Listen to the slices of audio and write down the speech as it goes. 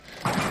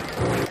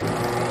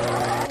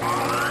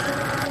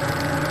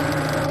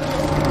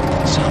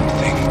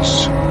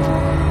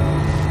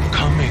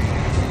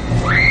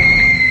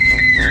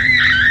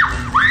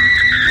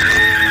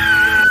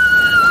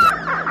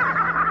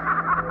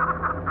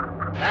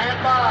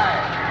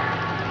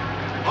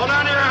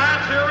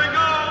Here we go.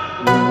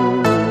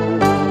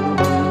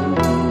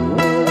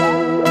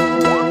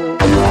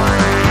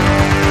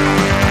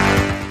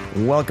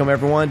 Welcome,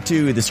 everyone,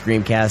 to the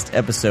Screamcast,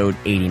 episode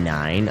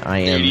 89. I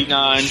am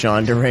 89.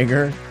 Sean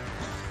DeRager.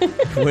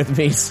 With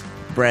me,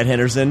 Brad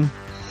Henderson.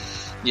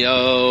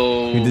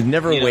 Yo. Who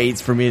never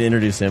waits for me to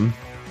introduce him.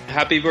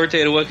 Happy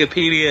birthday to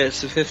Wikipedia. It's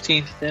the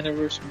 15th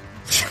anniversary.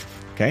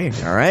 Okay,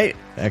 all right.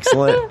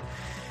 Excellent.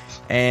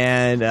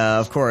 And,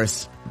 of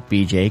course,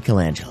 BJ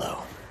Colangelo.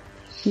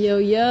 Yo,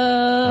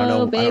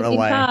 yo, baby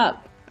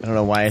pop. I don't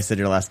know why I said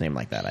your last name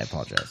like that. I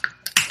apologize.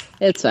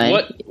 It's fine.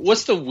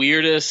 What's the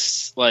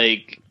weirdest,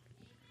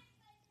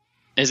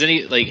 has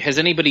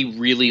anybody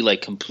really,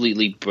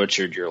 completely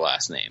butchered your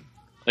last name?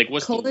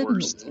 What's the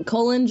worst?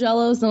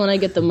 Colangelo is the one I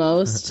get the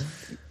most.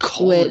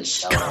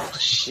 Colangelo,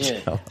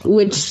 shit.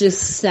 Which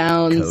just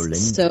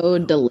sounds so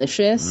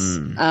delicious.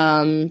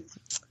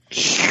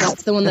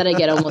 That's the one that I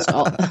get almost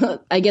all.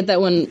 I get that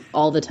one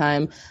all the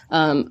time.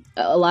 A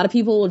lot of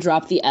people will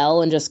drop the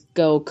L and just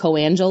go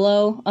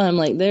Coangelo. I'm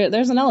like,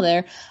 there's an L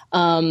there.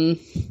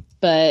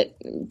 But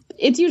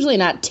it's usually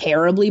not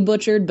terribly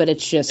butchered, but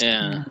it's just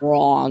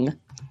wrong.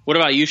 What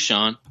about you,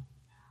 Sean?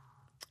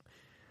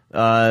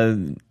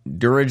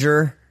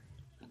 Durager.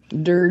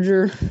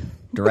 Durger.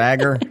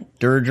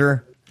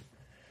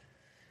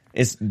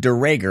 It's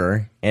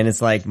Durager, and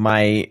it's like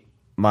my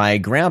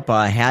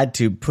grandpa had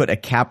to put a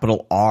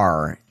capital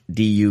R,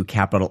 D-U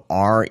capital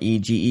R,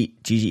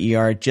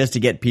 E-G-G-E-R, just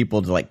to get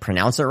people to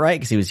pronounce it right,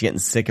 because he was getting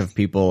sick of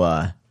people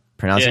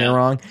pronouncing it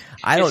wrong.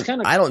 I don't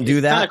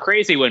do that. It's kind of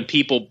crazy when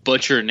people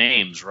butcher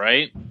names,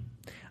 right?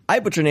 I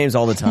butcher names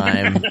all the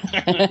time.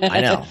 I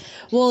know.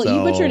 Well,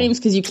 you butcher names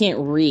because you can't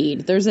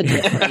read. There's a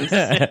difference.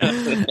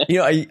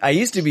 I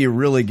used to be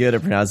really good at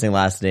pronouncing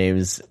last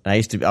names.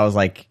 As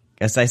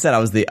I said, I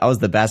was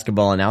the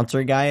basketball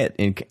announcer guy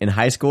in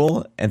high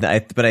school,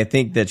 but I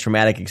think the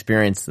traumatic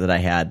experience that I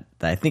had,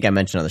 that I think I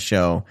mentioned on the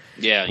show,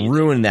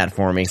 ruined that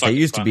for me. So I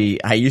used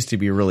to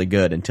be really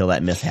good until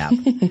that mishap,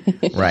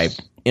 where I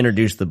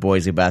introduced the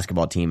boys'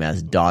 basketball team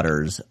as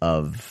daughters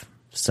of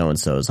so and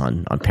so's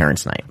on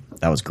Parents' Night.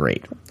 That was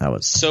great.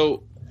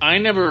 So I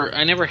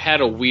never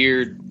had a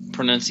weird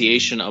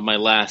pronunciation of my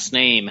last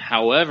name.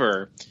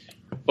 However,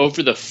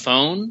 over the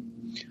phone,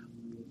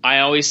 I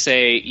always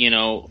say,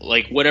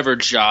 whatever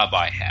job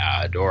I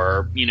had,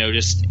 or,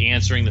 just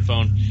answering the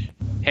phone.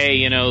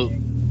 Hey,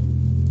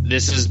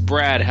 this is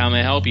Brad. How may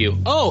I help you?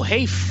 Oh,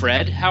 hey,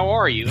 Fred. How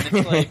are you?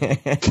 And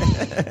it's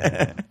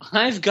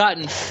I've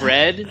gotten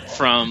Fred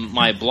from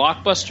my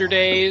Blockbuster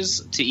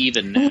days to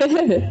even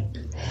now.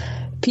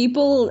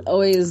 People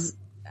always,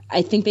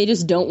 I think they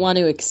just don't want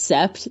to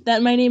accept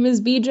that my name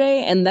is BJ,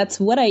 and that's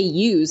what I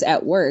use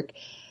at work.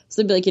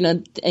 So they'd be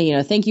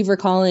like, thank you for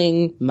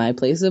calling my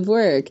place of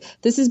work.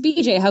 This is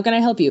BJ. How can I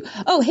help you?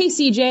 Oh, hey,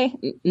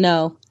 CJ.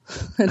 No,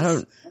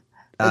 that's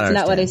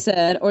not what I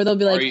said. Or they'll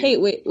be like, hey,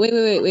 wait.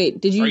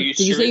 Did you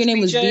say your name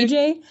was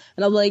BJ?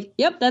 And I'll be like,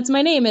 yep, that's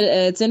my name.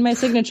 It's in my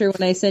signature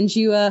when I send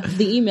you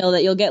the email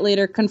that you'll get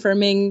later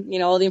confirming,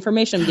 all the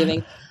information I'm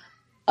giving.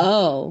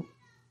 Oh,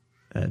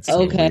 that's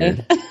okay.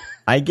 Weird.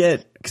 I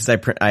get, because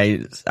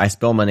I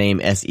spell my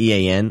name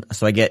S-E-A-N,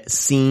 so I get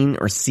Scene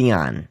or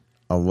Sion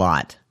a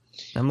lot.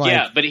 I'm like,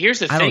 yeah, but here's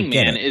the thing,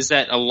 man, is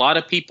that a lot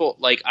of people,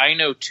 I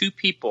know two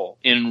people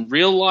in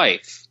real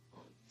life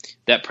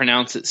that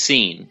pronounce it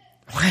Scene.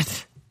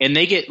 What? And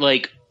they get,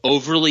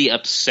 overly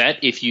upset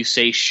if you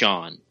say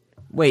Sean.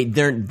 Wait,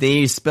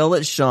 they spell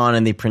it Sean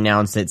and they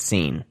pronounce it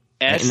Scene.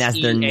 S-E-A-N. And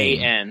that's their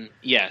name.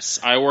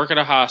 Yes, I work at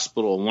a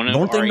hospital.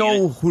 Don't they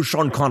know who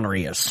Sean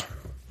Connery is?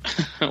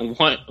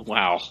 What?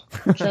 Wow.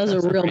 That was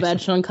a real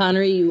bad Sean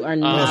Connery. You are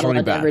not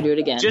allowed to ever do it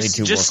again. Just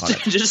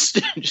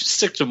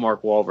stick to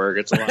Mark Wahlberg.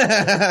 It's a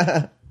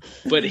lot.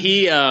 But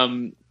he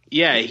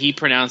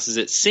pronounces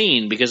it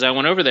Scene, because I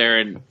went over there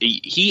and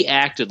he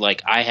acted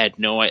like I had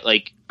no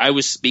idea. I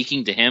was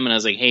speaking to him and I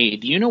was like, hey,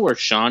 do you know where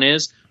Sean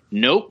is?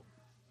 Nope.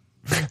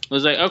 I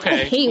was like,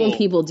 okay. I hate when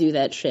people do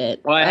that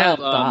shit. Well,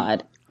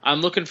 God.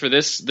 I'm looking for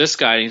this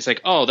guy, and he's like,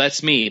 oh,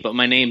 that's me, but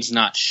my name's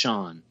not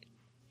Sean.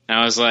 And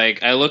I was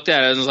like, I looked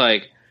at it and was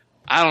like,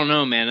 I don't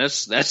know, man.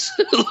 That's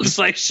it looks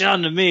like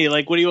Sean to me.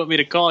 What do you want me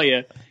to call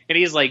you? And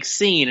he's like,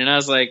 Scene. And I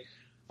was like,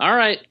 all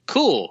right,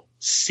 cool.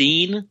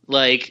 Scene?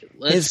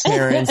 His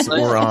parents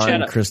were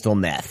on crystal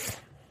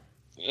meth.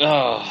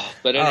 Oh,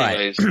 but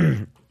anyways.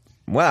 Right.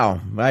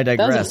 Wow, I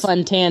digress. That was a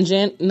fun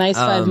tangent. Nice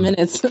 5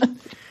 minutes.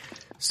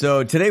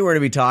 So today we're going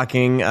to be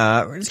talking.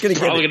 We're just going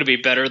to probably going to be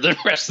better than the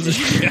rest of the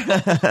show.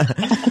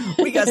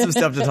 We got some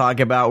stuff to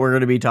talk about. We're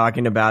going to be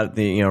talking about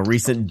the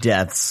recent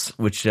deaths,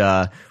 which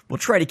we'll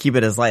try to keep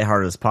it as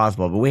lighthearted as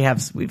possible. But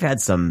we've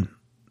had some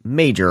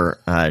major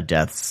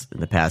deaths in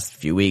the past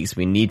few weeks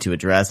we need to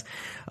address.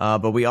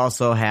 But we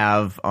also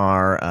have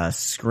our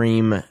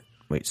Screams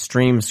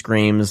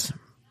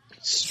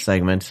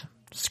segment.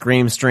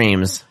 Scream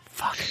Streams.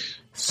 Fuck.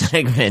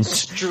 Segment.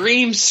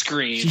 Stream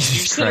Screams. Jesus you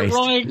said Christ. it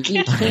wrong again.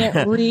 You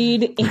can't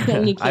read and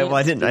you can't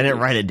I didn't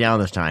write it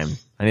down this time.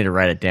 I need to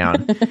write it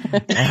down.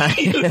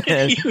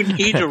 You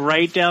need to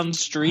write down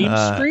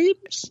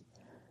streams?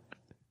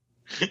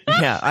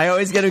 Yeah, I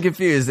always get them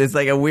confused. It's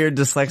like a weird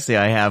dyslexia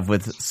I have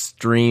with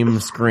scream.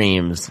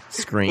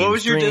 What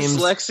was your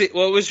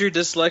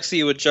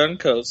dyslexia with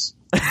Junkos?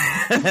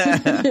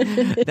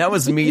 That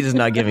was me just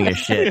not giving a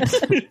shit.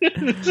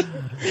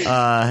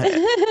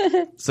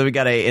 So we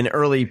got an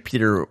early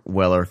Peter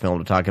Weller film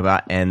to talk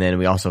about, and then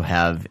we also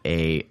have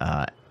a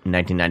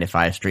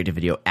 1995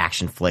 straight-to-video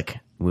action flick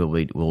we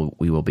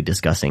will be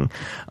discussing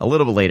a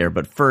little bit later.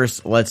 But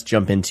first, let's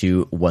jump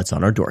into what's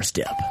on our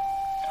doorstep.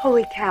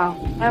 Holy cow,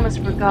 I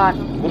almost forgot.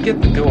 We'll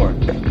get the door.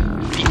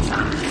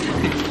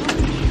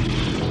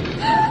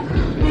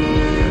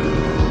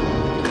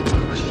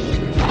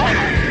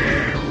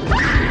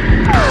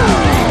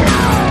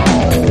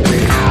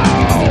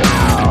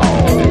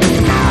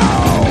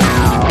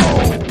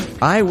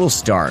 I will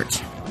start.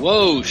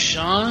 Whoa,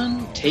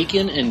 Sean,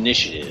 taking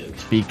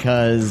initiative.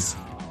 Because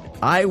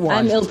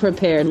I'm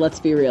ill-prepared, let's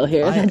be real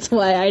here. That's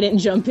why I didn't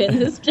jump in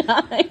this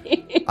time.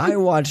 I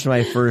watched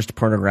my first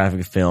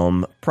pornographic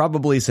film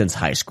probably since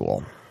high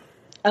school.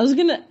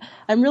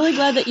 I'm really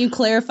glad that you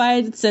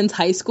clarified since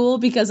high school,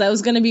 because I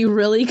was going to be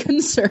really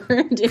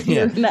concerned if you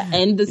were going to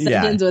end the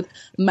sentence with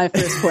my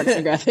first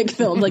pornographic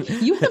film. Like,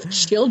 you have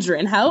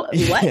children.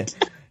 What?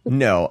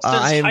 No,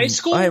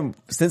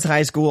 since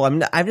high school,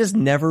 I've just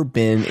never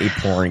been a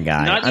porn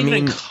guy. Not even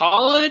in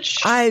college?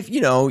 That's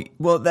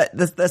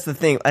the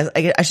thing.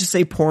 I should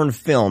say porn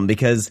film,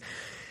 because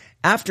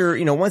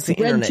after, once the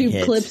internet hit.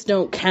 RedTube clips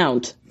don't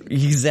count.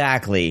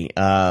 Exactly.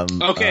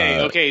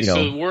 Okay,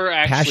 so we're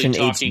actually Passion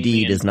talking...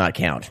 HD does not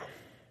count.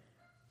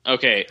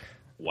 Okay,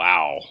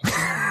 wow.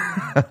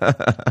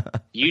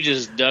 You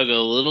just dug a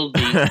little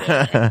deep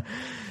there.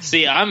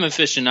 See, I'm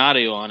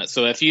aficionado on it,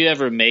 so if you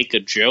ever make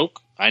a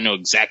joke, I know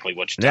exactly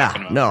what you're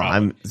talking about. No,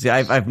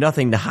 I have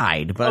nothing to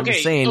hide, but I'm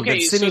just saying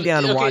that sitting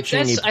down and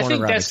watching a pornographic film. I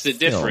think that's the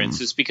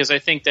difference, is because I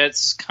think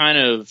that's kind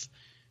of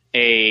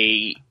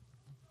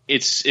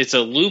it's a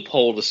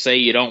loophole to say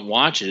you don't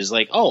watch it. It's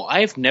like, oh,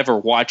 I've never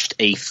watched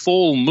a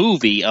full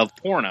movie of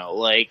porno.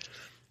 Like,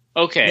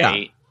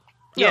 okay.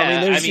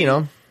 Yeah,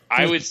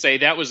 I would say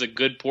that was a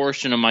good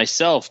portion of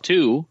myself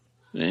too,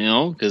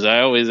 because I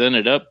always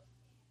ended up,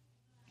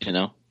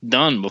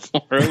 done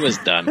before it was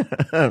done.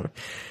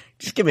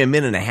 Just give me a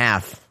minute and a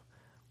half.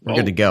 We're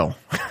good to go.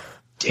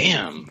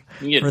 Damn.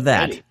 For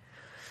that.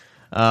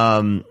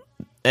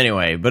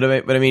 Anyway, but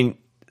I mean,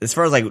 as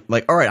far as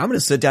like, all right, I'm going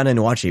to sit down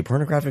and watch a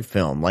pornographic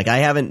film. Like, I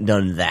haven't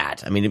done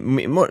that. I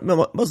mean, most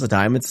of the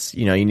time it's,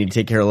 you need to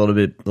take care of a little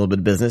bit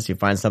of business. You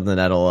find something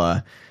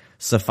that'll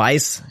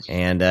suffice,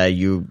 and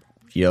you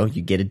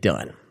get it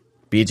done.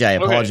 BJ, I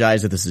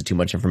apologize if this is too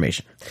much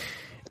information.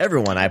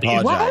 Everyone, I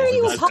apologize. Why are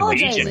you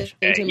apologizing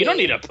to me? You don't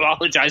need to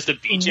apologize to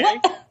BJ.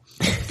 What?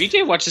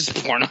 BJ watches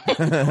porno.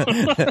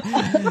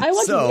 I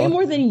watch way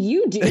more than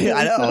you do.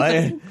 I know.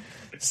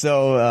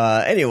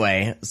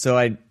 Anyway,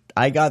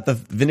 I got the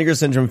Vinegar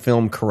Syndrome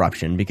film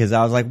Corruption, because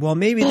I was like, well,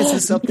 maybe this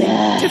is something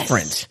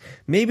different.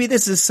 Maybe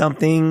this is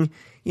something,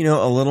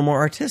 a little more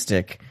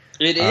artistic.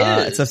 It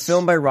is. It's a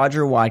film by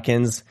Roger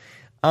Watkins.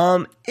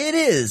 It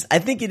is. I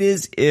think it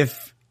is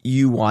if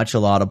you watch a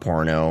lot of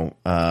porno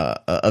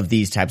of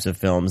these types of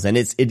films, and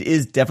it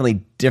is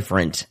definitely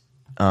different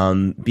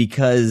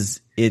because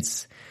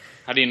it's.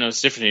 How do you know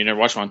it's different? You never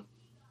watched one.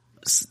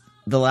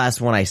 The last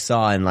one I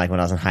saw when I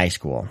was in high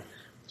school.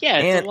 Yeah,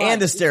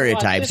 and the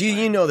stereotypes.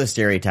 You know the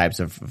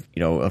stereotypes of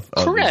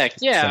correct.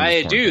 Yeah,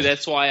 I do. Films.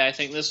 That's why I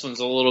think this one's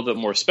a little bit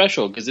more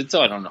special, because it's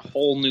on a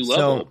whole new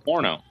level of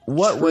porno.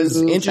 What was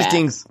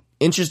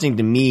interesting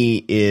to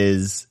me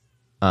is,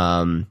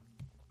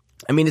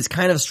 it's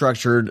kind of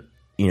structured,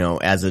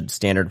 as a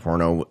standard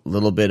porno. A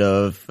little bit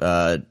of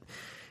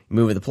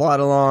moving the plot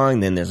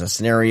along, then there's a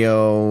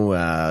scenario,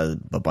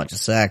 a bunch of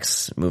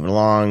sex, moving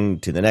along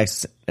to the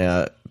next,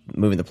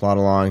 moving the plot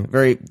along.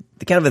 Very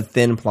kind of a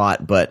thin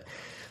plot, but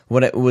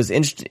what it was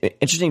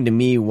interesting to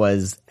me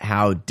was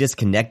how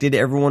disconnected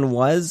everyone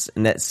was,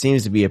 and that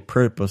seems to be a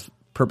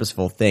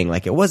purposeful thing.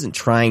 Like, it wasn't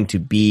trying to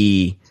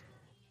be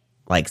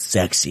like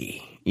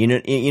sexy. You know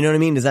what I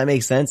mean? Does that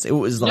make sense? It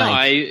was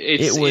like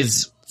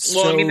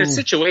the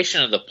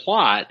situation of the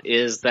plot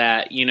is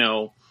that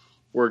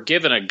we're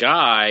given a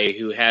guy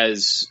who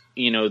has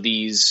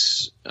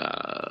these.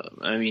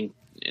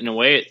 In a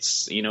way,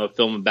 it's a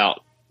film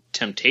about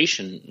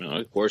temptation,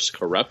 of course,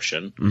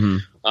 corruption.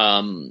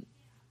 Mm-hmm.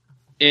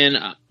 And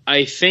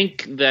I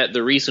think that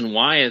the reason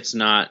why it's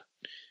not,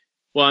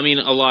 a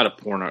lot of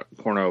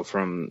porno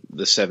from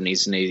the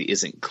 70s and 80s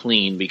isn't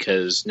clean,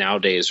 because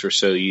nowadays we're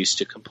so used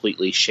to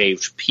completely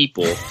shaved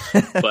people.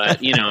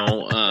 But,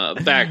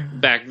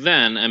 back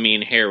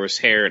then, hair was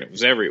hair and it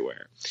was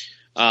everywhere.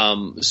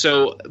 But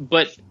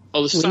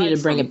we need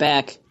to bring it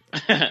back.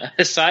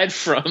 Aside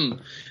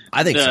from,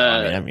 I think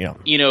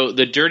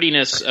the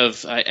dirtiness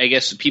of, I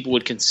guess people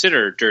would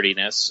consider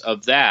dirtiness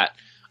of that.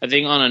 I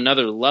think on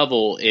another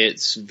level,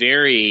 it's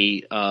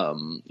very,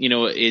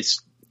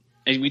 it's.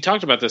 And we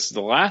talked about this in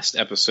the last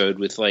episode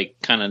with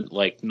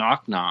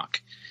Knock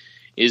Knock,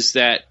 is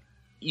that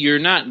you're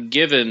not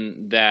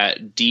given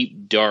that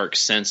deep, dark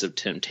sense of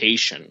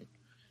temptation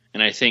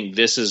And I think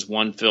this is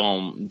one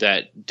film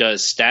that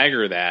does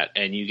stagger that,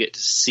 and you get to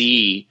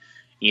see,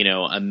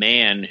 a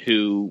man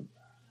who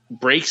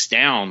breaks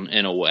down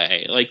in a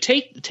way. Like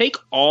take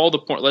all the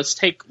point.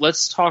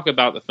 Let's talk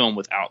about the film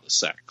without the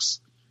sex.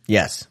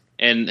 Yes.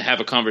 And have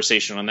a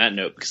conversation on that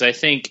note, because I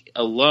think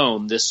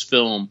alone this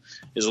film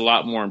is a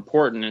lot more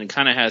important and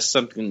kind of has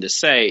something to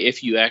say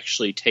if you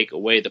actually take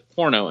away the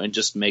porno and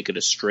just make it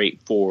a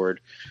straightforward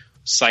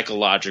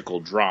psychological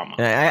drama.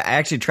 And I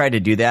actually tried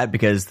to do that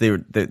because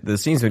the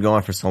scenes would go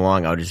on for so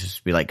long. I would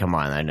just be like, "Come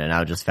on!" And I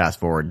would just fast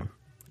forward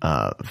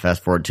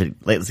to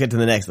let's get to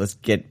the next.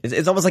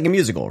 It's almost like a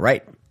musical,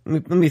 right?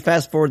 Let me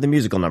fast forward the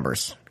musical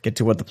numbers. Get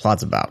to what the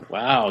plot's about.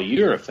 Wow,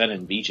 you're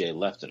offending BJ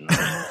left and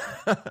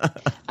right.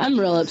 I'm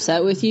real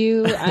upset with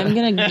you. I'm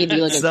gonna give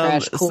you like a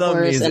crash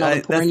course and all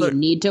the porn you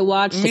need to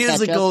watch. Musicals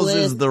to catch up with.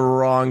 is the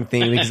wrong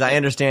thing because I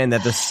understand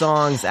that the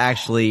songs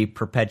actually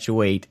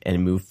perpetuate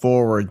and move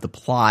forward the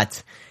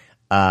plot,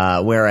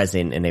 whereas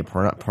in a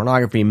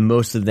pornography,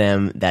 most of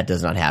them that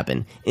does not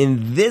happen.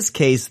 In this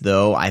case,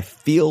 though, I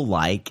feel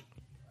like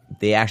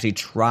they actually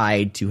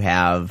tried to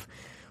have.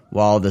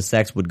 While the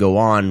sex would go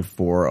on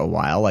for a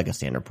while, like a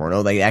standard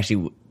porno, they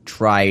actually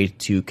try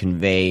to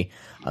convey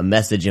a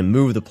message and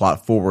move the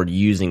plot forward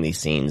using these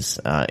scenes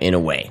in a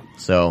way.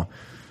 So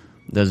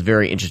that was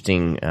very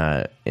interesting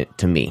to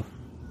me.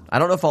 I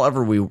don't know if I'll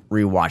ever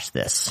rewatch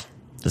this.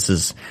 This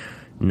is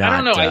not...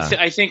 I don't know.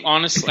 I think,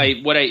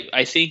 honestly,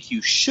 I think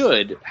you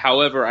should.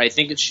 However, I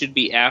think it should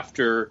be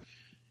after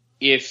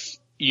if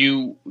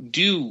you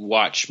do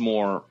watch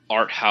more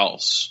art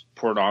house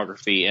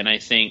pornography, and I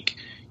think...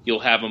 you'll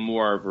have a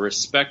more of a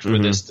respect for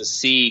this to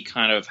see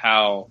kind of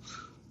how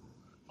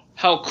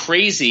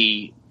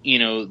crazy,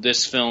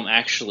 this film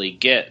actually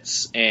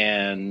gets.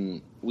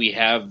 And we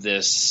have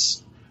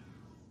this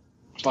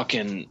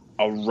fucking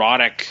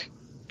erotic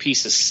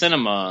piece of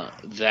cinema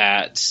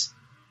that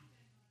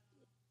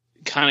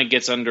kind of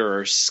gets under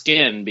our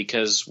skin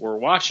because we're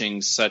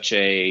watching such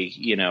a,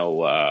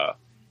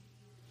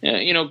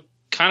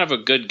 kind of a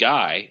good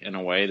guy in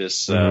a way,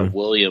 this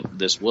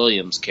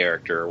Williams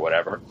character or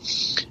whatever.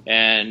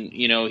 And,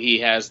 he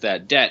has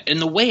that debt. And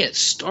the way it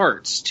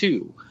starts,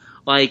 too.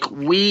 Like,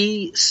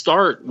 we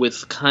start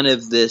with kind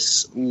of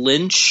this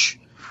Lynch,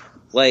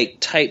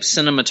 type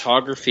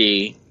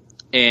cinematography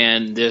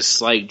and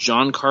this,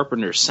 John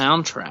Carpenter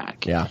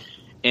soundtrack. Yeah.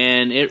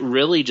 And it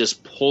really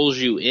just pulls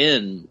you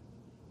in.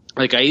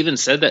 Like, I even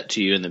said that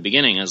to you in the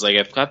beginning. I was like,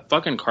 if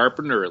fucking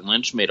Carpenter and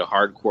Lynch made a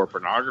hardcore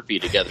pornography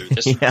together,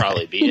 this would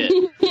probably be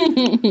it.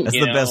 That's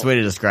the best way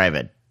to describe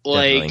it.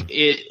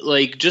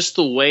 Just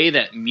the way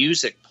that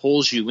music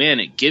pulls you in,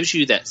 it gives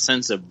you that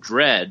sense of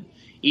dread.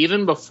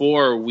 Even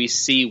before we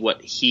see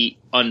what he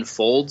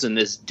unfolds in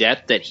this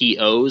debt that he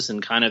owes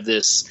and kind of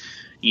this,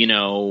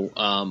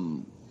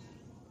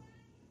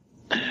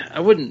 I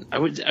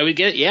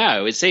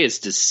would say it's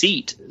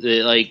deceit.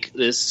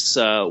 This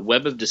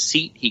web of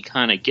deceit he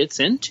kind of gets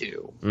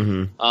into.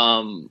 And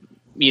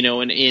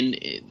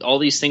in all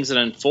these things that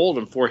unfold,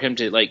 and for him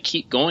to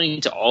keep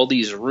going to all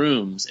these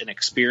rooms and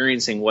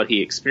experiencing what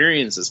he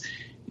experiences,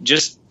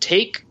 just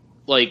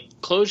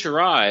close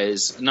your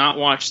eyes, not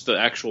watch the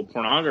actual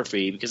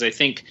pornography, because I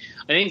think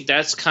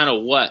that's kind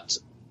of what,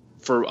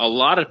 for a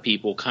lot of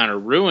people, kind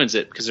of ruins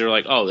it, because they're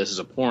like, oh, this is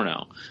a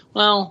porno.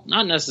 Well,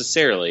 not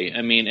necessarily.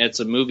 I mean, it's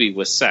a movie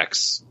with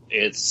sex.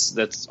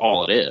 That's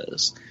all it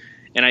is.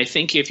 And I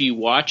think if you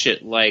watch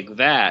it like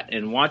that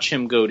and watch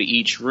him go to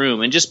each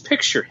room and just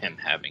picture him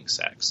having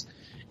sex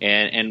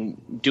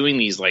and doing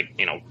these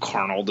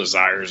carnal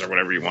desires or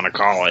whatever you want to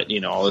call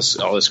it, all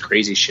this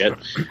crazy shit.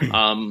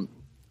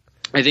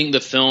 I think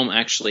the film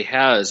actually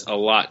has a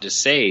lot to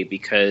say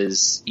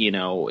because,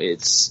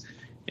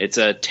 it's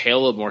a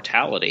tale of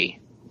mortality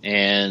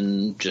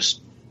and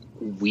just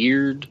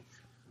weird,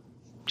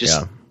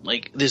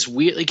 this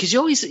weird, because you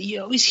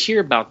always hear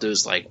about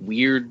those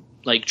weird,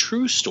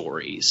 true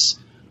stories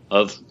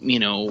of,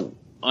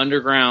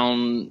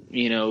 underground,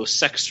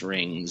 sex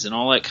rings and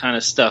all that kind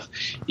of stuff.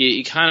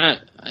 You kind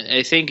of,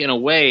 I think in a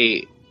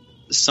way,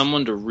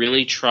 someone to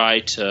really try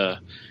to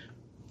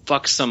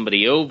fuck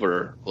somebody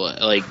over,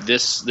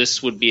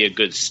 this would be a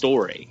good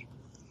story.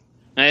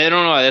 I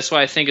don't know. That's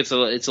why I think it's a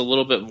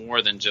little bit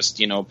more than just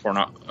a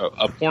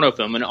porno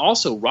film. And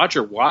also,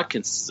 Roger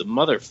Watkins is a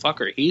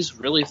motherfucker. He's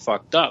really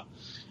fucked up.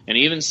 And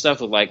even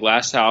stuff with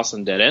Last House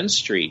on Dead End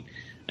Street.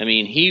 I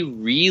mean, he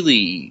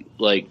really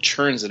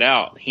churns it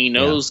out. He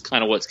knows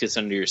kind of what gets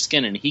under your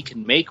skin, and he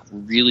can make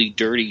really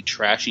dirty,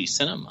 trashy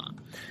cinema.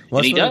 Well,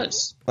 and he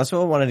does. That's what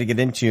I wanted to get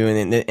into,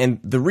 and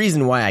the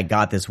reason why I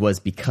got this was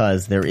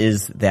because there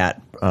is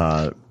that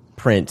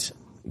print.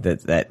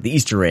 That the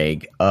Easter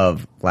egg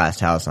of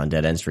Last House on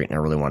Dead End Street, and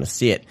I really want to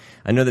see it.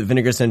 I know that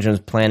Vinegar Syndrome is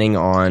planning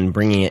on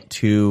bringing it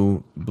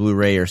to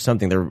Blu-ray or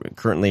something. They're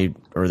going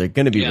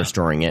to be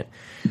restoring it,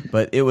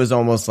 but it was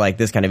almost like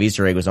this kind of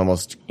Easter egg was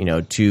almost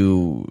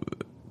too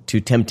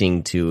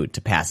tempting to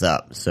pass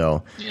up.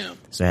 So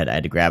I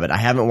had to grab it. I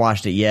haven't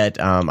watched it yet.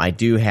 I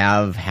do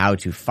have how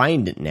to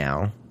find it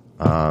now.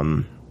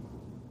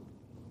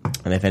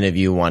 And if any of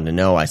you want to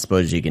know, I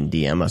suppose you can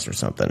DM us or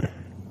something.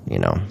 You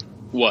know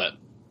What?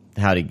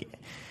 how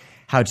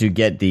to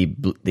get the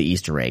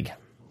Easter egg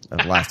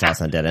of Last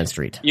House on Dead End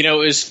Street. You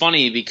know, it was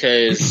funny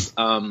because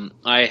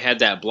I had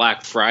that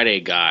Black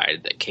Friday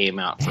guide that came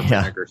out for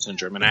Vinegar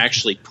Syndrome, and I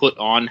actually put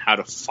on how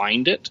to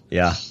find it.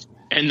 Yeah.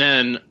 And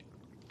then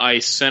I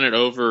sent it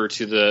over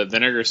to the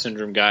Vinegar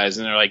Syndrome guys,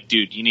 and they're like,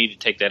 dude, you need to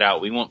take that out.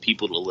 We want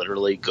people to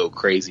literally go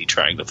crazy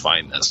trying to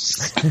find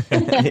this.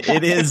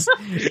 It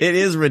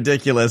is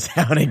ridiculous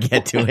how to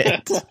get to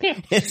it.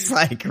 It's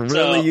like,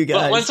 really, you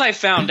guys? But once I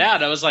found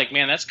out, I was like,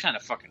 man, that's kind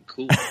of fucking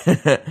cool.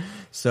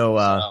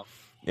 So,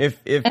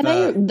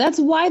 that's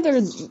why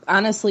they're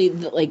honestly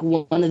like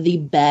one of the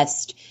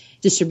best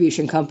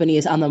distribution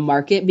companies on the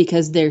market,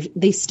 because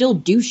they still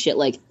do shit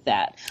like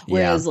that.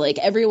 Whereas like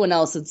everyone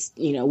else, it's,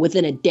 you know,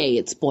 within a day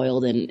it's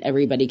spoiled and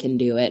everybody can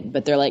do it.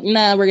 But they're like,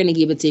 nah, we're gonna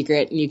keep it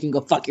secret and you can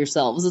go fuck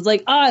yourselves. It's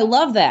like, oh, I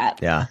love that.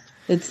 Yeah.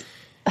 It's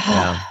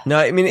no,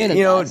 I mean,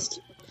 you know,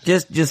 best.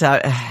 just how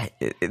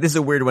this is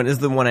a weird one. This is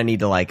the one I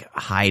need to like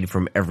hide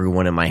from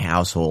everyone in my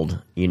household.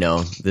 You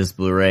know, this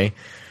Blu-ray,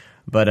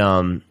 but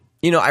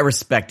you know, I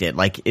respect it.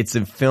 Like, it's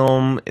a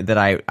film that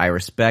I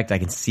respect. I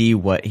can see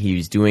what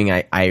he's doing.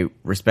 I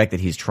respect that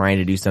he's trying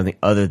to do something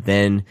other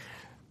than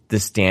the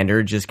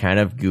standard, just kind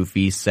of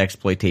goofy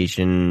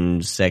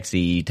sexploitation,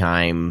 sexy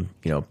time,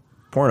 you know,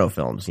 porno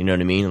films. You know what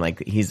I mean?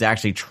 Like, he's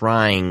actually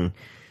trying,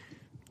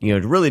 you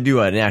know, to really do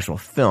an actual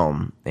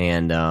film.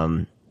 And I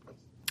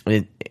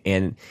mean,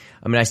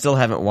 I still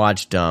haven't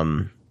watched.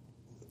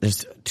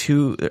 There's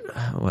two.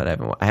 I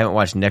haven't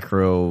watched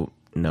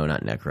No,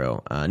 not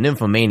Necro.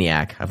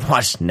 Nymphomaniac. I've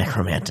watched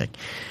Necromantic.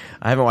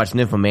 I haven't watched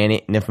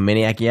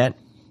Nymphomaniac yet,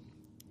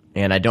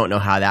 and I don't know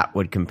how that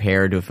would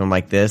compare to a film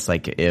like this.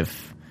 Like,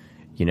 if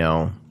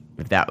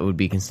that would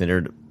be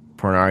considered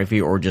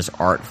pornography or just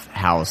art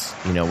house,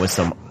 you know, with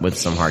some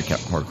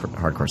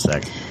hardcore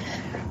sex.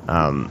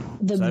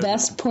 The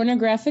best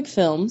pornographic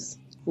films,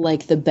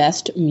 like the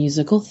best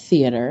musical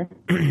theater,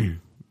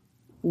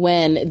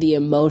 when the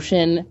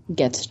emotion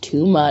gets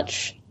too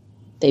much,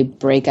 they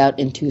break out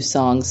into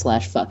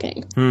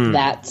song/fucking.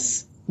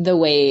 That's the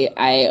way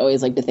I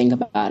always like to think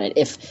about it.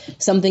 If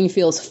something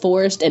feels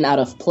forced and out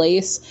of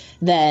place,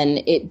 then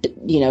it,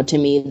 you know, to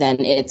me, then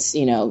it's,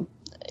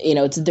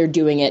 it's they're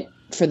doing it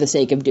for the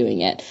sake of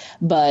doing it.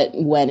 But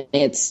when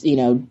it's, you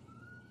know,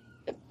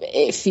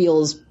 it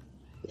feels,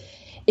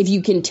 if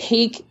you can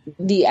take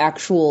the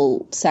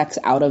actual sex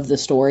out of the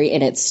story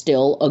and it's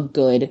still a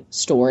good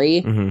story,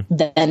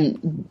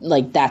 then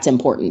like that's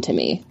important to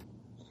me.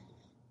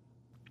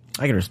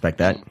 I can respect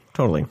that.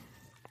 Totally.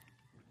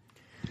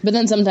 But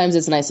then sometimes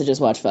it's nice to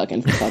just watch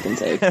fucking for fucking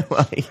sake.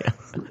 Well, yeah.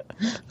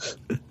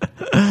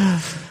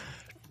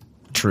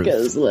 Truth.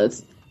 Because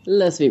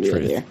let's be real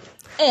here.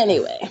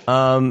 Anyway.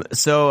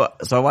 So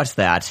I watched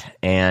that,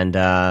 and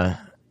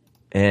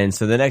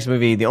so the next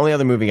movie, the only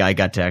other movie I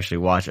got to actually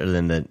watch other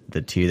than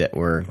the two that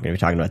we're going to be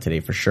talking about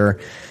today for sure,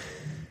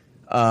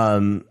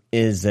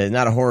 is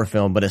not a horror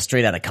film, but a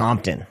Straight Outta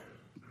Compton.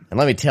 And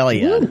let me tell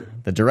you,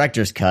 the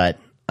director's cut,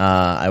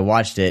 I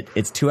watched it.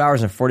 It's 2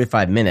 hours and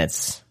 45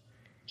 minutes.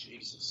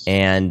 Jesus.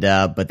 And,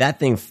 but that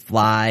thing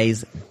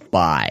flies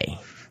by.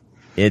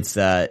 It's,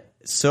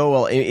 so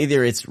well,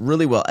 either it's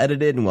really well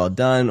edited and well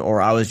done,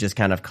 or I was just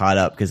kind of caught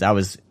up because I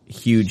was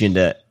huge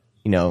into,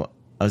 you know,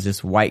 I was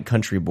this white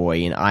country boy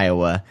in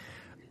Iowa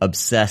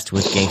obsessed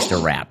with gangster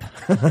rap.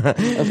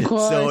 Of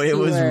course. So it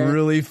was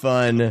really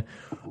fun,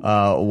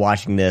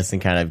 watching this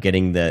and kind of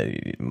getting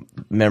the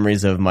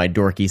memories of my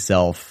dorky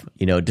self,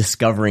 you know,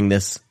 discovering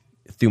this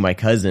through my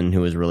cousin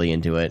who was really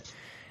into it.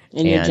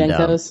 And your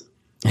Genkos?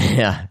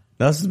 Yeah.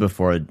 This is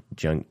before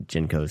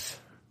Genkos.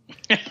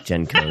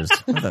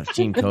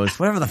 Genkos,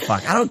 whatever the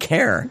fuck. I don't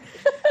care.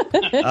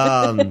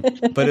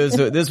 But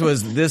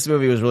this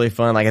movie was really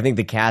fun. Like, I think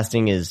the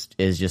casting is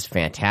just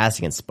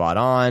fantastic and spot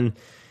on.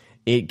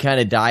 It kind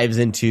of dives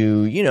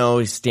into, you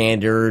know,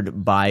 standard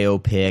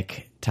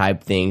biopic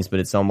type things, but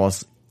it's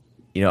almost,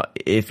 you know,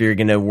 if you're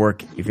going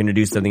to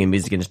do something in the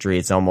music industry,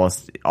 it's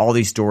almost, all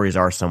these stories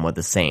are somewhat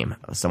the same.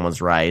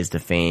 Someone's rise to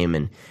fame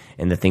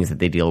and the things that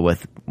they deal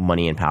with,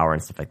 money and power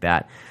and stuff like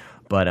that.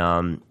 But,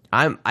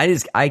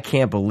 I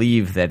can't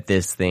believe that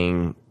this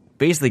thing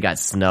basically got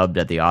snubbed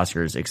at the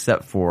Oscars,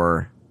 except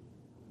for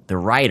the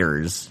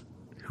writers,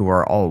 who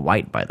are all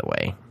white, by the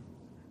way.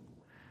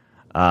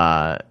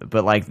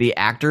 But like the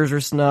actors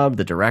are snubbed,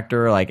 the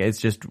director, like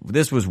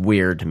this was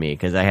weird to me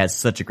because I had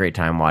such a great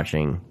time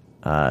watching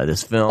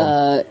this film.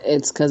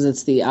 It's because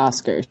it's the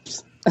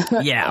Oscars.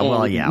 Yeah,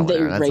 well, yeah,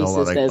 they're that's a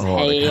whole other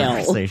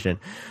conversation.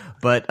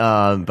 But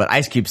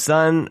Ice Cube's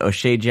son,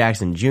 O'Shea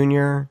Jackson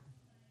Jr.,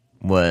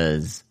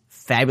 was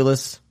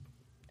fabulous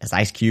as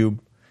Ice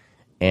Cube,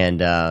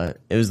 and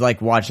it was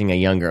like watching a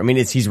younger. I mean,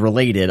 he's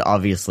related.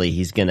 Obviously,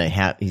 he's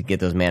get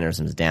those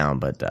mannerisms down.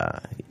 But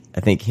I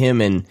think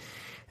him and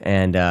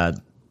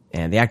the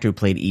actor who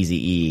played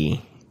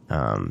Eazy-E,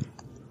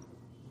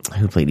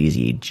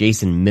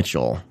 Jason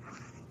Mitchell,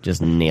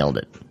 just nailed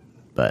it.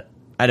 But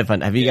I had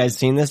fun. Have you guys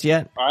seen this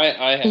yet?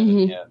 I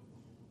haven't yet.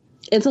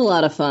 It's a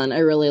lot of fun. I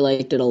really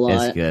liked it a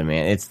lot. It's good,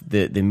 man. It's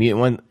the mute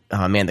one.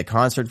 Oh man, the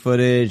concert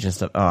footage and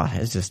stuff. Oh,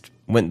 it's just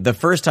when the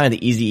first time the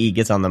Eazy-E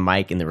gets on the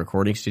mic in the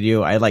recording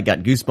studio, I got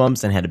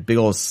goosebumps and had a big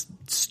old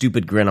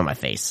stupid grin on my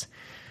face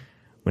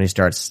when he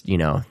starts,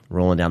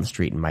 rolling down the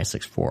street in my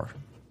 6'4".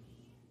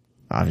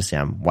 Obviously,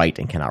 I'm white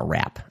and cannot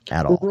rap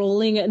at all.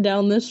 Rolling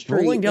down the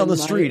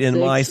street in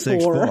my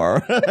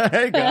 6'4".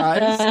 Hey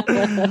guys,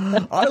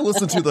 I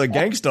listen to the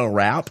gangsta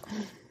rap.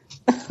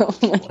 Oh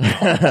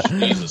my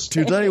Jesus.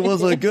 Today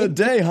was a good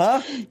day,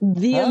 huh?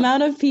 The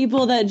amount of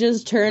people that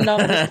just turned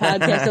off this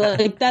podcast are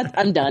like,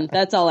 I'm done.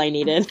 That's all I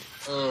needed.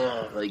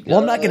 Oh my God. Well,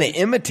 I'm not going to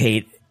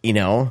imitate, I'm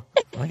not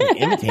going to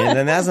imitate, and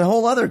then that's a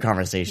whole other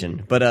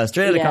conversation. But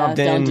Straight Outta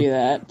Compton, don't do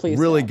that, please.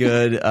 Really don't.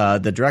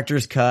 good. The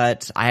director's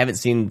cut, I haven't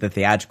seen the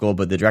theatrical,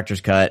 but the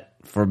director's cut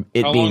for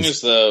it How being long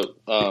is the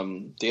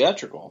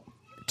theatrical?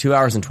 2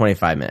 hours and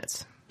 25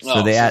 minutes.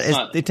 So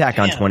they tack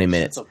on 20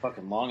 minutes. It's a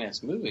fucking long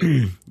ass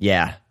movie.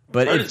 Yeah.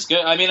 But it's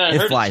good. I mean, I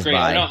heard flies it's great.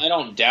 by. I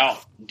don't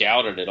doubt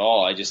it at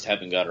all. I just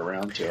haven't got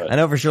around to it. I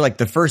know for sure,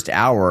 the first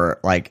hour,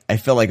 I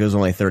felt like it was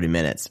only 30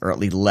 minutes, or at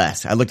least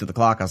less. I looked at the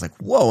clock, I was like,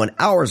 whoa, an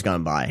hour's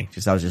gone by.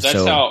 That's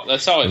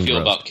how I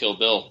feel about Kill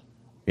Bill.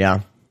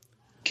 Yeah.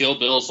 Kill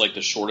Bill's like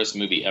the shortest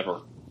movie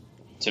ever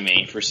to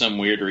me for some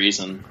weird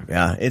reason.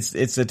 Yeah, it's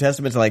a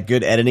testament to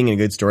good editing and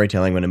good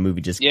storytelling when a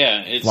movie just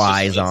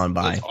flies on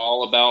by. It's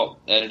all about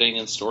editing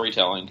and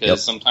storytelling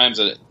because sometimes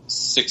a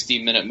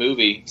 60-minute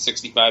movie,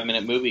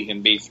 65-minute movie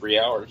can be 3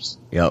 hours.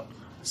 Yep.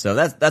 So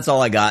that's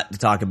all I got to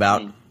talk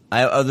about. I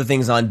have other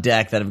things on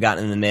deck that I've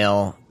gotten in the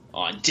mail.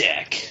 On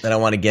deck. That I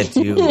want to get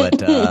to, but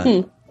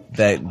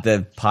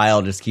the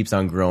pile just keeps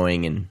on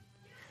growing and.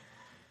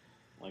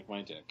 Like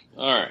my dick.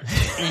 All right.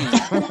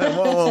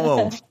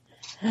 Whoa.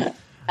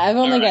 I've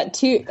only got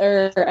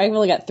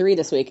three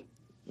this week.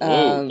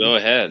 Go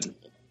ahead.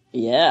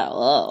 Yeah,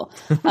 whoa.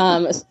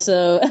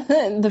 So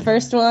the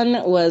first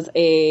one was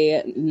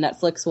a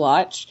Netflix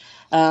watch.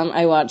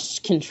 I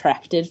watched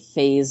Contracted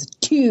Phase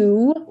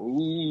 2.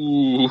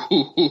 Ooh.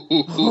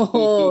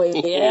 Oh,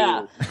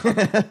 yeah.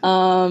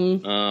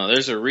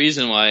 There's a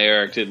reason why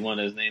Eric didn't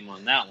want his name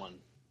on that one.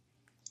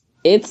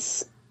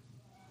 It's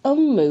a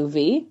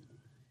movie.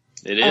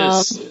 It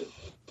is.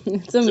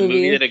 It's a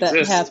movie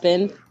that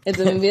happened. It's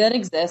a movie that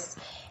exists.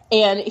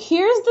 And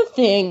here's the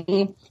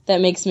thing that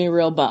makes me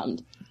real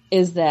bummed,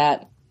 is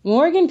that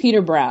Morgan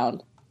Peter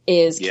Brown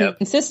is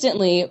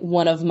consistently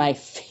one of my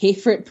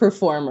favorite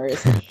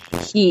performers.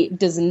 He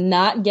does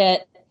not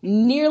get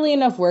nearly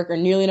enough work or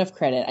nearly enough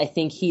credit. I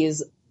think he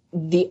is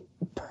the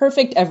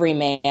perfect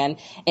everyman,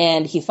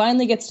 and he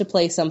finally gets to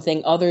play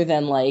something other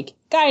than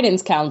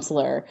guidance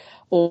counselor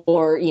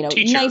or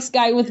teacher. Nice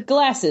guy with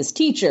glasses,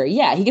 teacher.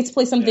 Yeah, he gets to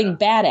play something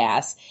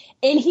badass,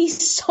 and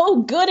he's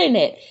so good in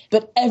it,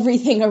 but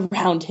everything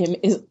around him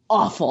is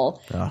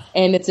awful,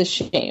 and it's a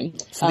shame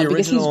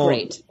because he's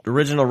great. The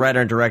original writer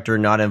and director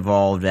not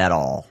involved at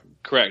all.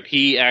 Correct.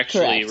 He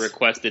actually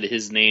requested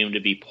his name to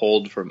be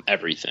pulled from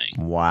everything.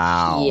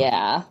 Wow.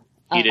 Yeah.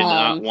 He did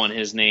not want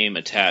his name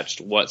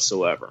attached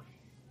whatsoever.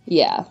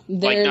 Yeah.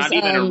 Not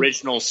even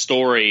original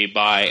story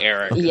by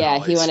Eric. Yeah,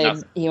 he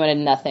wanted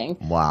nothing.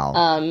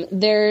 Wow.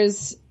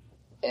 There's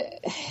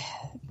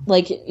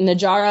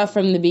Najara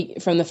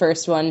from the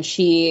first one.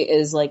 She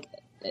is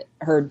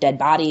her dead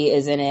body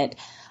is in it.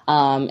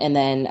 And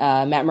then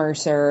Matt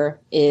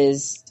Mercer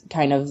is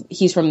he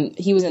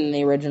was in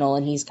the original,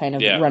 and he's kind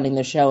of running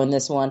the show in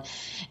this one.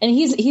 And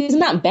he's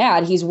not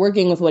bad. He's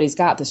working with what he's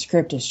got. The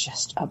script is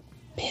just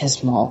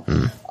abysmal.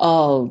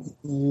 Oh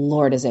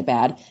Lord, is it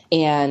bad?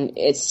 And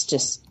it's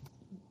just,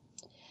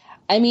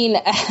 I mean,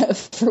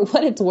 for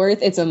what it's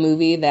worth, it's a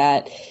movie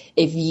that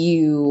if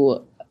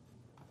you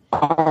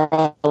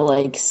are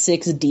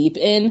 6 deep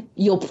in,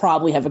 you'll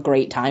probably have a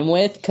great time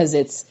with, because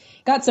it's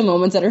got some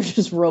moments that are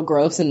just real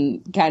gross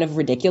and kind of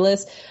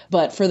ridiculous,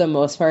 but for the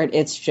most part,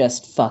 it's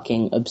just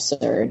fucking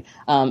absurd,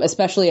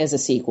 especially as a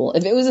sequel.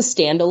 If it was a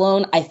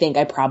standalone, I think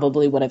I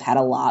probably would have had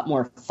a lot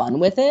more fun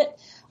with it,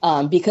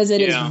 because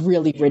it is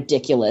really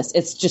ridiculous.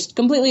 It's just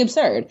completely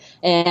absurd.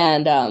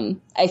 And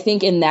I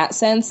think in that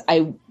sense,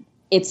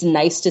 it's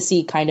nice to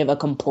see kind of a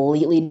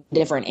completely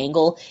different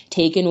angle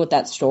taken with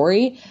that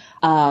story.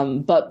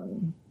 But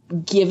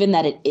given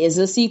that it is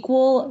a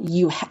sequel,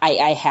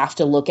 I have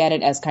to look at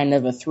it as kind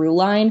of a through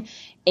line,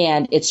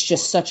 and it's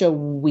just such a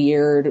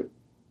weird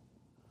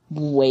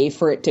way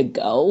for it to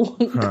go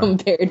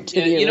compared to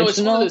the original.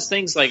 It's one of those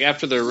things,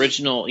 after the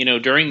original,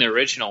 during the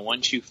original,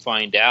 once you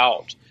find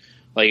out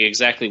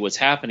exactly what's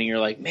happening, you're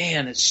like,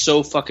 man, it's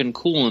so fucking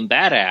cool and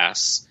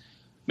badass.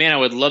 Man, I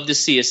would love to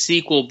see a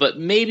sequel, but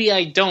maybe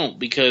I don't,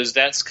 because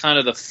that's kind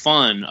of the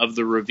fun of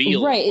the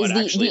reveal. Right, of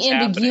what the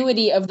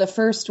ambiguity of the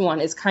first one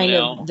is kind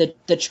of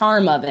the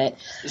charm of it.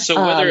 So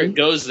whether it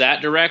goes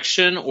that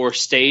direction or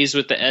stays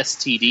with the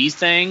STD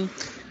thing,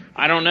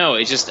 I don't know.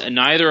 It just,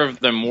 neither of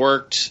them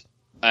worked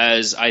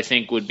as I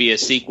think would be a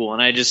sequel,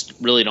 and I just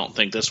really don't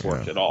think this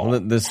worked at all. Well,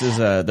 this is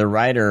the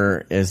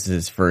writer is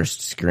his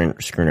first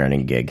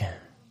screenwriting gig.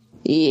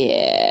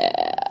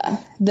 Yeah.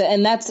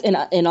 And that's in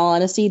all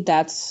honesty,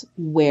 that's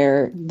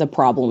where the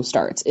problem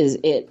starts. Is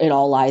it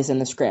all lies in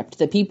the script.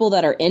 The people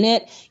that are in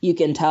it, you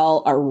can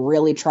tell, are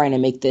really trying to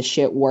make this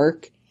shit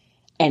work,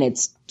 and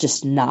it's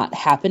just not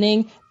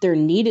happening. There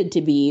needed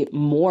to be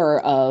more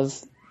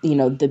of,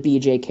 the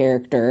BJ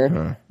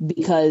character,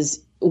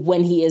 because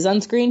when he is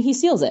on screen, he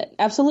steals it.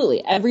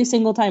 Absolutely. Every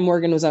single time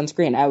Morgan was on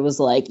screen, I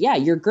was like, yeah,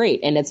 you're great.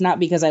 And it's not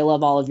because I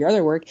love all of your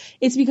other work.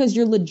 It's because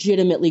you're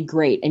legitimately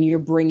great and you're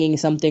bringing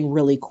something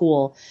really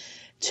cool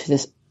to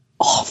this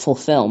awful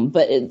film.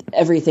 But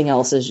everything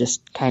else is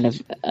just kind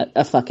of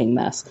a fucking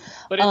mess.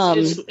 But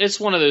it's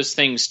one of those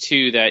things,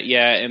 too, that,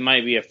 yeah, it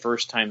might be a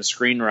first-time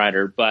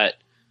screenwriter, but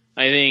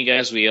I think,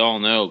 as we all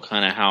know,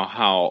 kind of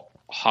how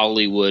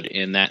Hollywood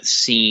in that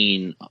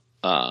scene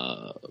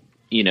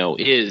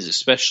is,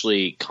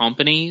 especially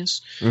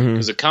companies,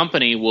 because a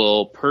company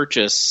will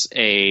purchase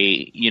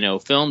a,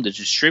 film to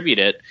distribute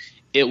it.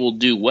 It will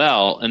do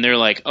well. And they're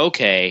like,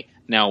 okay,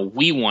 now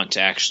we want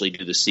to actually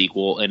do the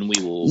sequel and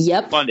we will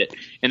fund it.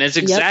 And that's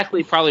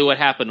exactly probably what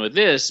happened with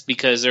this,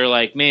 because they're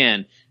like,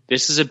 man,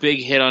 this is a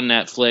big hit on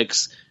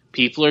Netflix.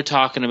 People are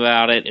talking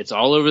about it. It's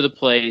all over the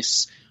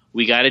place.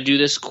 We got to do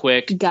this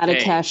quick. Got to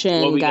cash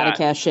in. Got to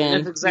cash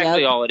in. That's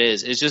exactly all it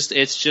is.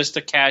 It's just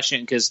a cash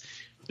in, because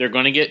they're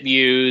going to get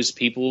views.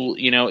 People,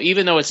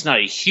 even though it's not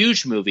a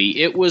huge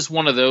movie, it was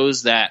one of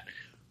those that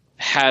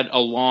had a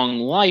long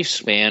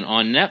lifespan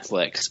on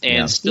Netflix,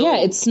 and still,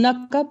 it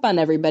snuck up on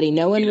everybody.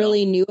 No one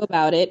really knew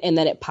about it, and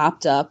then it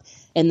popped up,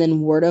 and then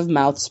word of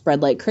mouth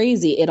spread like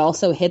crazy. It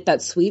also hit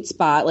that sweet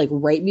spot like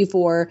right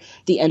before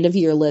the end of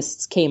year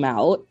lists came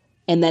out,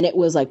 and then it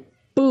was like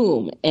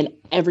boom, and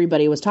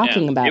everybody was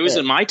talking about it. It was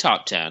in my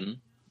top 10.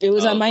 It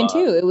was on mine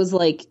too. It was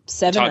like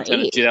 7 or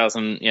 8.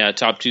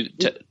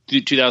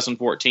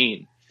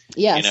 2014.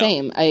 Yeah,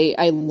 same.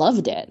 I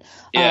loved it.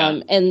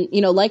 Yeah. And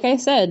like I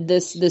said,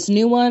 this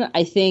new one,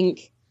 I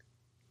think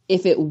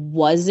if it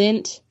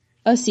wasn't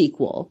a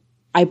sequel,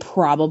 I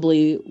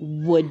probably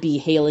would be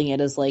hailing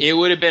it as like, it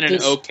would have been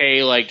an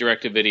okay like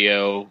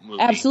direct-to-video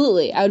movie.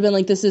 Absolutely. I would have been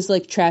like, this is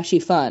like trashy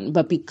fun,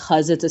 but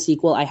because it's a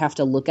sequel, I have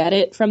to look at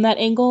it from that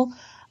angle.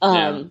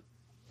 And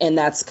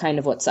that's kind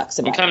of what sucks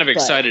about it. I'm kind of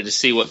excited to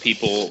see what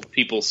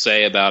people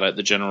say about it,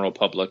 the general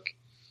public.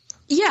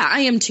 Yeah,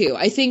 I am too.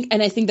 I think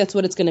that's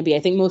what it's going to be. I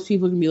think most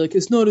people are going to be like,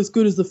 it's not as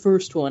good as the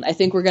first one. I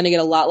think we're going to get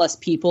a lot less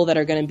people that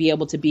are going to be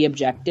able to be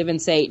objective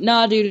and say,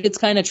 nah, dude, it's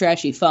kind of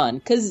trashy fun.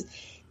 Because,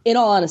 in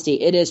all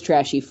honesty, it is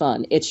trashy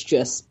fun. It's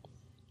just,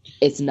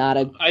 it's not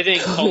a I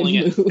think calling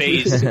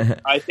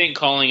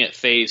it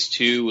Phase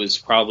 2 was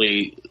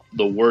probably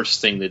the worst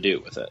thing to do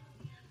with it.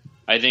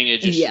 I think it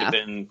just should have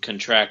been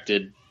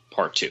contracted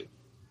Part 2.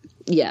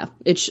 Yeah,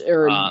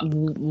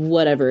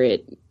 whatever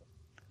it.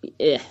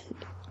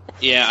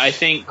 Yeah, I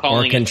think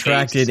calling or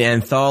contracted it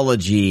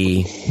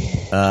anthology,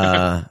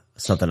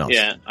 something else.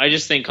 Yeah, I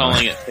just think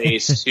calling it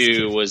Phase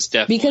 2 was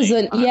definitely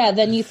because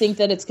then you think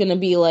that it's going to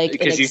be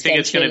like an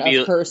extension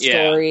of her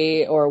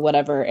story or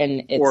whatever,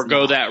 and it's or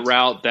go that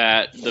route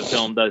that the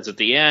film does at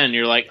the end.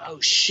 You're like, oh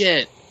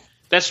shit,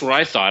 that's what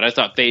I thought. I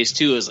thought Phase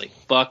 2 was like,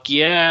 fuck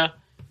yeah.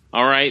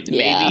 All right,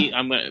 maybe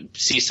I'm going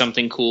to see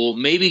something cool.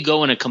 Maybe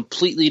go in a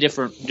completely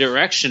different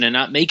direction and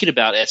not make it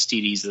about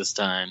STDs this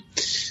time.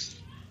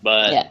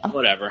 But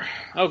whatever.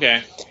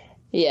 Okay.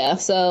 Yeah,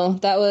 so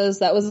that was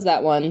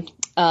that one.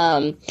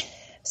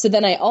 So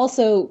then I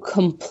also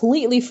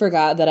completely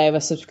forgot that I have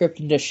a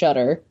subscription to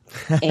Shudder,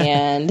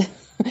 and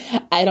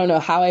I don't know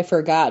how I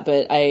forgot,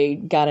 but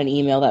I got an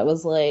email that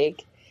was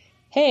like,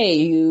 hey,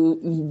 you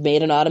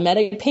made an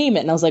automatic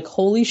payment. And I was like,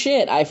 holy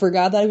shit, I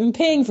forgot that I've been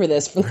paying for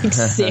this for like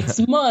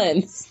 6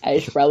 months. I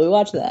should probably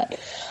watch that.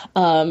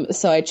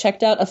 So I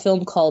checked out a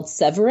film called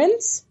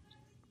Severance.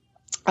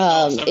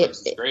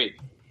 Severance is great.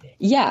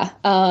 Yeah.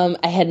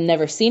 I had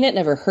never seen it,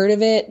 never heard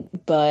of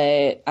it,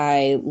 but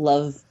I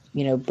love,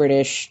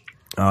 British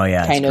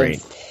kind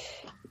of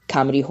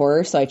comedy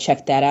horror. So I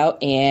checked that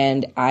out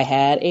and I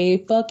had a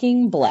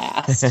fucking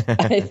blast.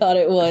 I thought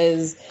it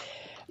was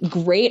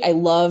great. I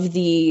love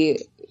the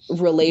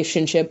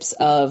relationships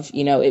of,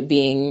 it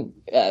being,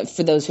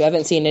 for those who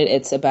haven't seen it,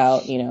 it's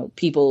about,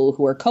 people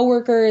who are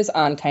coworkers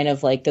on kind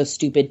of like those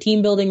stupid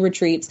team building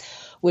retreats,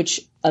 which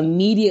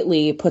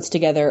immediately puts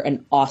together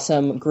an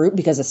awesome group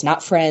because it's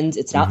not friends,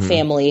 it's not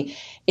family,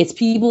 it's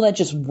people that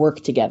just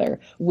work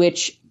together,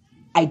 which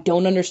I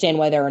don't understand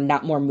why there are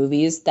not more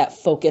movies that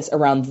focus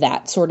around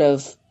that sort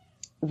of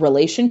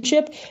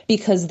relationship,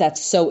 because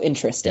that's so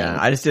interesting. Yeah,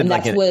 I just did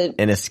like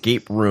an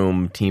escape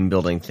room team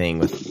building thing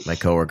with my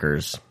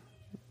coworkers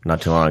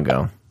not too long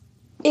ago.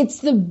 It's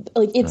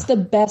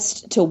the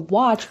best to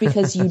watch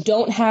because you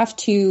don't have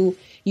to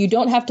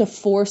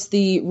force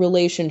the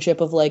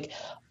relationship of like,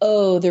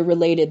 oh, they're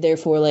related,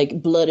 therefore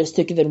like blood is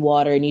thicker than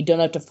water, and you don't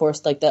have to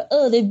force like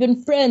they've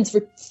been friends for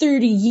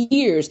 30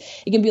 years.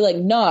 It can be like,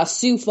 nah,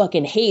 Sue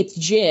fucking hates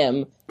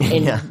Jim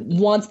and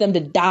wants them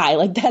to die.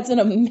 Like, that's an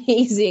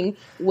amazing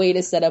way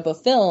to set up a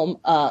film,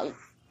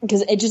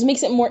 because it just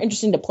makes it more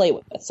interesting to play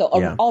with. So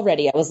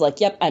already I was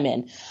like, yep, I'm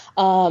in.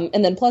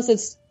 And then plus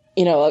it's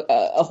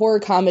a horror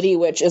comedy,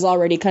 which is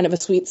already kind of a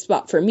sweet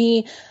spot for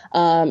me.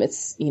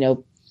 It's,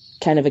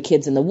 kind of a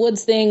kids in the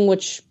woods thing,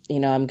 which,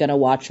 I'm going to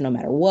watch no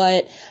matter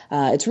what.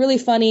 It's really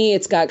funny.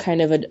 It's got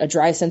kind of a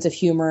dry sense of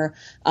humor.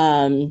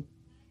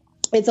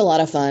 It's a lot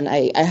of fun.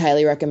 I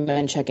highly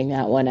recommend checking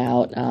that one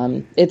out.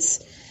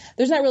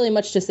 There's not really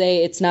much to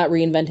say. It's not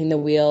reinventing the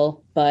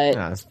wheel, but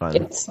it's fun.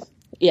 It's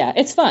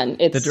fun.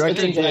 The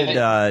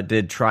director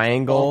did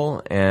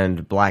Triangle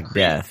and Black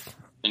Death,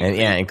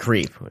 and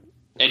Creep.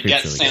 And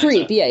Get Santa.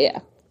 Creep, yeah.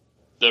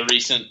 The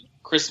recent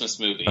Christmas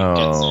movie, Oh.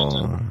 Get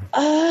Santa.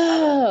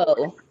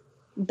 Oh,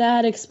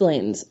 that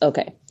explains.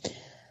 Okay.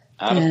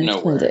 Out of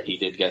nowhere, he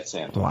did Get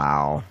Santa.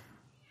 Wow.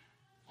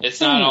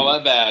 It's not all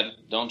that bad.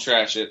 Don't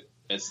trash it.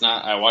 It's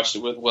not. I watched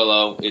it with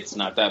Willow. It's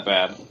not that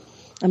bad.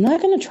 I'm not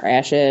going to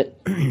trash it.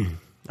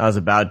 I was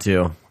about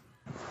to.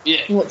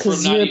 Yeah,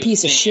 because you're a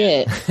piece of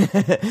shit.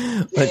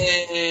 But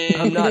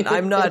I'm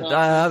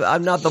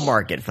not the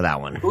market for that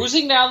one.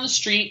 Cruising down the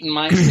street in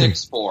my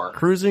 6'4".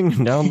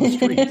 Cruising down the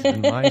street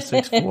in my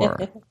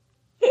 6'4".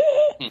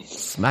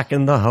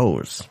 Smacking the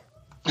hose.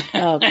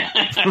 Okay.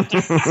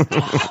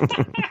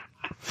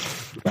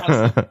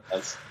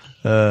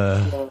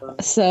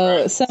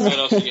 So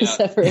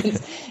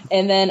Severance,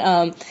 and then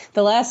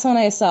the last one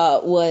I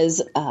saw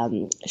was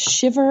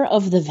Shiver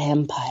of the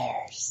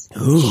Vampires.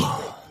 Ooh.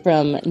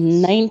 From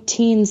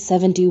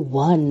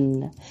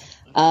 1971.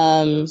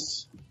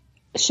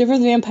 Shiver of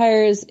the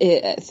Vampires,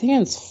 I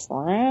think it's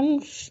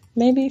French,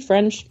 maybe?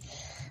 French?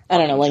 I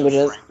don't know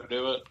languages.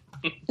 Do it.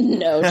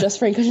 No, just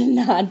Franco did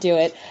not do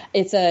it.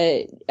 It's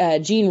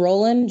Gene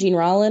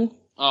Rollin.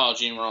 Oh,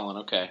 Gene Rollin,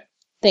 okay.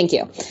 Thank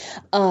you.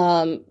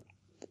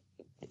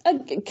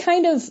 It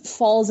kind of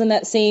falls in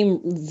that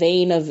same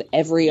vein of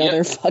every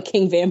other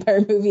fucking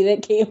vampire movie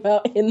that came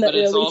out in the early 70s. But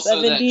it's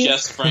also that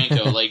Jess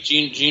Franco. Like,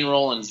 Gene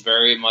Rollins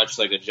very much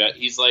like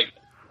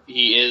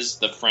he is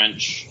the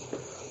French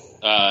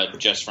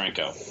Jess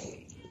Franco.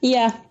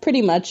 Yeah,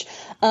 pretty much.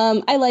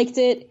 I liked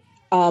it.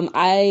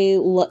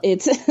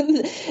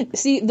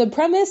 See, the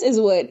premise is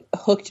what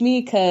hooked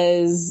me,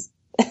 because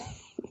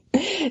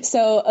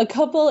so a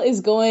couple is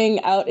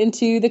going out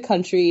into the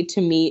country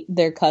to meet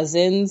their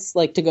cousins,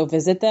 like to go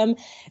visit them.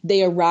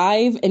 They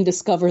arrive and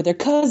discover their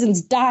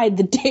cousins died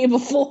the day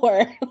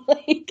before.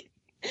 Like,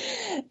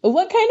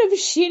 what kind of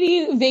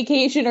shitty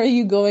vacation are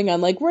you going on?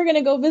 Like, we're going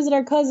to go visit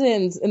our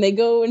cousins, and they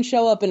go and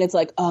show up and it's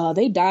like, oh,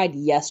 they died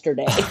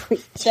yesterday.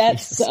 That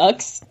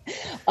sucks.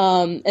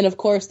 And of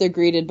course they're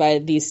greeted by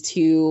these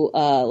two,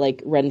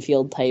 like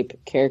Renfield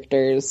type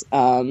characters,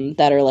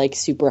 that are like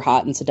super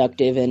hot and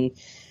seductive and,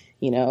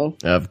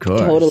 of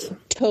course,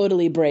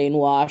 totally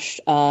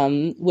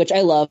brainwashed, which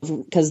I love,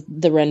 because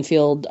the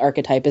Renfield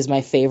archetype is my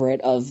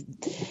favorite of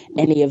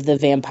any of the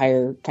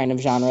vampire kind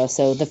of genre.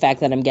 So the fact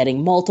that I'm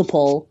getting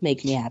multiple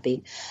make me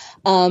happy.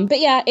 But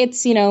yeah,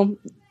 it's,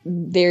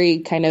 very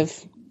kind of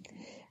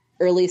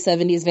early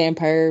 70s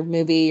vampire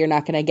movie. You're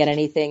not going to get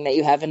anything that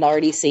you haven't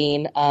already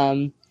seen.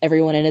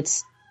 Everyone in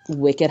it's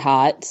wicked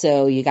hot,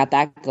 so you got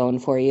that going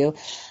for you.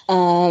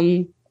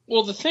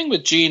 Well, the thing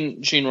with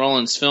Gene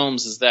Rollins'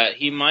 films is that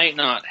he might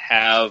not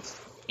have,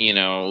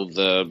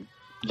 the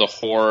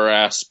horror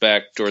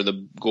aspect or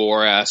the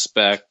gore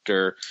aspect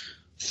or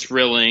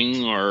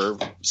thrilling or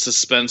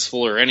suspenseful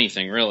or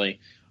anything,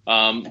 really.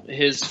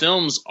 His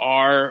films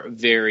are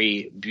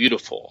very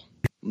beautiful,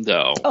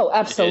 though. Oh,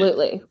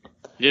 absolutely.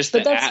 Just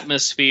the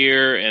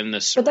atmosphere and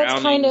the surroundings. But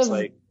that's kind of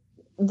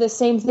the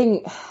same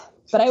thing.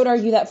 But I would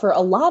argue that for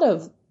a lot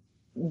of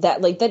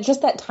that, like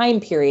that time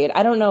period,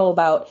 I don't know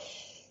about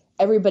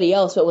everybody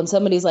else, but when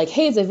somebody's like,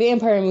 hey, it's a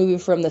vampire movie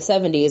from the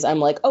 70s, I'm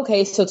like,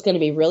 okay, so it's going to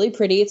be really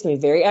pretty, it's going to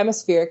be very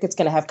atmospheric, it's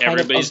going to have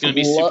everybody's going to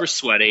be super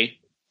sweaty,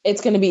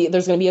 there's going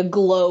to be a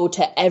glow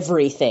to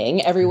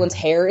everything, everyone's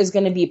hair is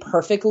going to be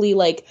perfectly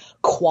like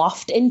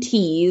coiffed and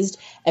teased,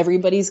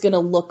 everybody's going to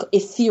look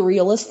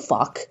ethereal as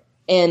fuck,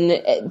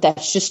 and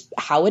that's just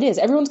how it is.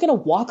 Everyone's going to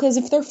walk as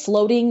if they're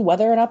floating,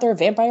 whether or not they're a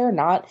vampire or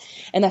not,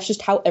 and that's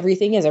just how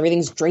everything is.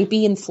 Everything's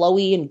drapey and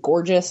flowy and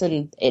gorgeous,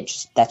 and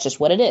that's just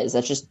what it is.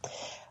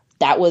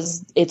 That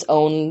was its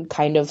own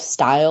kind of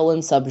style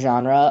and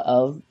subgenre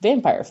of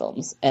vampire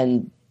films.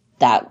 And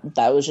that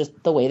was just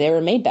the way they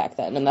were made back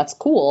then. And that's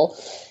cool.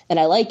 And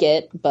I like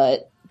it,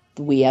 but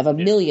we have a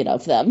million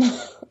of them.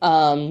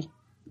 But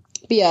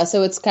yeah,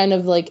 so it's kind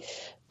of like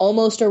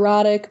almost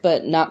erotic,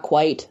 but not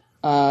quite.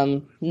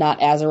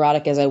 Not as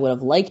erotic as I would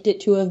have liked it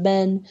to have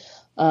been.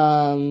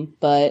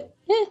 But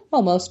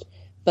almost.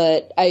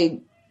 But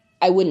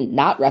I wouldn't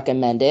not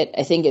recommend it.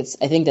 I think it's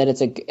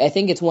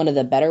one of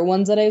the better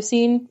ones that I've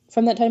seen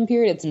from that time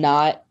period. It's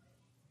not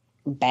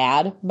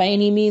bad by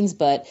any means,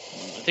 but I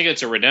think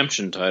it's a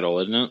redemption title,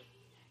 isn't it?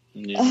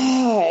 Yeah.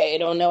 I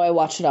don't know. I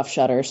watched it off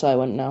Shudder, so I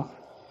wouldn't know.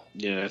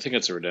 Yeah, I think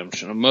it's a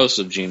redemption. Most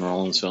of Gene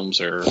Rollins'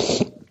 films are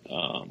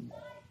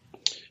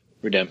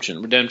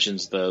redemption.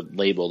 Redemption's the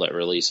label that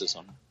releases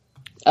them.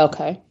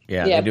 Okay.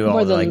 Yeah, they do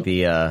all like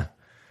the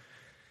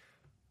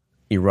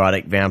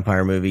erotic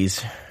vampire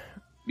movies.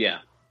 Yeah.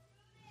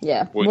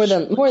 Yeah, more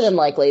than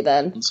likely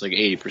then. It's like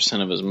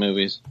 80% of his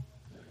movies.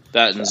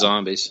 That and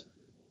zombies.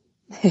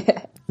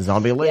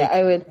 Zombie Lake.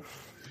 Yeah,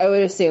 I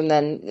would assume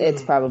then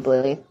it's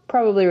probably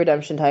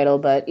redemption title,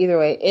 but either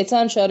way, it's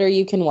on Shudder.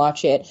 You can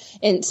watch it.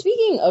 And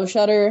speaking of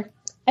Shudder,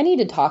 I need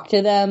to talk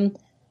to them.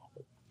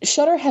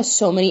 Shudder has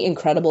so many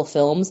incredible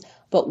films,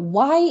 but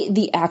why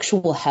the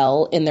actual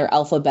hell in their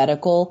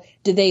alphabetical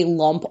do they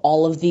lump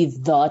all of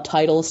the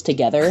titles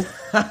together?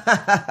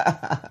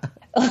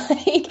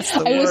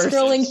 I was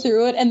scrolling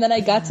through it, and then I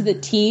got to the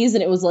T's,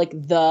 and it was like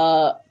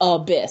the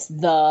Abyss,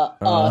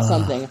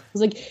 something. I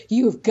was like,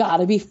 you've got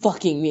to be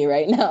fucking me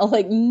right now.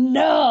 Like,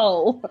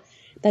 no!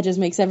 That just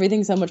makes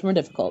everything so much more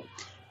difficult.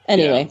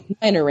 Anyway,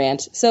 minor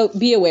rant. So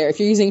be aware, if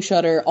you're using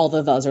Shudder, all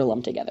the thes are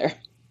lumped together.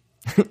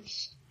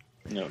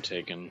 Note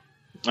taken.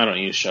 I don't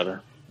use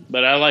Shudder,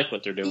 but I like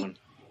what they're doing.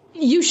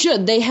 You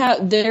should. They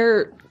have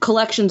their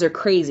collections are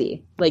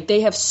crazy. Like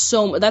they have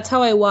so. That's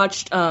how I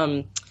watched.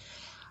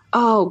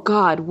 Oh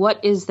God,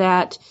 what is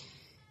that?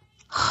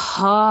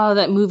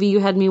 That movie you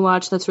had me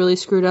watch. That's really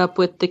screwed up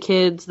with the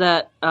kids.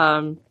 That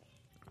the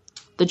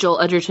Joel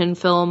Edgerton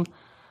film.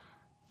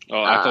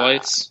 Oh,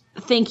 Acolytes.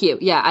 Thank you.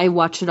 Yeah, I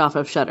watched it off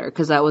of Shudder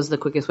because that was the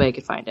quickest way I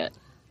could find it.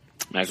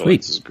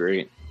 Acolytes is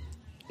great.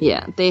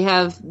 Yeah, they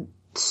have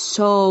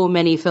so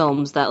many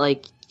films that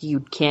like you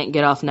can't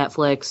get off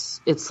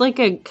Netflix. It's like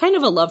a kind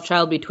of a love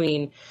child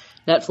between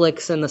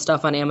Netflix and the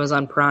stuff on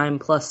Amazon Prime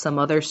plus some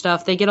other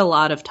stuff. They get a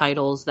lot of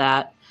titles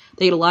that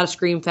they get a lot of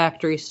Scream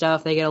Factory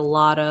stuff. They get a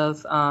lot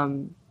of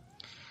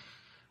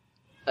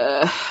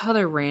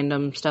other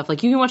random stuff.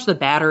 Like you can watch The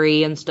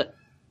Battery and stuff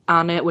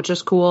on it, which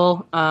is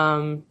cool.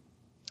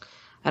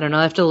 I don't know.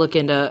 I have to look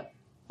into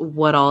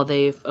what all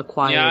they've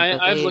acquired. Yeah,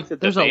 I've looked at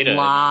the there's beta. There's a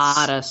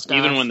lot of stuff.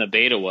 Even when the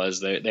beta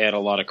was, they had a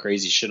lot of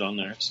crazy shit on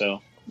there.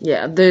 So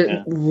yeah,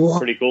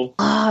 pretty cool.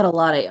 A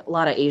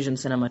lot of Asian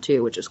cinema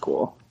too, which is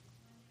cool.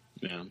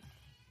 Yeah.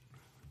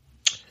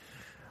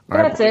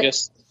 That's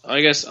it. I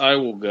guess I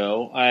will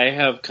go. I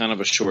have kind of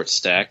a short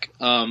stack.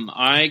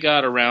 I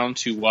got around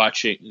to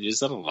watching. Is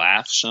that a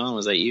laugh, Sean?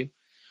 Was that you?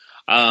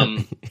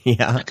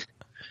 Yeah.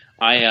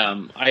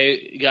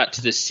 I got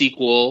to the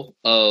sequel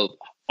of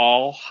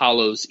All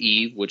Hallows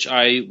Eve, which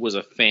I was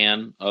a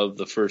fan of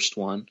the first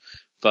one.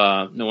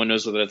 No one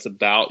knows what that's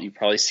about. You've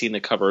probably seen the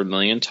cover a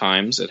million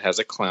times. It has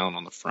a clown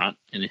on the front,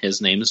 and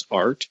his name is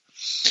Art.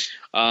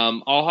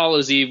 All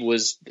Hallows Eve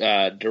was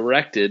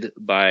directed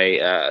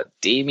by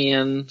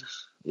Damien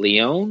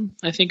Leone,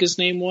 I think his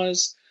name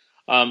was.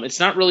 It's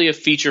not really a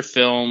feature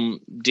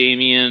film.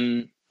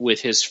 Damien, with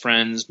his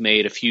friends,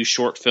 made a few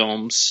short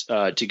films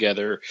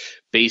together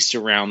based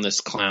around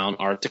this clown,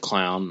 Art the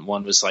Clown.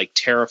 One was like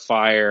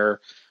Terrifier.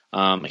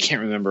 I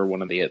can't remember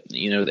one of the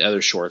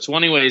other shorts. Well,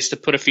 anyways, to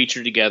put a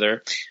feature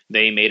together,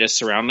 they made a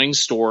surrounding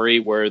story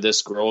where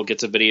this girl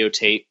gets a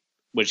videotape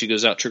when she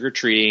goes out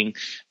trick-or-treating.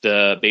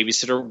 The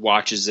babysitter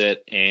watches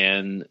it,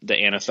 and the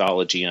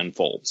anthology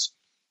unfolds.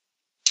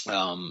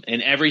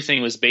 And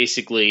everything was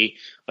basically,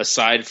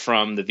 aside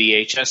from the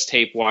VHS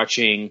tape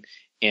watching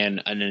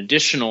and an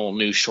additional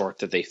new short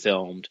that they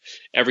filmed,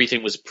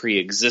 everything was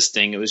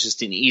pre-existing. It was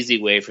just an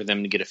easy way for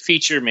them to get a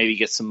feature, maybe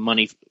get some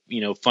money,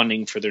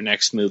 funding for their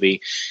next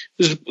movie.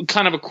 It was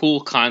kind of a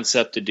cool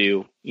concept to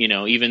do,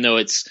 even though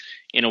it's,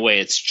 in a way,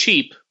 it's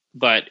cheap,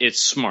 but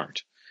it's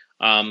smart.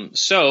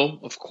 So,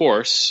 of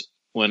course,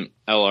 when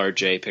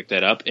LRJ picked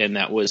that up, and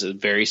that was a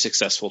very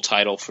successful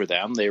title for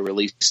them, they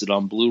released it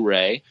on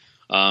Blu-ray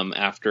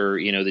after,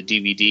 the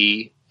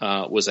DVD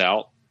was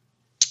out.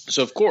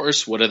 So, of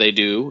course, what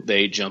do?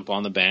 They jump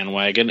on the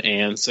bandwagon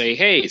and say,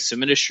 hey,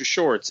 submit us your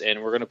shorts,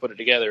 and we're going to put it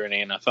together in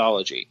an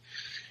anthology.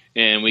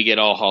 And we get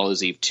All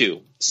Hallows Eve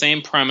 2.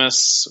 Same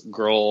premise.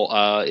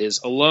 Girl is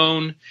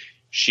alone.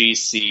 She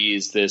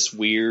sees this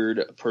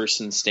weird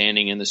person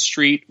standing in the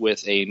street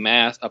with a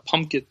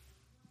pumpkin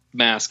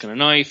mask and a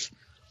knife,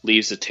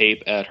 leaves a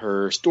tape at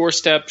her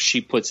doorstep.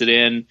 She puts it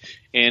in,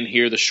 and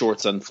here the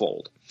shorts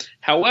unfold.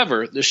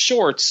 However, the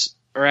shorts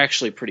are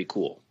actually pretty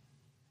cool.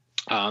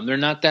 They're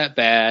not that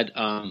bad.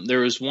 There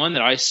was one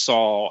that I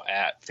saw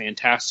at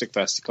Fantastic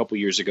Fest a couple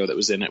years ago that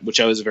was in it,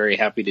 which I was very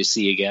happy to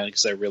see again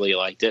because I really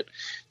liked it.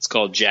 It's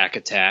called Jack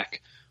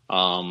Attack.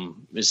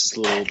 This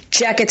little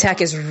Jack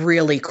Attack is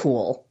really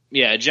cool.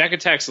 Yeah, Jack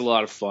Attack's a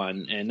lot of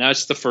fun, and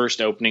that's the first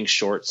opening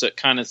short, so it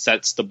kind of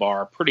sets the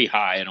bar pretty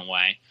high in a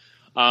way.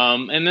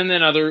 And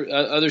then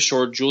other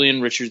short,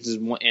 Julian Richards is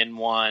in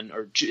one,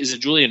 or is it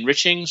Julian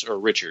Richings or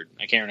Richard?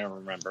 I can't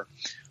remember.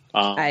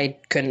 I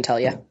couldn't tell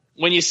you.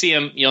 When you see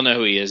him, you'll know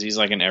who he is. He's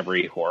like in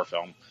every horror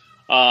film.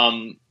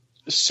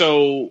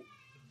 So,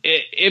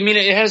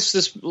 it has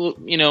this,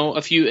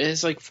 it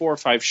has like 4 or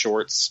 5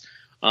 shorts,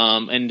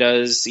 and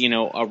does, a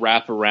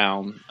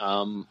wraparound.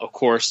 Of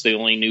course, the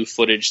only new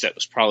footage that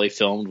was probably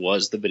filmed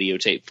was the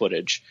videotape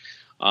footage.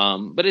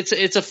 But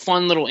it's a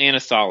fun little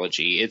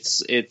anthology.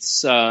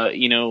 It's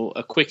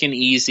a quick and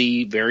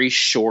easy, very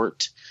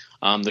short.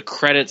 The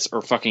credits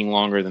are fucking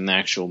longer than the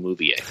actual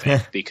movie, I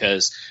think,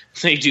 because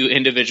they do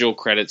individual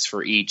credits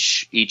for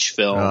each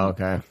film. Oh,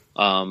 okay.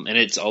 And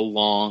it's a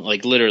long,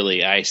 like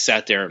literally, I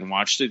sat there and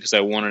watched it because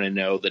I wanted to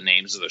know the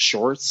names of the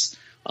shorts.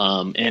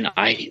 And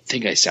I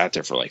think I sat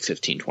there for like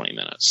 15, 20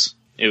 minutes.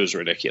 It was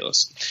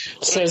ridiculous.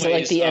 So is it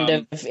like the end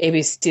of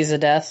ABC's of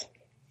Death?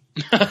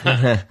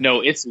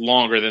 No, it's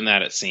longer than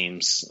that, it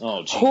seems.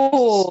 Oh, geez.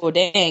 Oh,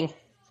 dang.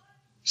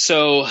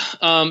 So,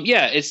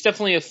 yeah, it's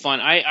definitely a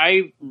fun.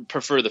 I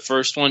prefer the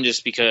first one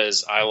just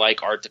because I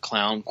like Art the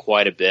Clown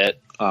quite a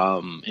bit.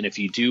 And if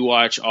you do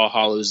watch All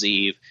Hallows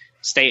Eve,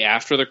 stay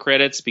after the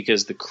credits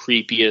because the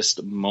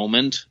creepiest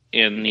moment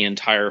in the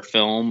entire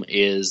film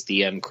is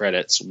the end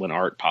credits when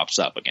Art pops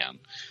up again.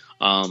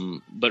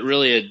 But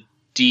really a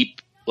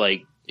deep,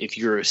 like, if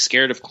you're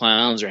scared of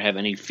clowns or have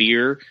any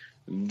fear,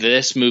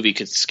 this movie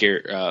could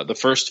scare, the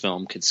first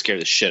film could scare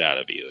the shit out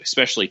of you,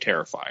 especially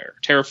Terrifier.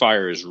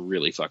 Terrifier is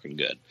really fucking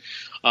good.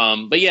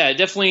 But yeah,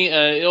 definitely,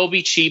 it'll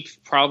be cheap,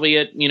 probably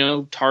at,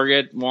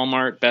 Target,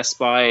 Walmart, Best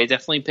Buy.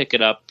 Definitely pick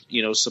it up,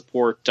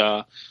 support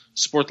the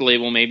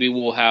label. Maybe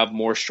we'll have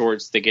more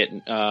shorts to get,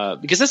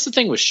 because that's the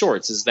thing with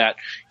shorts is that,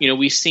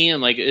 we see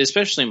them, like,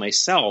 especially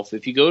myself,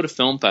 if you go to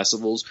film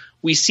festivals,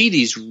 we see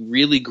these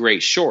really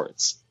great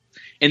shorts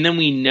and then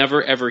we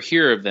never ever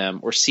hear of them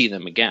or see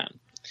them again.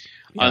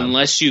 Yeah.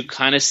 Unless you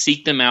kind of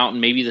seek them out and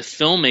maybe the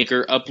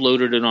filmmaker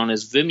uploaded it on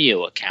his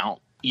Vimeo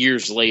account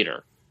years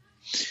later.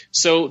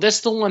 So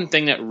that's the one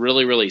thing that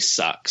really, really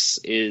sucks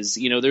is,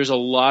 there's a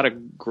lot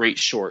of great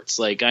shorts.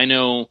 Like I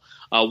know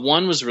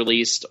one was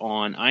released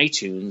on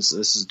iTunes.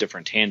 This is a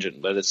different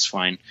tangent, but it's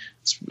fine.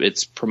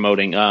 It's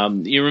promoting.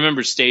 You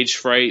remember Stage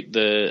Fright,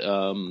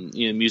 the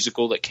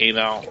musical that came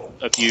out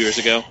a few years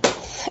ago?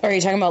 Are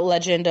you talking about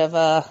Legend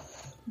of...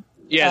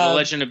 Yeah, The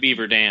Legend of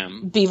Beaver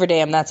Dam. Beaver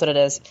Dam, that's what it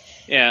is.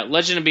 Yeah,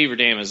 Legend of Beaver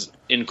Dam is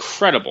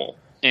incredible.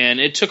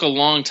 And it took a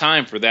long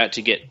time for that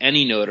to get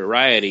any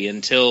notoriety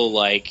until,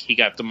 like, he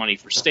got the money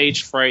for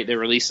Stage Fright. They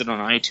released it on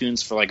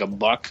iTunes for, like,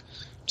 $1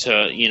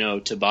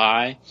 to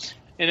buy.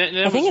 And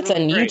I think it's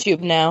really on great. YouTube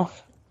now.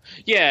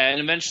 Yeah,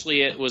 and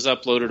eventually it was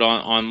uploaded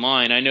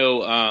online. I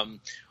know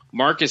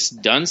Marcus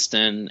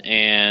Dunstan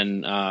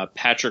and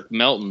Patrick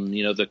Melton,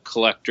 the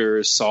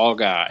Collectors, Saw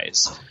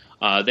guys,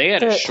 they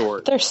had a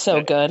short. They're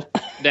so good.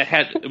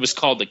 It was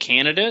called The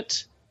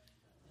Candidate.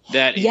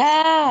 That is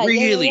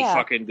really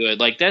fucking good.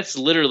 Like that's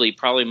literally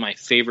probably my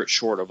favorite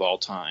short of all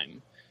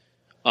time.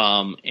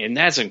 And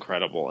that's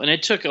incredible. And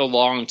it took a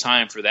long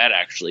time for that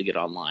actually get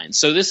online.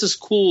 So this is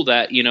cool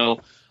that,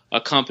 a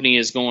company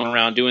is going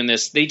around doing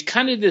this. They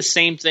kind of did the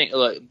same thing.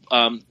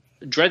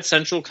 Dread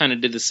Central kind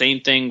of did the same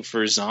thing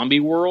for Zombie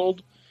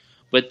World,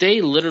 but they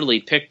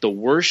literally picked the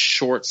worst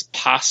shorts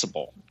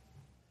possible.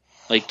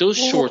 Like those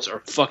shorts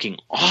are fucking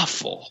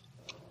awful.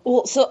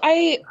 Well, so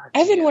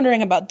I've been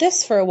wondering about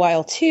this for a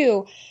while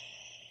too.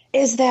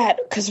 Is that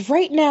because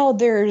right now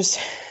there's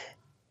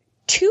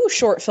 2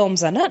 short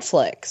films on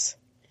Netflix.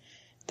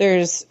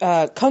 There's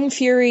Kung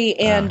Fury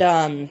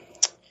and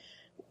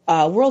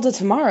World of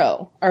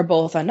Tomorrow are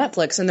both on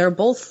Netflix, and they're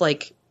both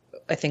like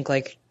I think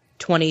like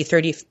 20,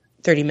 30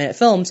 minute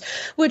films,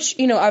 which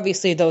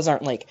obviously those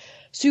aren't like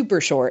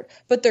super short,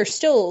 but they're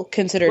still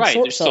considered short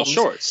films. They're still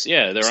shorts.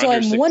 Yeah, they're so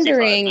under 65 I'm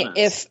wondering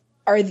minutes.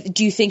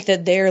 Do you think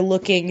that they're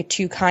looking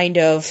to kind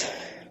of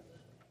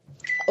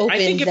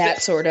open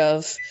that sort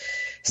of...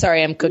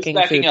 Sorry, I'm cooking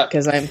food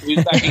because I'm...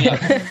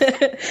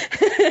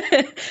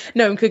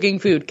 No, I'm cooking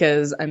food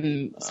because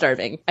I'm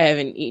starving. I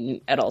haven't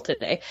eaten at all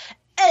today.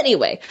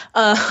 Anyway,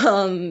 I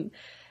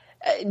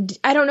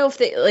don't know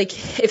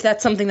if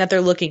that's something that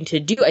they're looking to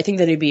do. I think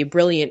that it'd be a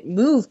brilliant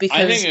move because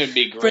I think it would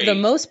be great. For the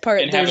most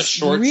part, and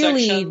there's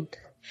really...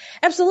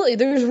 Absolutely,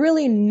 there's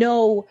really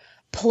no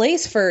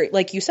place for,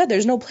 like you said,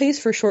 there's no place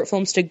for short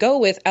films to go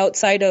with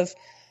outside of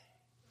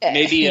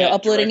maybe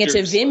uploading it to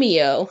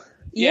Vimeo.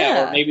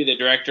 Yeah, or maybe the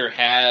director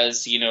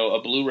has, a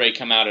Blu-ray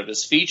come out of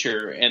his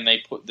feature and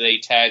they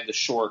tag the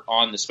short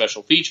on the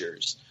special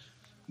features.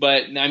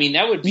 But I mean,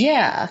 that would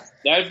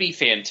be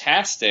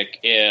fantastic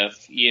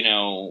if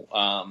Vudu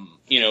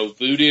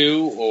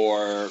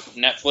or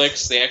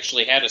Netflix they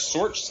actually had a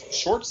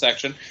short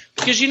section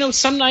because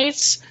some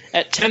nights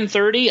at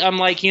 10:30 I'm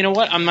like, you know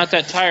what, I'm not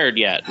that tired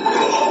yet,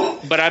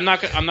 but I'm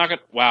not gonna.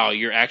 Wow,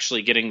 you're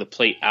actually getting the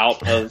plate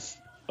out of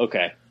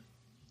okay.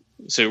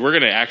 So we're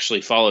gonna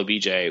actually follow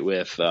BJ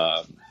with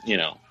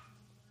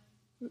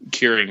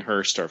curing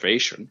her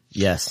starvation.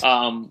 Yes.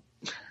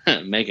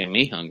 Making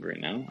me hungry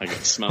now. I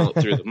can smell it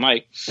through the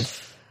mic.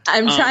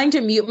 I'm trying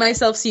to mute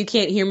myself so you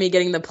can't hear me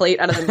getting the plate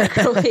out of the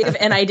microwave,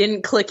 and I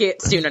didn't click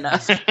it soon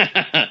enough.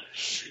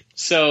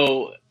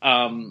 So,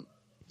 I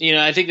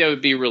think that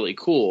would be really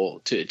cool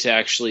to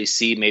actually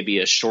see maybe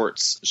a short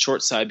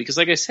side because,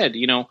 like I said,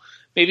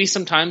 maybe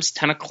sometimes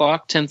 10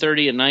 o'clock,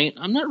 10:30 at night,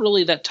 I'm not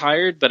really that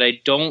tired, but I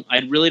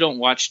really don't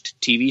watch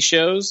TV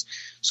shows,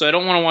 so I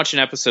don't want to watch an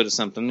episode of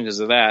something because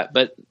of that.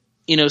 But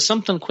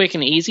something quick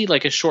and easy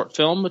like a short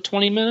film with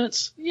 20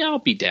 minutes, yeah, I'll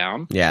be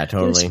down. Yeah,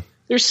 totally.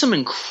 There's some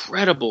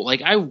incredible,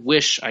 like I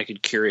wish I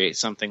could curate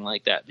something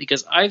like that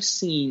because I've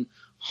seen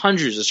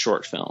hundreds of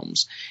short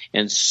films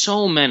and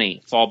so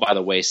many fall by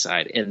the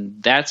wayside,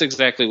 and that's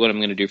exactly what I'm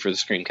going to do for the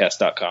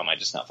Screamcast.com. I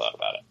just now thought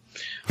about it.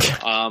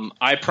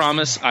 I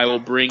promise I will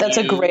bring That's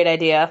a great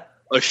idea.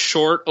 A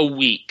short a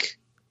week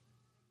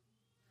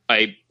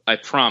I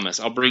promise.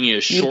 I'll bring you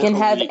a short. You can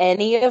have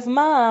any of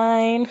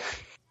mine.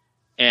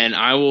 And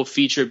I will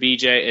feature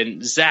BJ.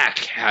 And Zach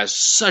has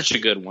such a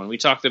good one. We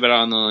talked about it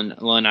on the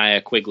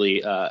Linnea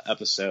Quigley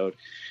episode.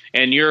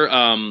 And your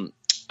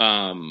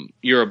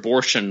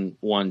abortion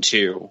one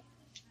too,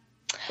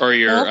 or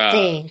your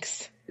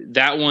thanks.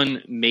 That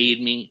one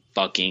made me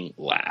fucking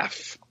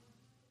laugh.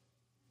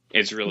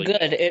 It's really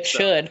good. It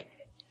should.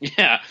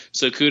 Yeah.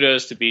 So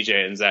kudos to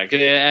BJ and Zach.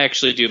 They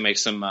actually do make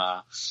some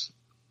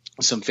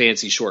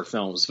fancy short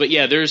films. But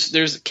yeah,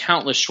 there's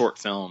countless short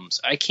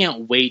films. I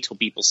can't wait till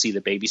people see the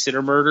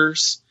Babysitter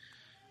Murders.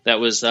 That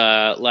was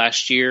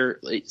last year.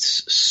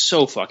 It's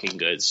so fucking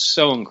good.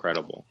 So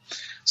incredible.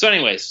 So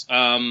anyways,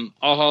 All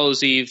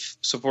Hallows Eve,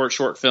 support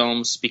short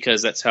films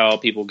because that's how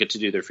people get to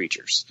do their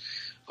features.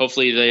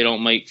 Hopefully they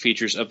don't make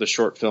features of the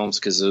short films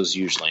because those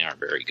usually aren't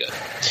very good.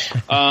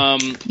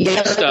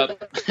 Next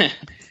up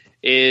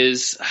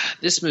is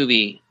this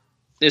movie.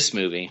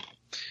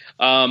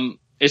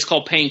 It's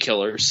called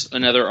Painkillers,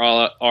 another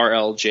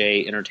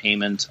RLJ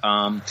entertainment.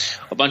 A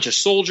bunch of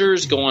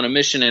soldiers go on a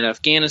mission in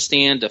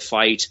Afghanistan to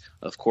fight,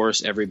 of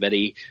course,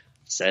 everybody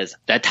says,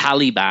 the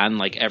Taliban,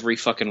 like every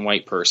fucking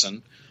white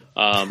person.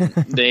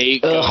 They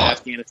go to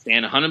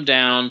Afghanistan, hunt them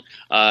down.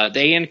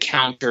 They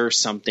encounter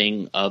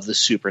something of the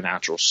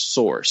supernatural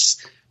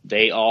source.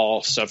 They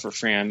all suffer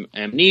from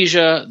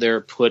amnesia.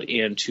 They're put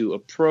into a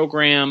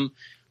program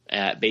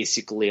at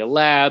basically a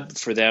lab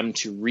for them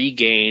to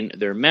regain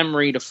their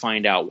memory to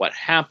find out what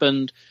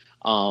happened.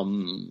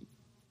 And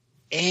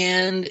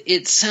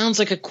it sounds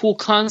like a cool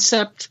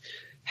concept.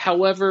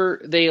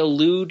 However, they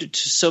allude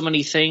to so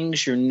many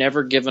things, you're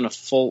never given a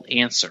full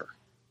answer.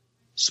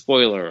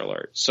 Spoiler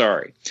alert.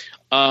 Sorry.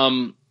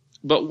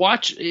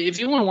 But if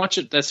you want to watch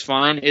it, that's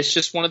fine. It's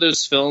just one of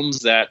those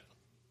films that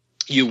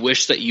you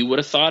wish that you would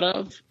have thought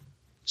of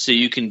so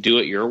you can do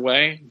it your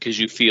way because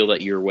you feel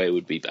that your way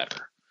would be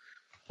better.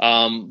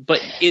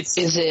 But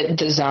is it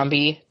the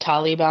zombie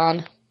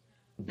Taliban?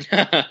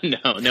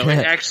 No, it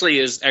actually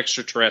is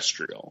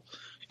extraterrestrial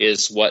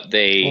is what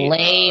they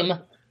lame.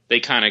 They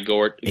kind of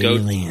go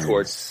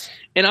towards.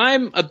 And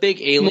I'm a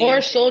big alien.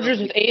 More soldiers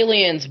with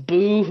aliens.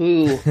 Boo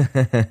hoo.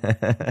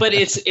 But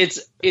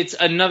it's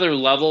another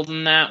level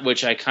than that,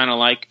 which I kind of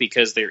like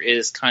because there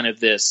is kind of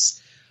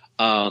this.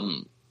 I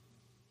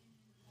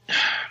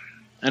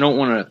don't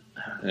want to.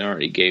 I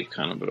already gave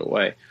kind of it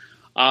away.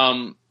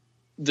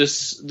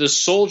 The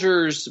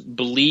soldiers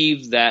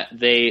believe that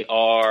they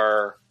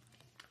are.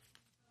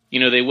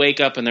 They wake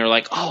up and they're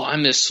like, "Oh,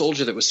 I'm this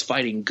soldier that was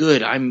fighting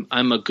good.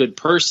 I'm a good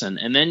person,"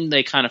 and then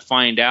they kind of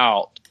find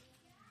out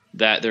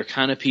that they're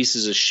kind of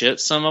pieces of shit,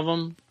 some of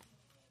them,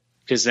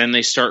 because then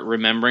they start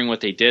remembering what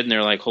they did, and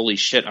they're like, holy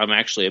shit, I'm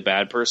actually a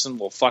bad person?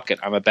 Well, fuck it,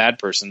 I'm a bad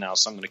person now,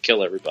 so I'm going to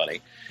kill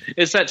everybody.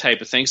 It's that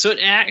type of thing. So it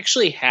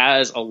actually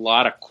has a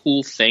lot of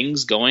cool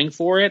things going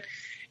for it.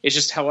 It's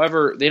just,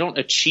 however, they don't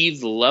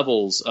achieve the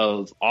levels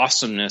of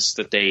awesomeness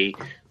that they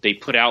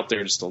put out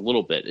there just a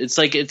little bit. It's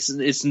like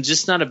it's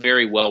just not a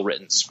very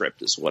well-written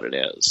script is what it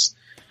is.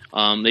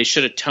 They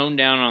should have toned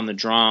down on the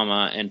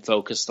drama and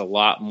focused a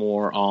lot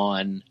more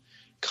on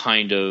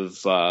kind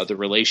of the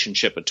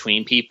relationship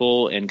between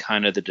people and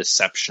kind of the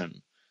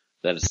deception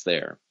that is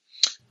there.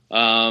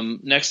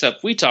 Next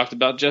up, we talked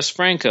about Jess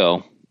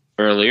Franco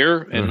earlier,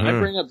 and I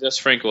bring up Jess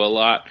Franco a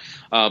lot.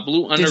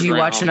 Blue Underground. Did you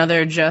watch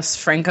another Jess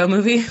Franco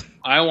movie?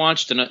 I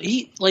watched another.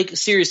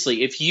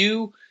 Seriously, if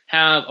you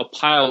have a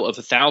pile of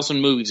 1,000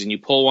 movies and you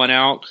pull one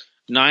out,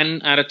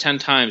 9 out of 10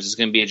 times it's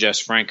going to be a Jess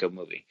Franco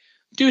movie.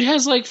 Dude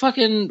has like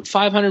fucking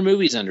 500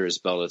 movies under his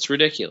belt. It's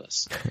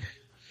ridiculous.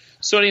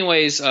 So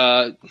anyways,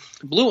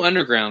 Blue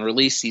Underground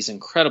released these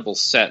incredible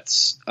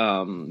sets,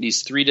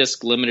 these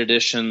 3-disc limited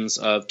editions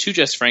of 2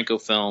 Jess Franco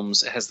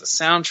films. It has the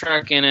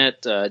soundtrack in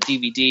it,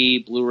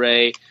 DVD,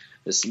 Blu-ray,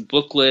 this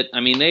booklet. I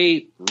mean,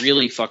 they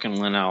really fucking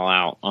went all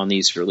out on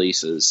these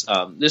releases.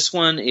 This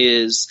one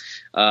is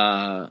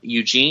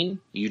Eugenie,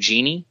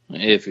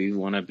 if you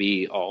want to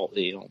be all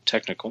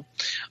technical.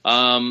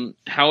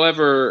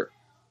 However,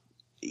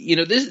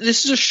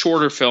 this is a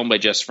shorter film by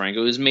Jess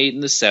Franco. It was made in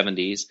the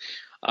 70s.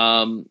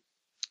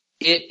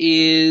 It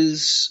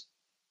is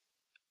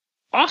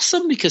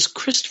awesome because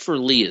Christopher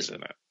Lee is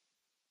in it.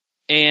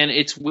 And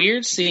it's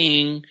weird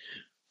seeing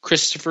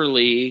Christopher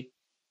Lee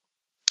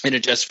in a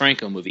Jess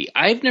Franco movie.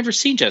 I've never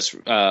seen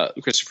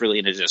Christopher Lee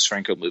in a Jess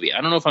Franco movie.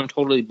 I don't know if I'm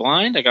totally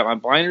blind. I got my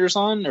blinders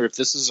on, or if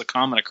this is a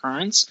common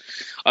occurrence,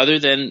 other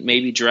than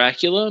maybe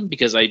Dracula,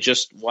 because I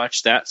just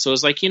watched that. So I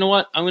was like, you know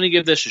what? I'm going to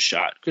give this a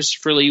shot.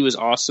 Christopher Lee was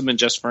awesome in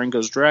Jess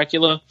Franco's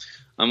Dracula.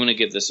 I'm going to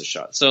give this a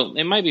shot. So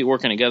they might be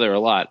working together a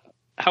lot.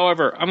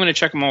 However, I'm going to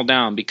check them all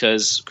down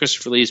because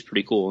Christopher Lee is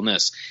pretty cool in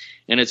this.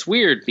 And it's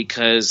weird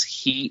because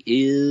he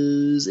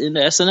is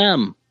into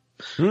S&M.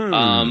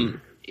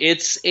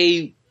 It's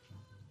a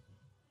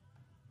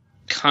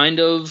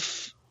kind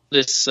of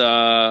this,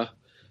 Marquis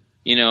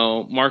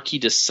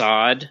de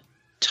Sade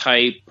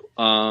type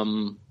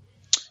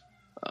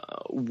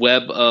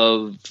web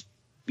of,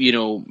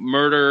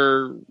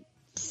 murder,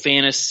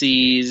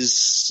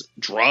 fantasies,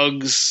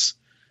 drugs,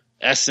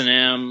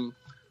 S&M.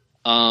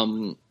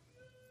 you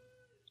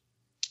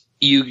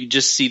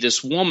just see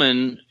this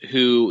woman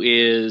who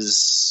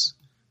is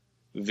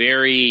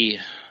very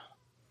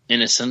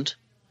innocent,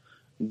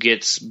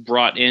 gets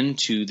brought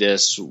into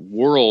this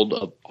world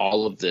of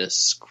all of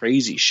this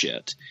crazy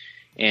shit.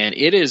 And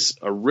it is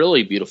a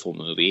really beautiful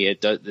movie.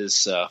 It does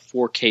this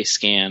 4K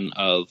scan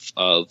of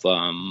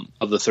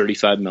the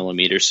 35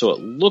 millimeter, so it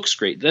looks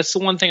great. That's the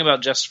one thing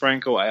about Jess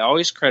Franco I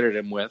always credit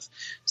him with.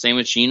 Same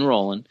with Gene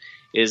Roland,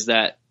 is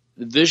that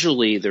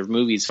visually their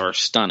movies are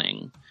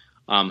stunning.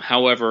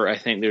 However, I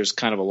think there's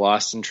kind of a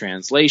lost in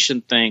translation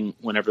thing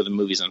whenever the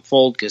movies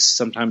unfold, because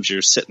sometimes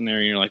you're sitting there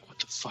and you're like, "What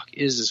the fuck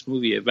is this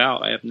movie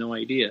about? I have no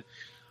idea."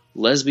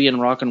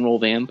 Lesbian rock and roll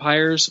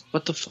vampires?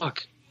 What the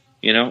fuck?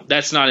 You know,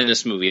 that's not in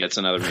this movie. That's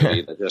another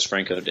movie that Jess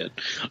Franco did.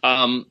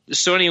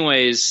 So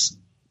anyways,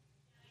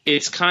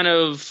 it's kind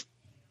of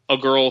a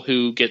girl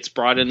who gets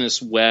brought in this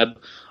web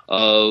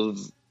of,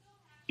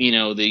 you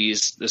know,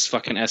 this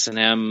fucking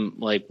S&M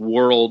like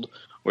world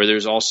where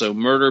there's also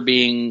murder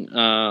being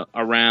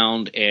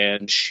around,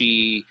 and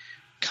she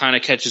kind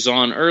of catches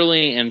on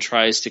early and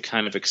tries to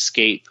kind of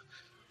escape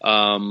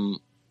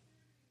from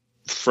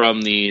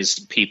these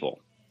people.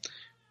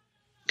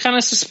 Kind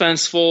of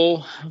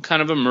suspenseful, kind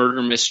of a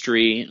murder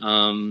mystery.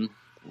 A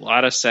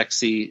lot of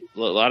sexy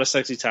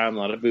time, a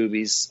lot of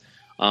boobies,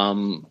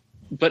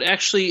 but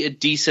actually a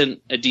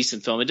decent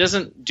film. It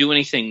doesn't do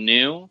anything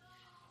new.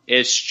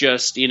 It's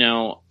just, you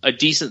know, a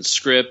decent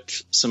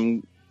script,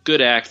 some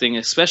good acting,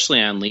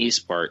 especially on Lee's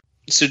part.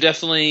 So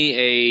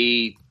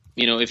definitely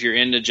if you're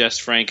into Jess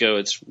Franco,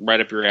 it's right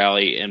up your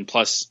alley, and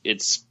plus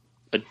it's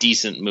a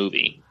decent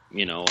movie.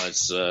 You know,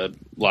 it's a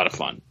lot of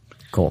fun.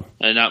 Cool.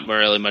 And not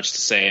really much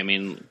to say. I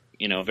mean,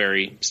 you know,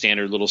 very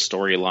standard little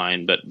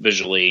storyline, but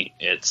visually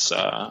it's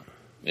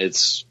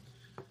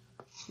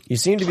You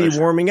seem to be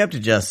warming up to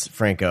Jess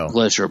Franco.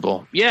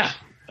 Pleasurable. Yeah.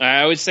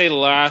 I would say the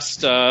last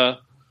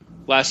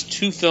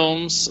two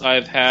films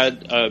I've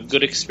had a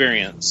good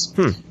experience.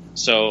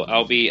 So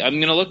I'm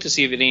going to look to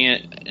see if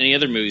any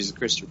other movies of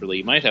Christopher Lee.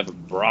 He might have a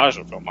barrage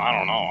of them. I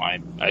don't know.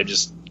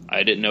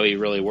 I didn't know he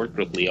really worked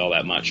with Lee all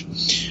that much.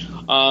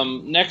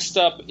 Next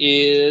up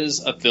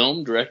is a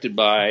film directed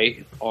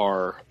by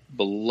our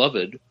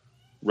beloved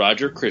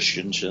Roger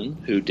Christensen,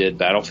 who did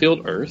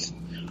Battlefield Earth.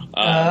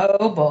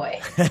 Oh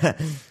boy.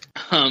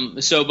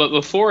 But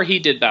before he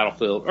did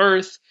Battlefield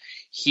Earth,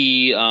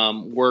 he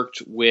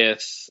worked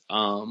with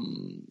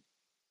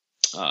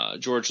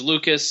George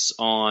Lucas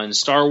on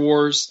Star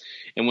Wars.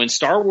 And when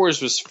Star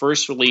Wars was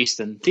first released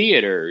in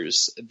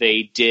theaters,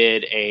 they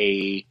did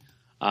he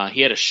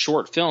had a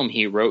short film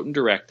he wrote and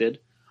directed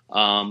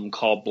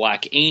called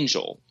Black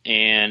Angel.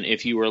 And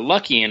if you were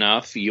lucky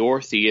enough,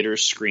 your theater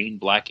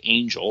screened Black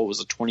Angel. It was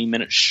a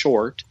 20-minute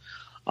short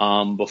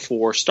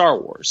before Star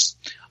Wars.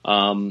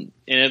 And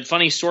a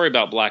funny story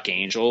about Black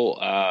Angel,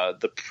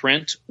 the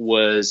print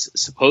was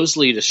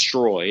supposedly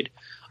destroyed,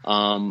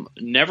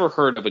 never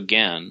heard of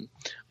again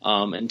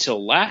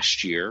until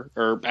last year,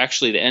 or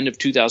actually the end of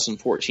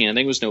 2014, I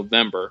think it was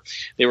November.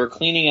 They were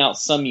cleaning out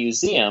some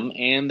museum,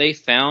 and they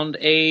found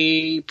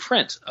a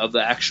print of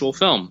the actual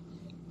film.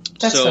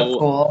 That's so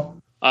cool.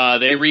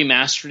 They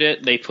remastered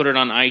it. They put it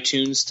on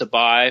iTunes to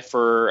buy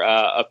for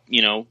a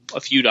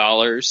few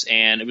dollars,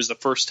 and it was the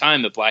first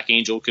time that Black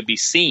Angel could be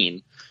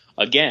seen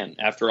again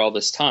after all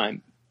this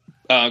time.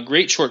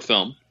 Great short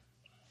film.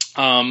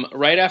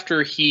 Right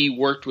after he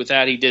worked with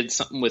that, he did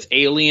something with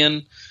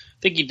Alien.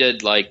 I think he did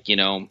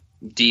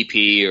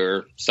DP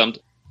or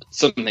something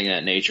of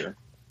that nature.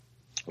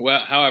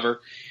 Well,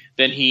 however,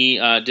 then he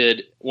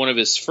did one of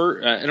his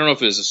first. I don't know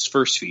if it was his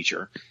first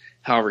feature.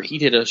 However, he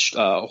did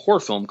a horror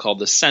film called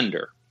The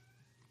Sender.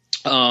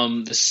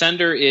 The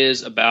Sender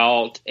is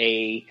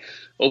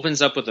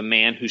opens up with a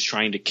man who's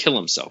trying to kill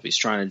himself. He's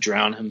trying to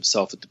drown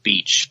himself at the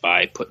beach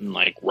by putting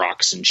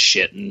rocks and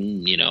shit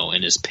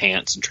in his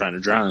pants and trying to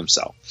drown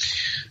himself.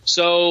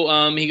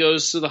 So he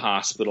goes to the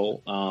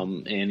hospital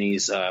and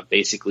he's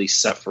basically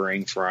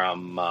suffering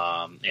from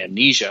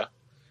amnesia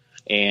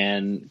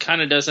and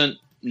kind of doesn't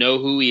know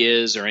who he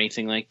is or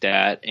anything like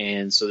that.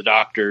 And so the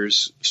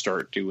doctors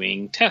start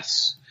doing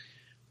tests.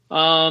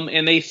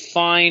 And they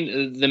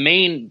find the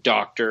main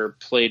doctor,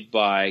 played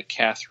by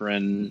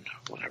Catherine,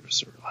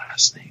 whatever's her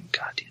last name.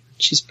 God damn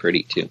it. She's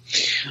pretty too.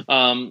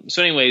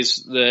 So anyways,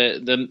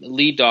 the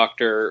lead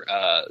doctor,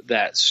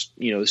 that's,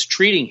 is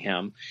treating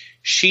him,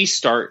 she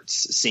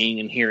starts seeing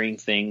and hearing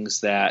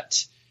things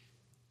that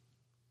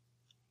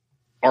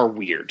are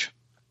weird.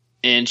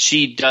 And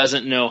she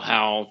doesn't know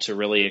how to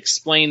really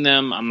explain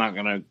them. I'm not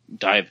going to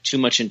dive too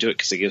much into it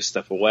because it gives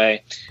stuff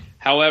away.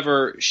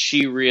 However,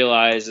 she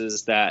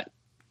realizes that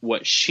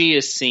what she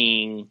is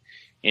seeing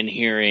and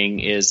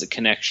hearing is a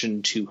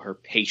connection to her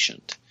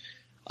patient.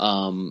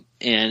 And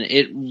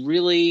it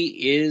really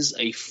is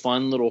a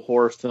fun little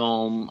horror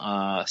film,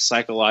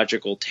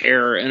 psychological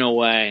terror in a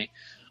way.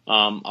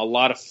 A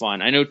lot of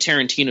fun. I know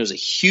Tarantino's a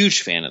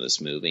huge fan of this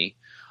movie.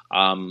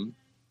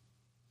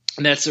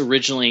 that's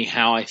originally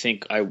how I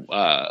think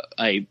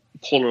I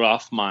pulled it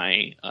off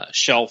my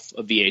shelf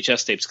of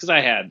VHS tapes, because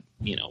I had,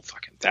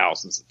 fucking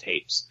thousands of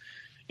tapes.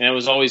 And it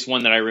was always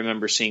one that I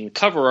remember seeing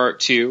cover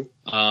art to,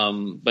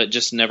 but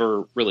just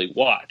never really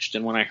watched.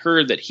 And when I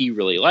heard that he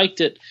really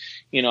liked it,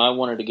 I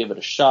wanted to give it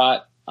a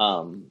shot.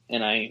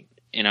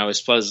 And I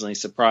was pleasantly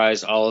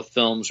surprised. Olive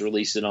Films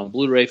released it on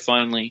Blu-ray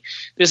finally.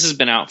 This has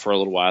been out for a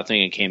little while. I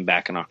think it came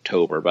back in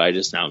October, but I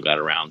just now got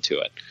around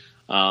to it.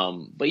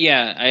 But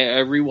yeah,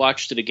 I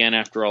rewatched it again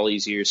after all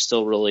these years.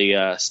 Still really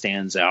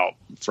stands out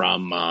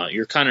from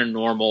your kind of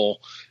normal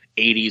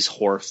 80s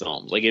horror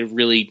films. Like, it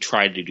really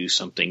tried to do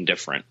something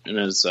different, and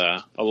it was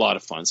a lot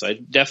of fun. So I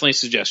definitely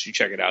suggest you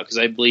check it out, because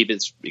I believe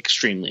it's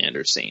extremely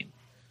underseen.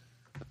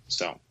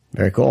 So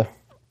very cool.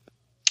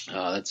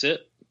 That's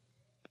it.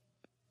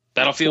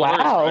 Battlefield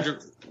Wow.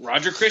 Earth,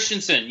 Roger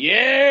Christensen.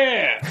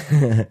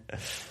 Yeah.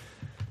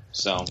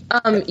 So,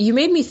 You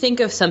made me think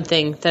of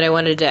something that I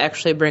wanted to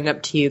actually bring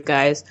up to you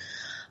guys.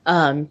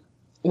 When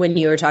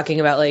you were talking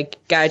about, like,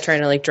 guy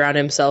trying to, like, drown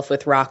himself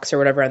with rocks or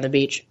whatever on the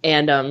beach.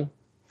 And,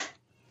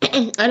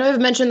 I know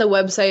I've mentioned the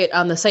website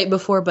on the site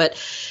before, but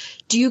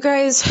do you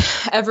guys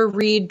ever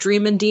read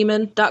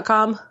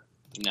dreamanddemon.com?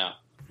 no.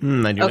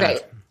 I do Okay.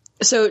 not.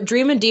 So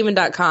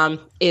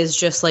dreamanddemon.com is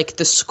just like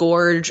the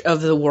scourge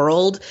of the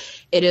world.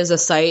 It is a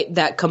site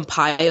that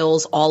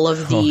compiles all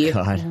of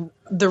the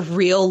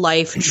real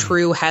life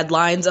true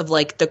headlines of,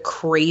 like, the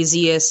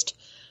craziest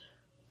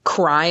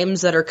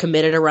crimes that are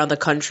committed around the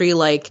country.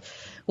 Like,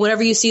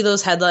 whenever you see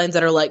those headlines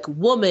that are like,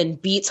 woman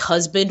beats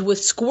husband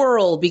with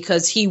squirrel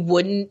because he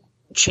wouldn't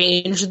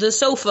change the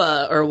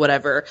sofa or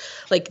whatever,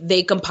 like,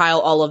 they compile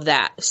all of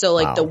that. So,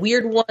 like, the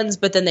weird ones,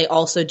 but then they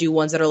also do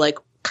ones that are, like,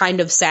 kind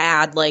of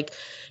sad, like,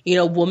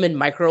 woman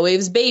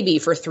microwaves baby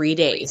for 3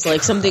 days,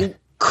 like something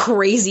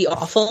crazy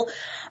awful.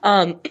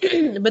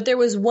 But there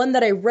was one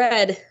that I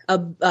read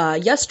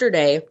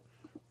yesterday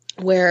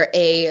where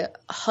a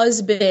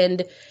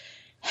husband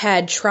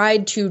had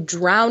tried to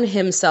drown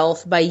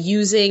himself by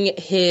using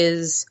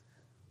his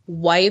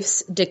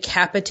wife's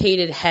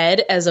decapitated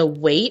head as a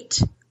weight.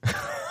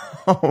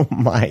 Oh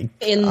my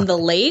God. In the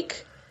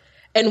lake.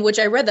 And which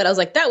I read that, I was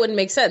like, that wouldn't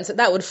make sense.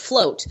 That would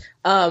float.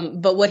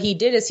 But what he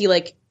did is he,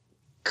 like,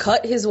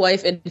 cut his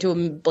wife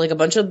into, like, a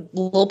bunch of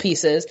little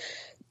pieces,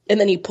 and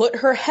then he put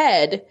her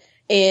head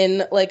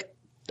in, like,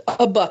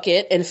 a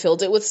bucket and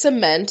filled it with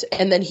cement,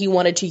 and then he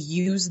wanted to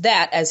use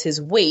that as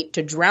his weight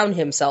to drown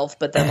himself,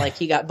 but then, like,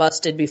 he got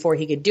busted before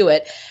he could do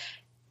it.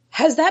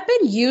 Has that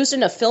been used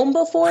in a film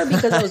before?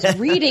 Because I was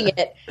reading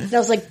it, and I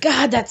was like,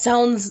 God, that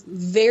sounds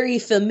very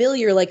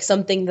familiar, like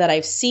something that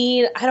I've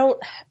seen.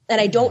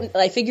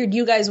 I figured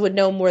you guys would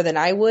know more than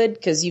I would,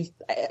 because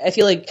I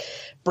feel like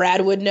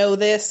Brad would know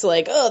this,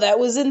 like, oh, that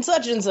was in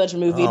such and such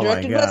movie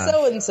directed by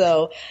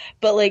so-and-so.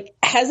 But, like,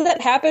 has that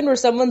happened where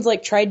someone's,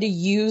 like, tried to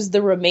use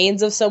the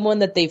remains of someone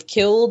that they've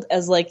killed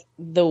as, like,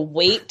 the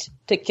weight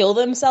to kill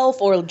themselves,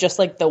 or just,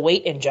 like, the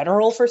weight in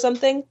general for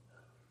something?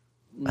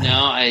 No,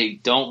 I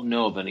don't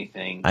know of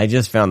anything. I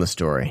just found the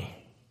story.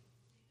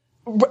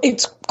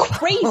 It's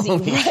crazy,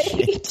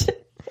 right?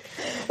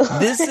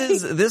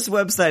 This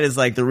website is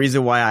like the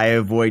reason why I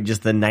avoid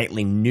just the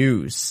nightly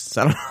news.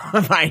 So I don't know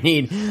if I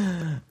need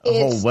a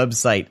whole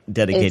website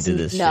dedicated to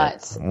this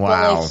nuts. shit.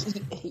 Wow. But,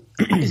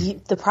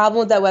 like, the problem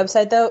with that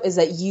website, though, is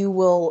that you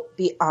will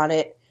be on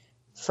it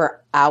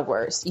for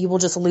hours. You will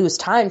just lose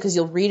time because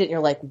you'll read it and you're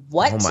like,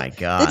 what? Oh my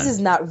God. This is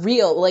not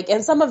real. Like,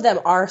 and some of them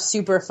are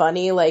super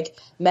funny. Like,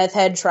 Meth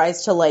Head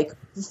tries to, like,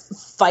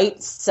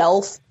 fight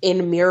self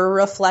in mirror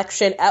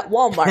reflection at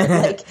Walmart.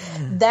 Like,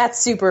 that's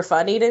super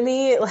funny to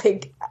me.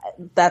 Like,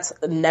 that's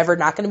never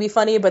not going to be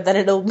funny, but then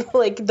it'll,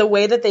 like, the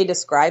way that they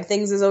describe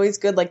things is always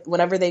good. Like,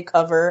 whenever they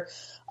cover,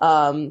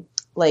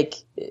 like,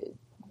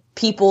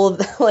 people,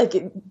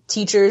 like,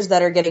 teachers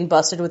that are getting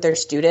busted with their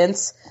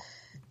students,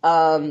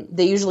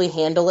 they usually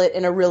handle it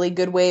in a really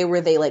good way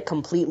where they, like,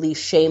 completely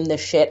shame the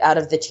shit out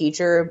of the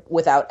teacher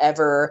without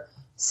ever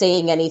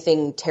saying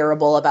anything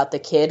terrible about the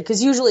kid.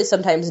 Because usually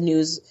sometimes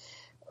news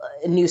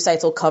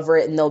sites will cover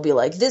it and they'll be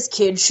like, this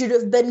kid should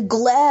have been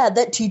glad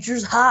that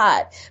teacher's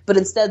hot. But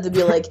instead they'll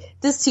be like,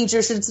 this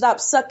teacher should stop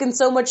sucking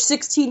so much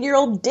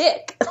 16-year-old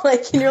dick.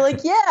 Like, and you're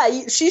like,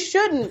 yeah, she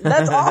shouldn't.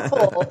 That's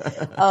awful.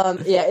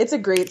 Yeah, it's a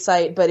great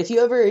site. But if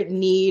you ever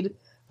need,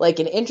 like,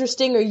 an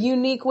interesting or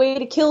unique way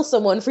to kill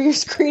someone for your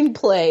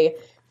screenplay,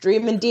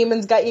 Dreamin'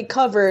 Demons got you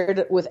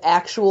covered with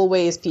actual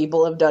ways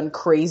people have done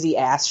crazy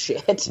ass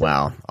shit.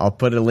 Wow. I'll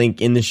put a link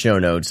in the show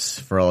notes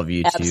for all of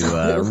you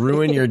to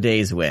ruin your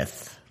days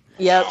with.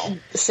 Yep.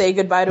 Say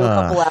goodbye to a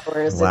couple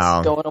hours. Wow.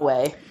 It's going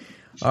away.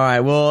 All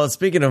right. Well,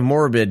 speaking of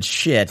morbid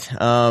shit,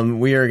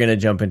 we are going to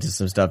jump into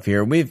some stuff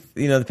here. We've,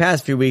 the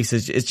past few weeks,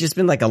 it's just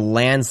been like a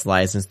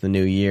landslide since the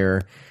new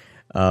year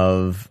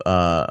of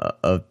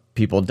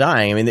people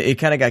dying. I mean, it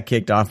kind of got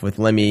kicked off with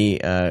Lemmy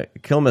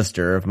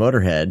Kilmister of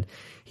Motorhead.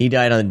 He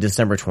died on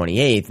December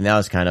 28th, and that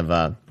was kind of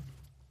a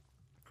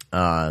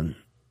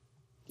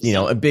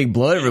big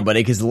blow to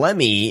everybody because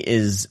Lemmy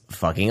is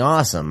fucking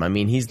awesome. I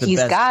mean, he's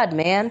best. God,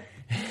 man.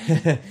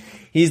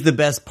 he's the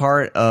best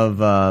part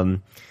of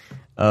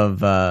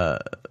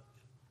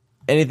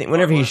anything.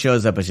 Whenever he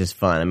shows up, it's just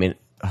fun. I mean,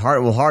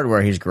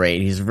 Hardware, he's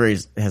great.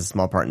 Has a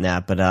small part in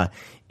that, but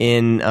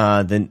in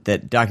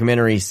that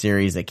documentary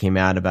series that came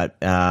out about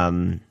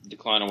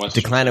Decline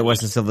of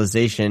Western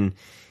Civilization,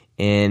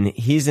 and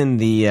he's in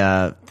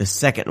the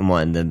second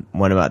one, the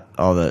one about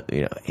all the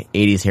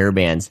 80s hair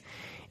bands,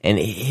 and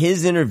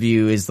his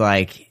interview is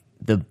like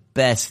the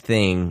best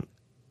thing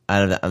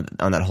out of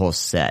on that whole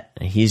set.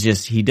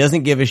 He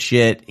doesn't give a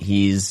shit.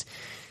 He's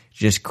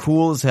just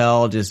cool as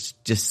hell, just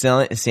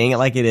saying it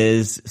like it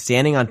is,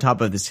 standing on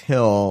top of this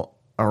hill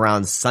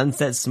around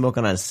sunset,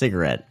 smoking on a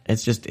cigarette.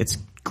 It's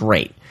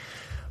great.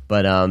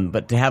 But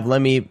to have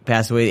Lemmy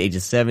pass away at the age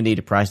of 70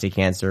 to prostate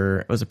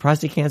cancer, was it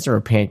prostate cancer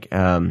or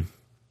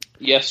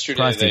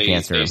Yesterday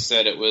they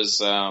said it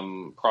was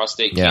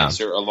prostate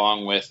cancer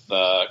along with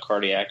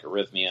cardiac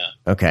arrhythmia.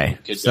 Okay.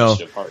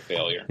 Congestive heart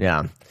failure.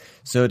 Yeah.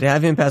 So to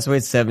have him pass away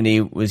at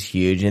 70 was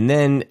huge. And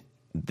then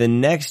the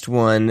next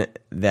one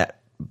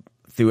that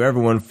threw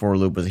everyone for a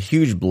loop was a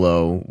huge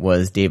blow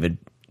was David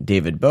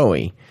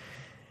Bowie.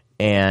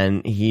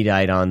 And he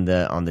died on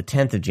the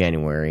 10th of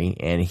January,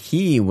 and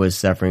he was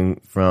suffering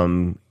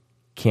from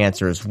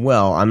cancer as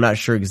well. I'm not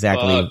sure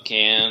exactly. Fuck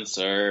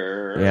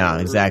cancer. Yeah,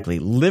 exactly.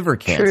 Liver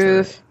cancer.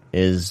 Truth.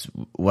 Is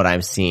what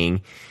I'm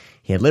seeing.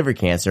 He had liver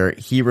cancer.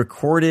 He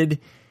recorded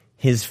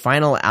his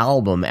final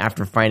album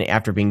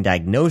after being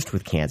diagnosed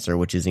with cancer,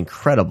 which is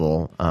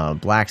incredible.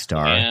 Black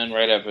Star. And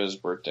right after his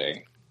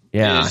birthday.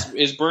 Yeah.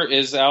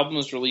 His album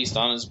was released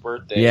on his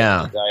birthday.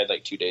 Yeah. And he died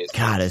like 2 days ago.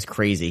 God, it's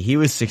crazy. He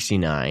was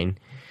 69.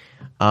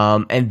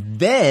 And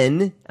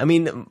then, I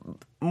mean,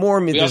 more.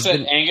 We also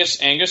had Angus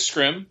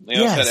Scrim. They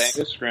also had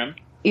Angus Scrim.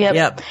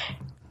 Yep.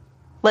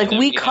 Like, And then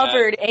we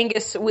covered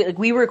Angus,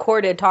 we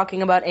recorded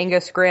talking about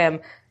Angus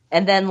Scrim,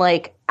 and then,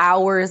 like,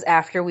 hours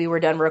after we were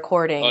done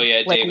recording. Oh,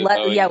 yeah, like, David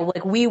Bowie. Yeah,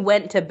 like, we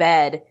went to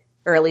bed,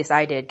 or at least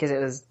I did, because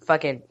it was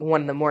fucking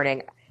 1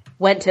 a.m.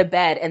 Went to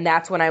bed, and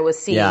that's when I was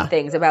seeing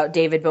things about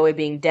David Bowie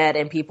being dead,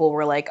 and people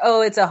were like,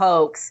 oh, it's a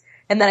hoax.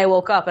 And then I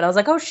woke up, and I was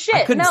like, oh, shit,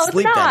 I couldn't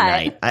sleep it's not.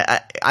 that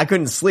night. I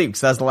couldn't sleep,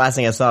 because that's the last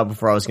thing I saw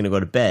before I was going to go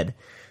to bed,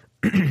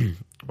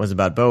 was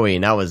about Bowie,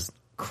 and that was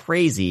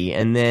crazy.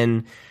 And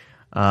then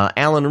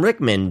Alan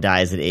Rickman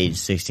dies at age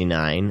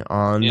 69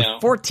 on the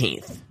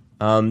 14th.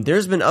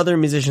 There's been other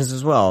musicians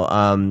as well.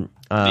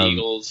 The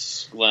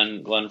Eagles,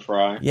 Glenn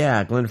Fry.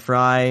 Yeah, Glenn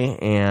Fry,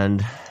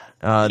 and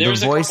the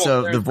voice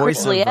of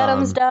Grizzly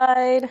Adams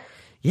died.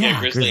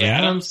 Yeah, Grizzly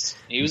Adams.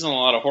 He was in a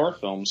lot of horror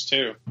films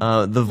too.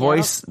 The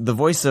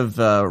voice of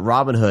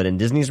Robin Hood in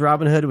Disney's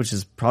Robin Hood, which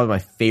is probably my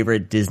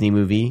favorite Disney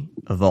movie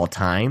of all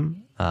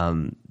time.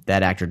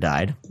 That actor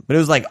died, but it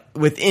was like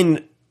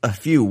within a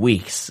few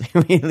weeks.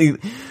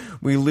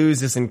 We lose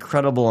this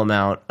incredible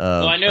amount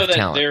of. Well, I know that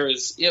talent.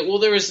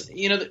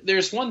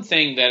 there's one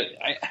thing that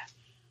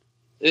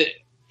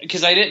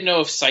because I didn't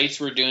know if sites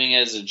were doing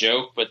it as a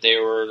joke, but they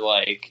were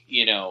like,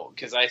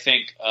 because I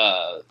think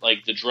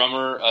like the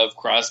drummer of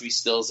Crosby,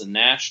 Stills and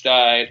Nash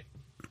died.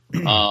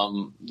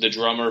 The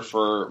drummer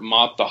for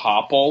Mott the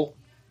Hoople,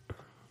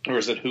 or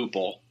is it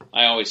Hoople?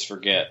 I always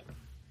forget.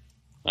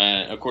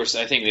 Of course,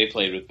 I think they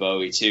played with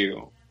Bowie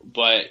too.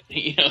 But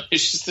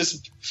it's just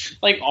this,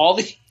 like, all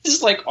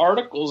these like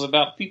articles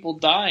about people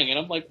dying, and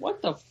I'm like,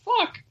 what the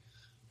fuck?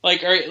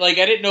 Like, I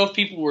didn't know if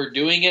people were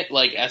doing it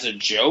like as a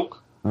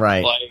joke.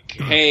 Right. Like,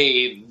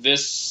 hey,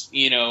 this,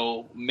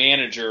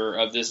 manager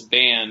of this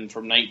band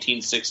from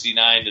 1969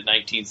 to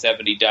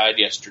 1970 died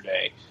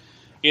yesterday.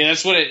 Yeah,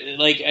 that's what it,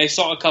 like, I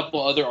saw a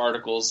couple other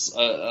articles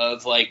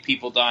of, like,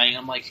 people dying.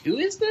 I'm like, who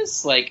is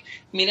this? Like,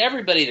 I mean,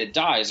 everybody that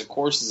dies, of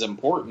course, is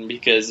important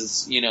because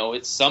it's,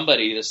 it's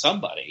somebody to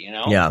somebody,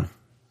 Yeah.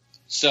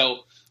 So,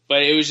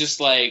 but it was just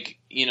like,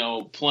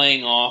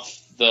 playing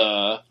off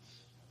the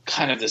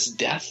kind of this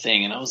death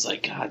thing. And I was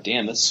like, God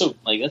damn, that's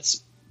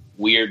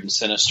weird and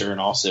sinister and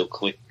also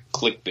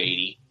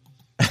clickbaity.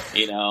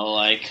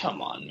 Like,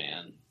 come on,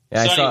 man.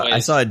 Yeah, So I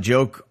saw a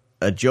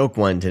joke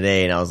one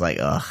today, and I was like,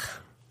 ugh,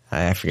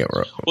 I forget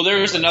where. Well, there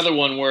was another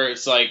one where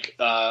it's like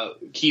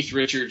Keith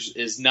Richards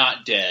is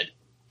not dead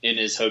in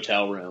his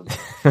hotel room.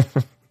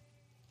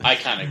 I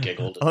kind of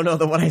giggled. Oh no,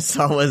 the one I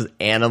saw was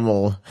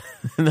Animal,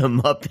 the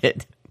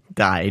Muppet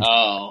died.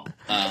 Oh,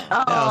 that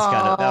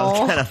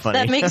was kind of funny.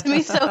 That makes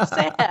me so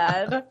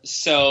sad.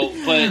 So,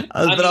 but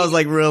I was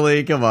like,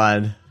 really? Come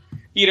on.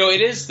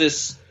 It is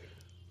this.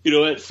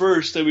 At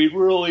first, I mean,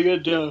 we're only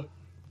into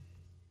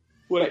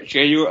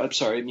January. I'm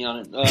sorry, I'm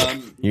yawning.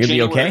 You gonna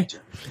be okay?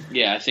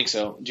 Yeah, I think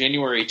so.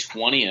 January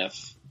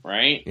 20th,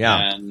 right? Yeah.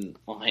 And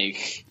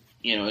like,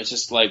 it's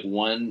just like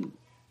one.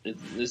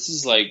 This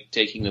is like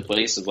taking the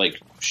place of like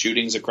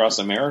shootings across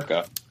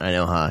America. I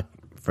know, huh?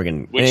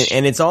 Friggin',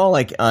 and it's all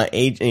like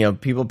age.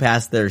 People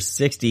past their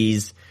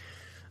 60s,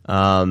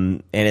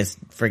 and it's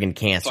friggin'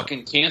 cancer.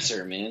 Fucking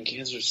cancer, man.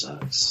 Cancer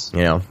sucks.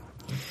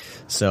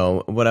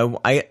 So what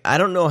I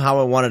don't know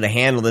how I wanted to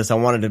handle this. I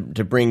wanted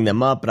to bring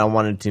them up, but I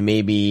wanted to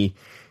maybe,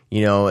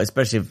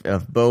 especially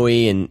if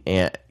Bowie and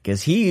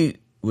because he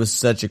was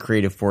such a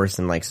creative force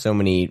in like so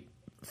many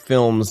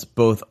films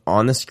both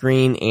on the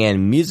screen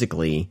and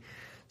musically.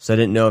 So I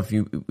didn't know if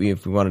we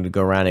wanted to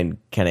go around and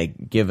kind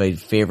of give a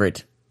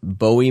favorite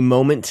Bowie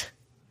moment,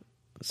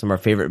 some of our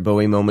favorite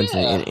Bowie moments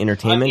in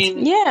entertainment. I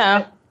mean,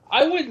 Yeah.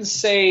 I wouldn't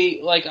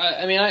say like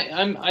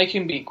I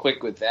can be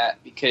quick with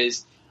that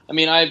because I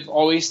mean I've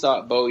always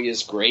thought Bowie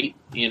is great.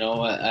 You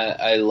know,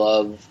 I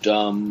loved a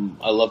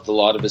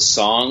lot of his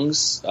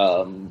songs.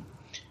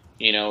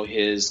 You know,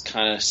 his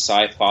kind of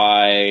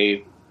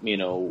sci-fi, you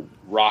know,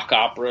 rock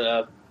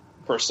opera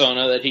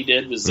persona that he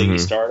did with Ziggy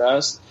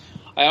Stardust.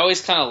 I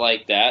always kind of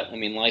liked that. I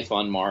mean, Life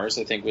on Mars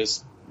I think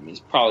was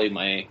probably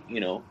my, you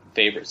know,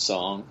 favorite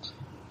song.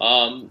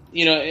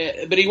 You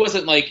know, but he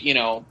wasn't like, you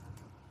know,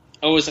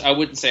 I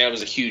wouldn't say I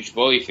was a huge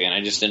Bowie fan.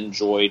 I just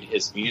enjoyed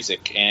his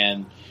music,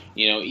 and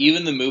you know,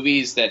 even the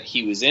movies that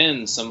he was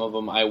in, some of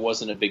them I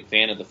wasn't a big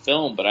fan of the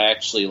film, but I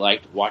actually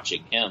liked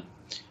watching him.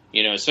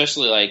 You know,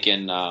 especially like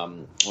in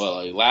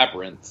like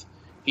Labyrinth.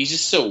 He's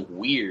just so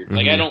weird.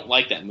 Like I don't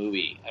like that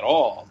movie at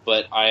all,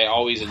 but I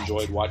always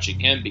enjoyed watching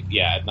him.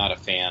 Yeah, I'm not a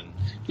fan.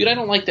 Dude, I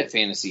don't like that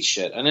fantasy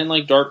shit. I didn't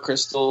like Dark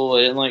Crystal.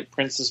 I didn't like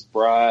Princess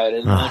Bride. I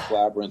didn't like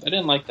Labyrinth. I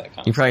didn't like that kind of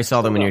stuff. You probably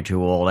saw them when you're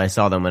too old. I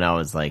saw them when I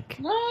was like...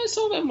 No, I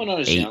saw them when I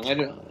was 8. young.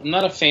 I'm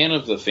not a fan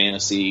of the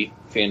fantasy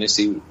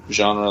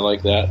genre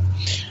like that.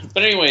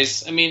 But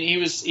anyways, I mean, he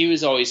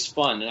was always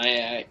fun.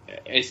 And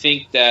I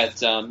think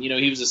that, you know,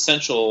 he was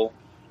essential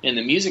in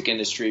the music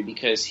industry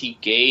because he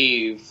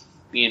gave,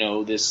 you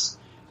know, this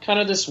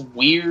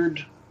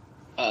weird,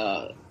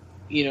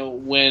 you know,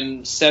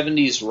 when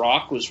 70s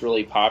rock was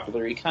really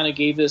popular, he kind of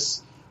gave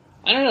this,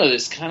 I don't know,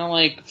 this kind of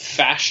like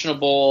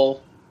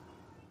fashionable,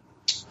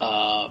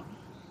 I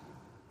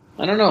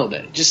don't know,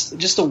 that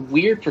just a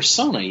weird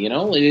persona, you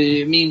know?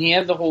 I mean, he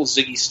had the whole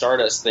Ziggy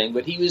Stardust thing,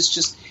 but he was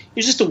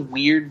just a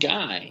weird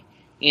guy,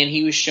 and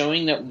he was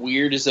showing that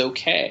weird is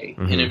okay,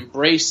 and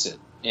embrace it,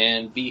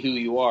 and be who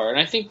you are. And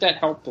I think that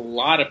helped a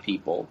lot of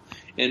people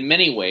in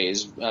many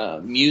ways,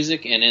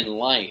 music and in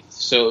life.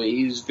 So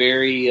he's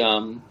very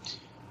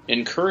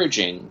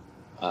encouraging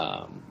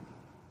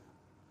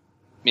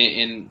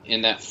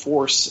in that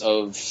force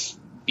of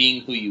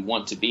being who you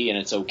want to be, and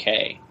it's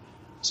okay.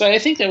 So I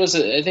think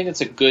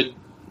it's a good,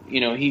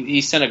 you know,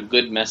 he sent a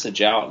good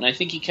message out, and I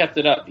think he kept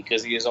it up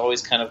because he was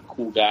always kind of a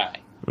cool guy.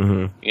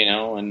 You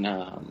know, and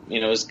you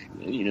know, it was,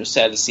 you know,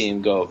 sad to see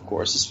him go, of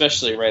course,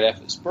 especially right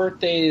after his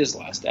birthday, his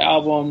last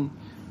album.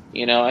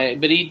 You know,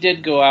 but he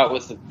did go out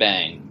with a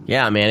bang.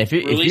 Yeah, man. If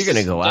you're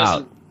gonna go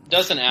out,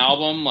 does an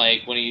album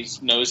like when he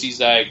knows he's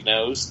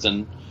diagnosed,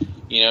 and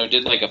you know,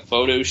 did like a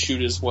photo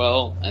shoot as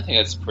well. I think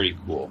that's pretty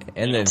cool.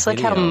 And then It's like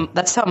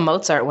that's how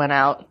Mozart went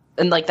out,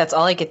 and like that's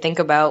all I could think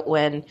about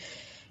when,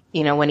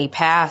 you know, when he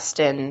passed,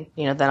 and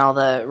you know, then all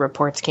the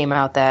reports came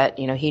out that,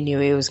 you know, he knew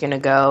he was going to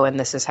go, and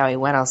this is how he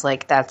went. I was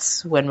like,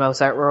 that's when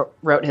Mozart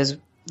wrote his,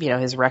 you know,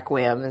 his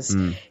Requiem. Is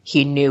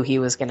he knew he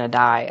was going to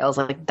die. I was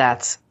like,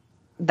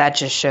 that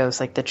just shows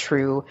like the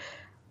true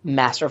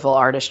masterful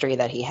artistry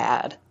that he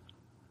had.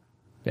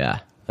 Yeah,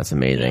 that's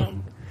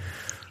amazing.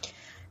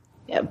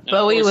 Yeah,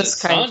 Bowie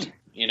was kind of,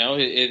 you know,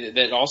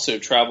 that also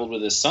traveled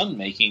with his son,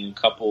 making a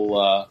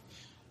couple,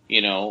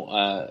 you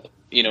know,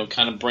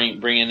 kind of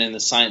bringing in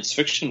the science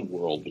fiction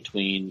world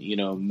between, you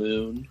know,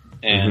 Moon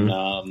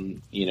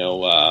and, you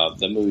know,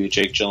 the movie with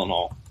Jake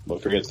Gyllenhaal. I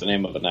forget the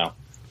name of it now.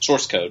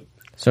 Source Code.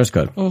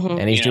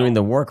 And he's doing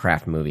the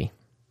Warcraft movie.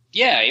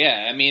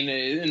 Yeah. I mean,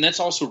 and that's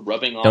also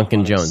rubbing off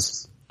Duncan on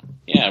Jones.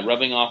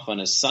 rubbing off on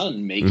his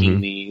son,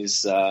 making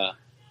these,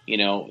 you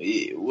know,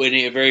 when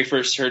he very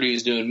first heard he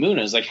was doing Moon,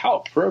 I was like, how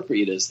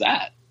appropriate is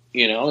that?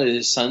 You know,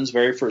 his son's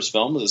very first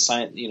film was a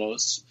science, you know,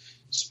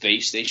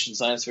 space station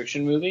science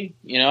fiction movie.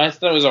 You know, I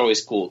thought it was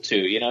always cool too.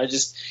 You know,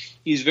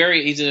 he's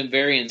a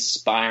very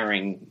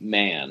inspiring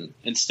man,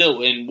 and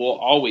will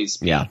always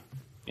be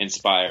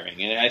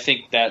inspiring. And I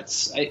think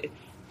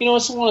you know,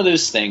 it's one of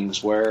those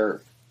things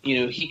where, you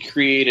know, he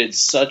created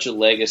such a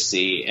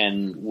legacy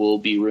and will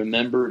be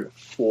remembered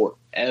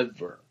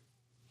forever.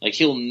 Like,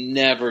 he'll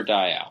never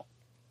die out.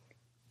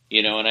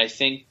 You know, and I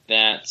think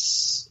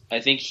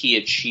he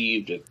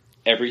achieved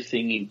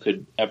everything you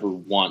could ever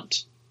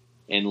want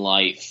in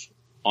life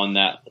on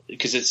that,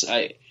 because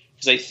I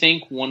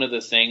think one of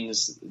the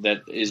things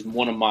that is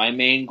one of my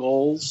main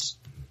goals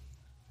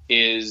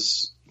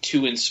is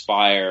to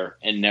inspire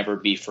and never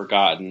be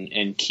forgotten,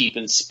 and keep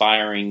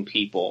inspiring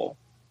people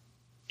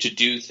to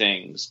do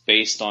things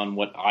based on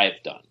what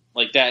I've done.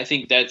 Like that, I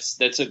think that's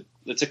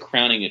a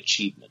crowning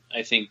achievement.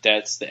 I think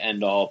that's the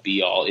end all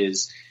be all,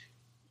 is,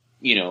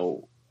 you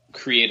know,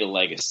 create a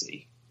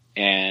legacy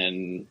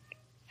and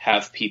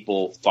have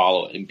people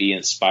follow it and be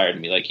inspired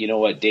and be like, you know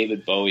what,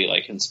 David Bowie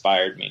like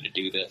inspired me to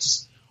do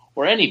this,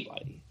 or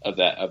anybody of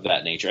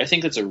that nature. I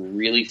think that's a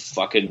really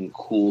fucking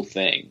cool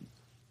thing,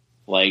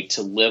 like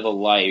to live a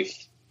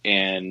life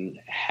and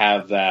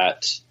have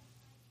that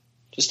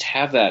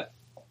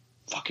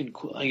fucking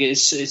cool. Like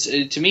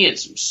to me,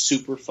 it's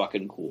super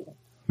fucking cool.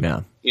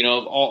 Yeah. You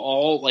know,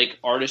 all like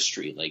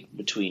artistry, like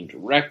between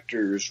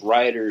directors,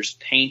 writers,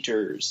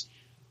 painters,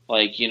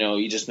 Like,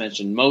 you just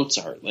mentioned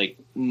Mozart. Like,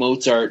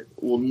 Mozart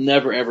will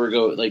never ever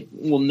go, like,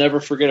 we'll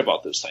never forget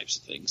about those types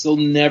of things. They'll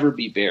never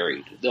be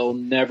buried. They'll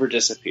never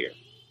disappear.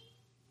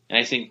 And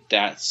I think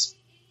that's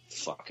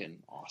fucking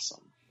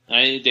awesome.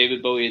 And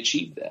David Bowie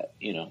achieved that,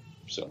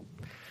 so.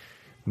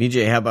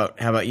 BJ, how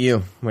about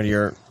you? What are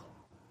your...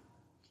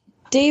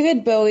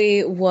 David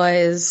Bowie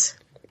was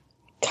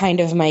kind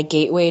of my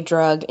gateway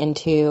drug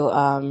into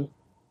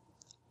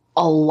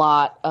a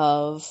lot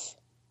of...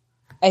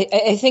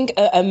 I think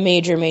a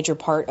major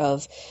part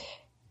of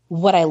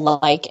what I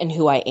like and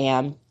who I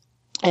am,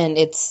 and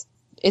it's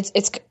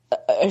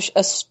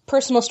a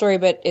personal story,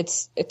 but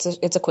it's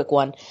a quick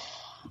one.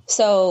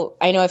 So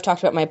I know I've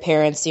talked about my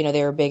parents. They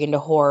were big into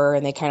horror,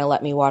 and they kind of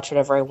let me watch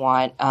whatever I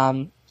want.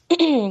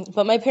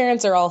 But my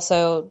parents are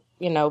also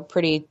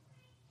pretty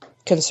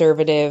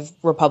conservative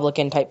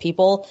Republican type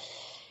people,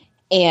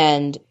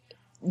 and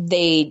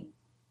they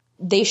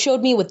showed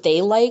me what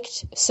they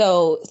liked.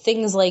 So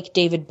things like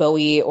David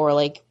Bowie or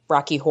like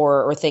Rocky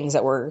Horror or things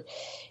that were,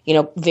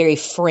 very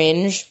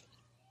fringe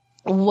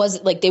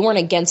was like, they weren't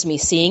against me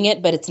seeing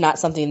it, but it's not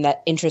something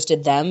that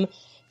interested them.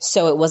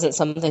 So it wasn't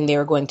something they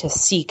were going to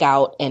seek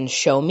out and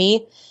show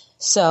me.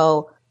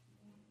 So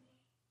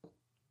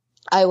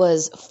I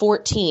was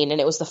 14 and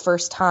it was the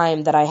first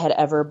time that I had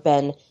ever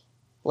been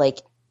like,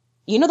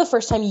 the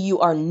first time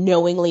you are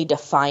knowingly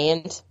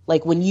defiant,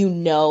 like when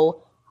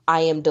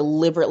I am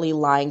deliberately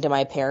lying to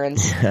my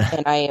parents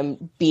and I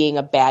am being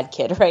a bad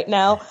kid right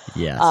now.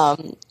 Yes.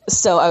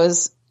 So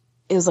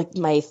it was like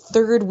my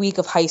third week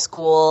of high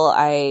school.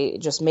 I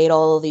just made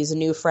all of these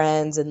new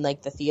friends in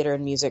like the theater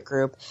and music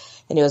group,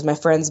 and it was my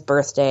friend's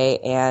birthday,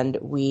 and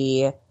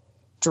we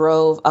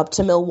drove up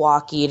to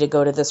Milwaukee to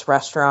go to this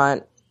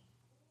restaurant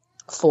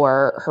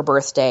for her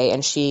birthday,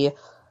 and she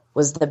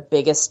was the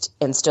biggest,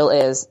 and still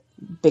is,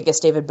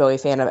 biggest David Bowie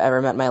fan I've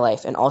ever met in my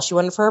life. And all she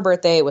wanted for her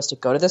birthday was to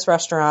go to this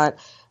restaurant,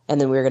 and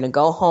then we were going to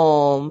go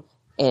home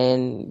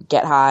and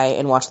get high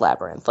and watch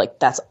Labyrinth. Like,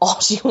 that's all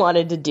she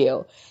wanted to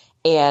do.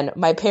 And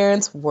my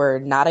parents were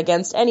not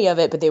against any of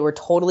it, but they were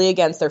totally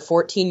against their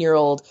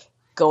 14-year-old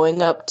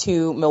going up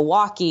to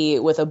Milwaukee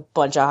with a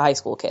bunch of high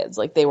school kids.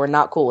 Like, they were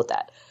not cool with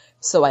that.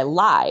 So I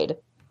lied,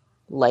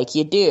 like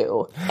you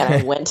do, and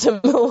I went to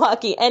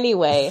Milwaukee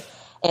anyway,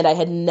 and I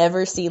had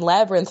never seen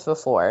Labyrinth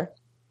before.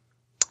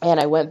 And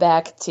I went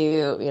back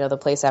to, the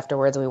place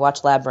afterwards, and we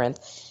watched Labyrinth.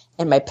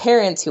 And my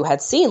parents, who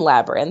had seen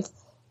Labyrinth,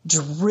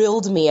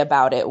 drilled me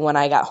about it when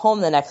I got home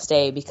the next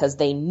day because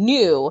they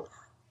knew,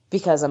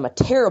 because I'm a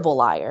terrible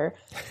liar,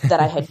 that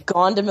I had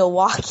gone to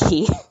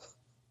Milwaukee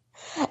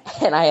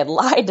and I had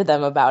lied to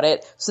them about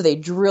it. So they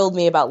drilled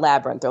me about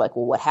Labyrinth. They're like,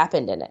 well, what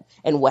happened in it?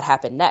 And what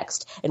happened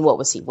next? And what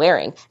was he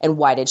wearing? And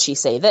why did she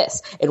say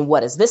this? And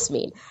what does this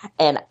mean?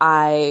 And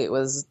I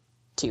was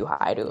too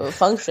high to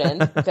function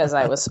because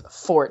I was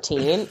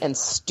 14 and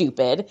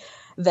stupid,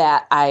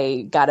 that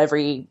I got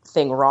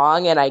everything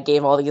wrong, and I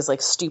gave all these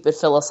like stupid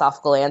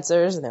philosophical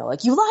answers, and they're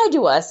like, you lied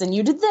to us and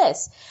you did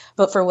this.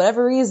 But for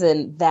whatever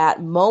reason,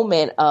 that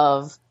moment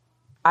of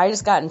I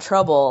just got in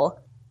trouble,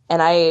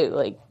 and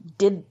I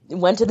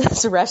went to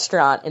this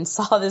restaurant and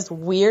saw this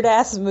weird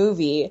ass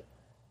movie.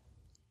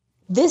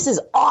 This is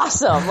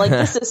awesome. Like,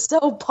 this is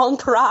so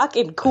punk rock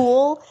and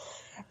cool.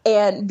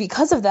 And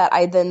because of that,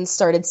 I then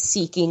started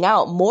seeking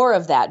out more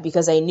of that,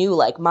 because I knew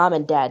like mom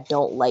and dad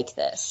don't like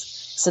this.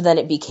 So then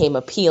it became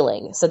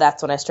appealing. So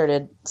that's when I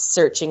started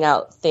searching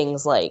out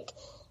things like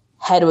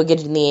Hedwig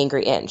and the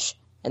Angry Inch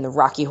and the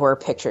Rocky Horror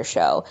Picture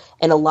Show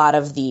and a lot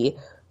of the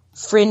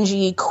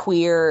fringy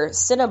queer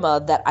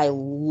cinema that I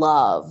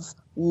love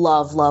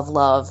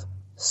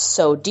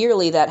so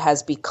dearly, that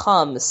has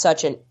become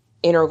such an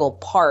integral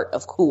part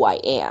of who I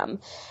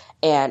am.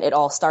 And it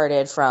all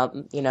started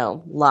from,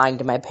 lying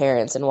to my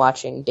parents and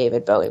watching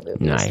David Bowie movies.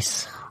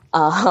 Nice.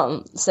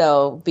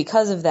 So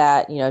because of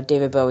that,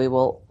 David Bowie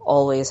will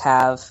always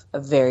have a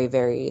very,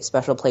 very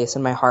special place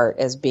in my heart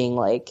as being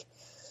like,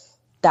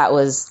 that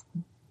was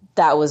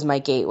my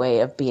gateway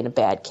of being a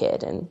bad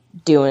kid and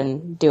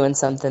doing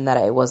something that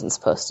I wasn't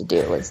supposed to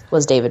do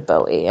was David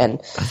Bowie.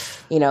 And,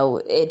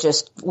 it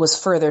just was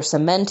further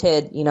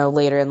cemented,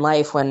 later in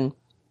life when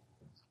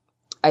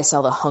I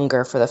saw The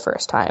Hunger for the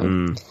first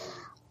time.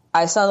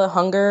 I saw The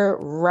Hunger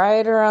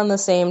right around the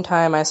same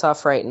time I saw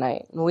Fright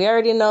Night. We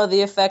already know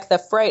the effect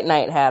that Fright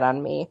Night had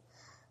on me.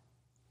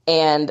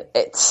 And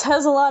it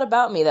says a lot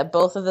about me that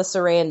both of the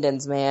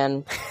Sarandons,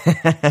 man,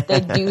 they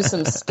do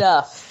some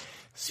stuff.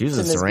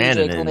 Susan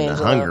Sarandon in The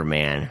Hunger,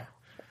 man.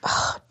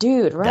 Oh,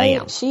 dude, right?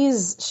 Damn.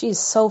 She's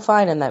so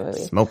fine in that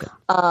movie. Smoking.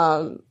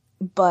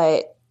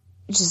 But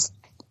just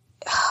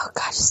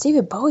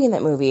David Bowie in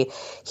that movie.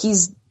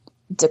 He's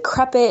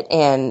decrepit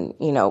and,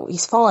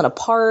 he's falling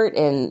apart,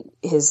 and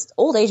his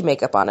old age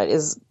makeup on it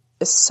is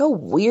so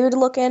weird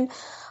looking.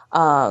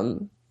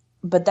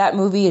 But that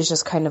movie is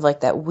just kind of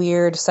like that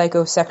weird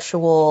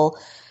psychosexual,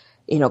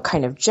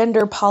 kind of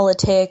gender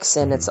politics.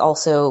 And it's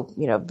also,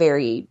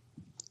 very,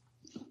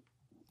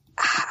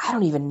 I I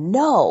don't even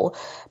know.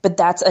 But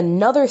that's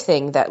another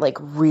thing that like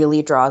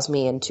really draws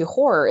me into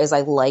horror is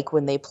I like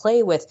when they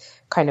play with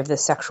kind of the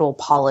sexual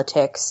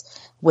politics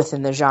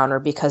within the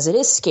genre because it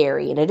is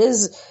scary and it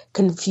is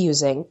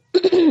confusing.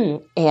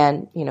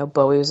 And, you know,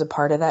 Bowie was a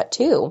part of that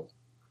too.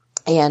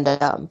 And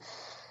I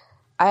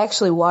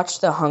actually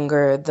watched The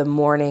Hunger the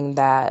morning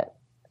that,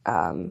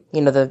 you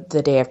know,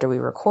 the day after we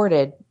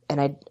recorded,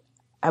 and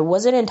I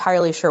wasn't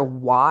entirely sure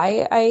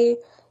why I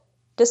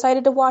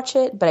decided to watch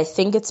it, but I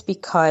think it's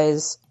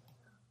because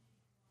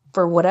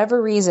for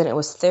whatever reason it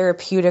was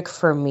therapeutic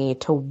for me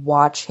to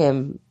watch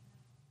him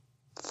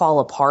fall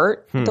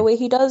apart the way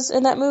he does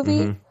in that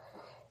movie. Mm-hmm.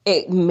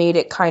 It made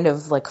it kind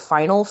of like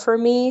final for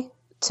me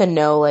to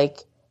know like,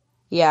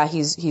 yeah,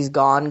 he's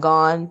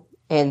gone,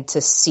 and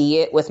to see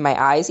it with my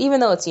eyes,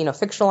 even though it's, you know,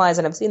 fictionalized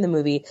and I've seen the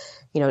movie,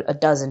 you know, a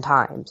dozen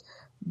times,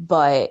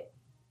 but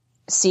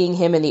seeing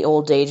him in the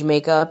old age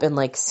makeup and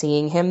like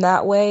seeing him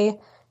that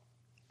way,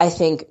 I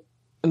think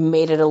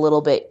made it a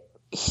little bit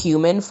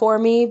human for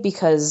me,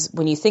 because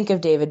when you think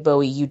of David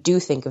Bowie, you do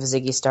think of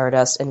Ziggy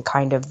Stardust and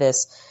kind of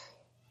this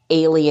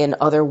alien,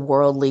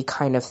 otherworldly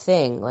kind of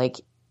thing.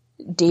 Like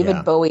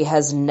David Bowie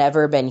has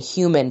never been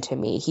human to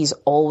me. He's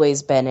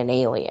always been an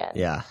alien.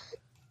 Yeah.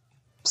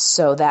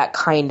 So that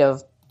kind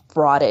of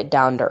brought it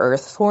down to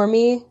earth for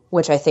me,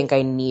 which I think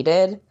I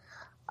needed.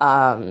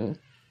 I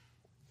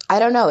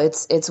don't know.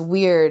 It's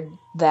weird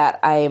that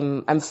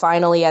I'm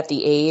finally at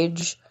the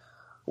age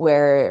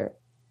where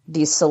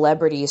these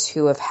celebrities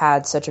who have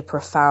had such a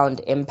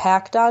profound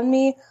impact on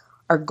me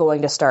are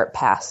going to start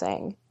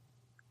passing.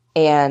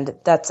 And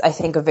that's, I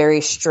think, a very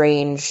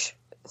strange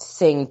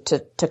thing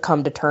to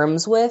come to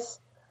terms with.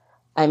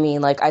 I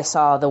mean, like, I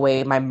saw the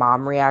way my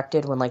mom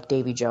reacted when, like,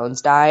 Davy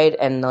Jones died,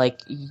 and,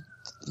 like,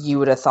 you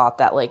would have thought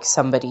that, like,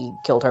 somebody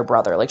killed her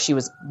brother. Like, she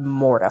was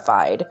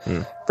mortified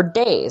for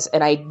days,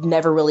 and I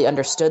never really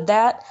understood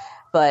that.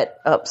 But,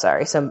 oh,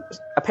 sorry,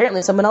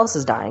 apparently someone else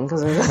is dying,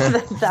 because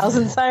there's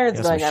 1,000 sirens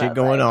going on. Shit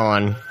going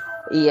on.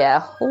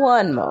 Yeah,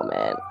 one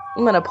moment.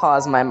 I'm gonna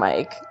pause my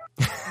mic.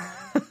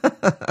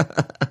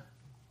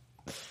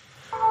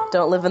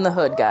 Don't live in the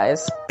hood,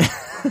 guys.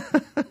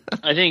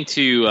 I think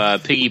to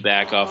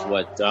piggyback off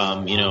what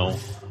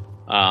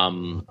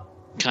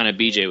kind of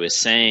BJ was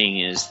saying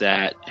is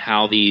that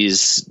how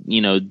these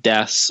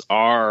deaths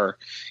are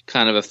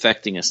kind of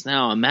affecting us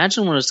now.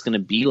 Imagine what it's going to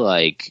be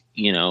like,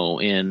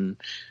 in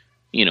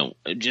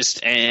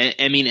just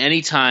I mean,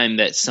 anytime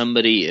that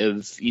somebody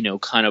of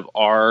kind of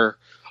our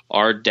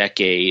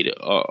decade,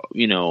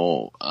 kind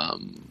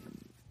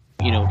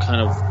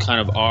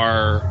of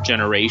our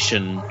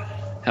generation,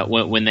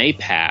 when they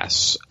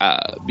pass,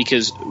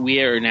 because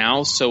we are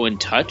now so in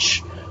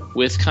touch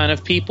with kind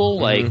of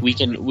people, like we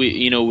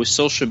with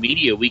social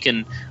media, we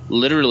can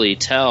literally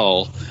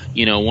tell,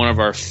 one of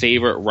our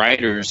favorite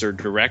writers or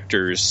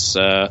directors,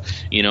 or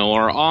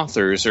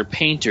authors or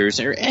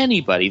painters or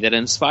anybody that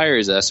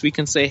inspires us. We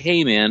can say,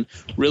 hey man,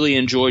 really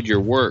enjoyed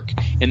your work.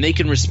 And they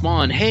can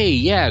respond, hey,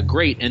 yeah,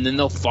 great. And then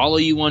they'll follow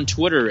you on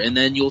Twitter, and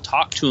then you'll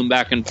talk to them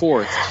back and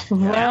forth.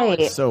 Right.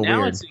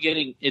 Now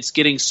it's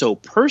getting so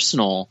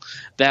personal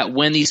that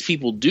when these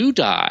people do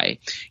die,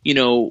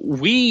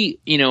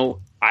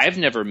 I've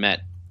never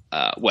met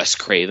Wes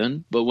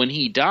Craven, but when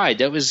he died,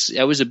 that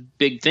was a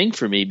big thing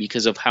for me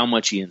because of how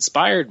much he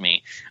inspired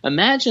me.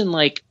 Imagine,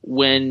 like,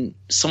 when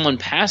someone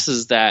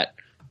passes that,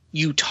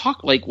 you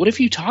talk, like, what if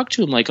you talk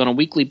to him, like, on a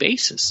weekly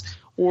basis?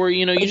 Or,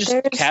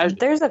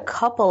 there's a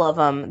couple of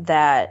them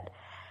that,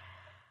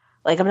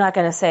 like, I'm not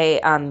going to say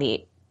on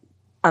the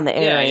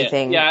air or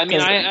anything. Yeah, I mean,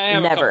 I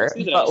have never,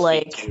 but,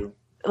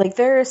 like,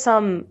 there are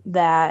some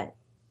that,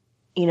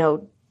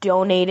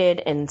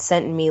 donated and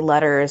sent me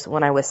letters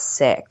when I was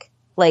sick.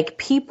 Like,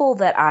 people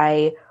that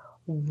I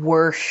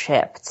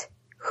worshipped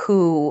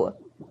who,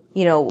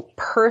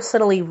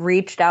 personally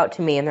reached out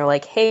to me, and they're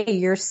like, hey,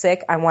 you're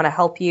sick, I want to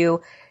help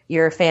you,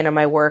 you're a fan of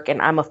my work,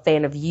 and I'm a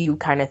fan of you,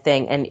 kind of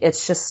thing. And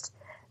it's just,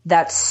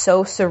 that's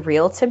so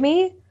surreal to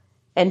me.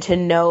 And to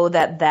know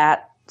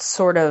that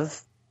sort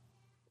of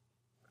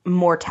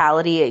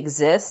mortality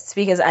exists,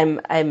 because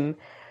I'm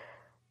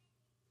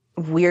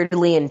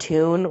weirdly in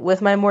tune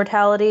with my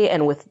mortality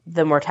and with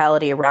the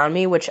mortality around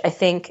me, which I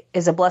think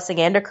is a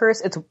blessing and a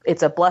curse.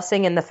 It's a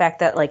blessing in the fact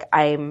that, like,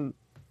 I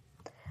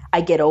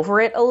get over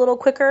it a little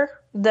quicker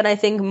than I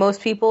think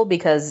most people,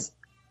 because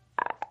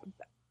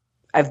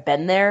I've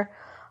been there.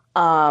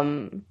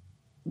 But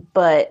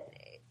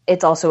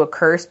it's also a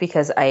curse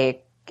because I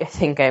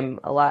think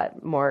I'm a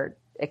lot more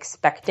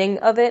expecting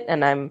of it,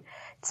 and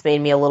it's made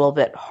me a little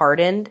bit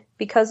hardened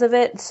because of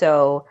it.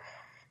 So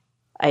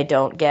I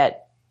don't get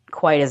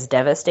quite as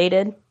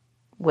devastated,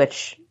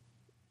 which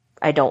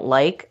I don't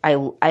like. I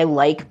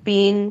like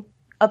being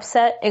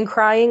upset and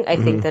crying. I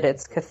think that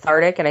it's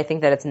cathartic, and I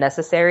think that it's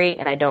necessary,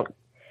 and I don't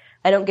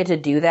get to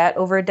do that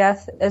over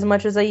death as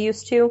much as I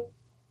used to.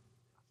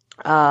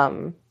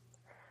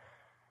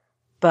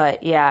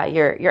 But yeah,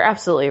 you're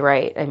absolutely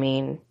right. I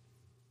mean,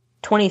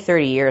 20,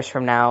 30 years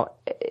from now,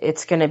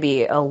 it's going to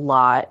be a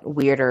lot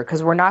weirder,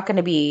 because we're not going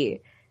to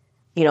be,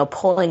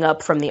 pulling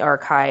up from the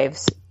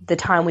archives the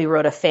time we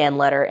wrote a fan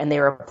letter and they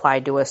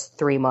replied to us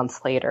 3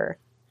 months later.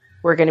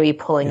 We're going to be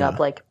pulling up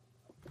like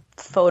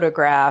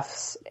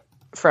photographs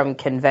from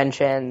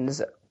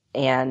conventions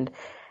and,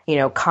 you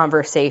know,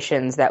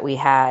 conversations that we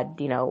had,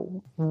 you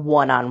know,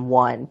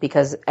 one-on-one,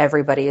 because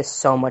everybody is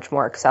so much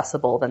more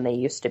accessible than they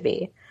used to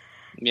be.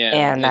 Yeah,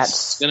 and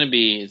it's gonna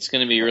be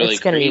really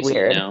crazy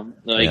weird now.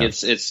 Like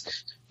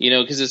it's you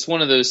know, because it's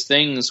one of those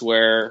things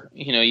where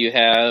you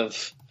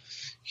have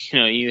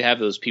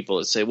those people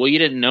that say, well, you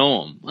didn't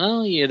know them.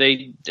 Well, yeah,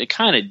 they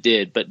kind of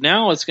did, but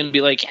now it's going to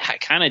be like, yeah, I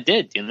kind of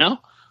did.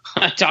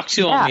 I talked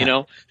to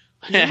them.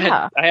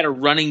 I had a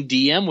running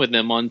DM with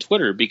them on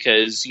Twitter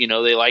because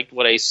they liked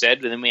what I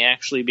said, and then we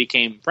actually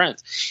became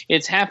friends.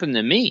 It's happened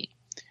to me.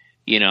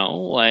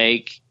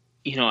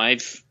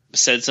 I've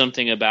said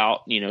something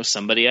about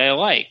somebody I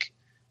like,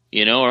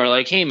 or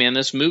like, hey man,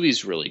 this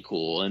movie's really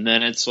cool, and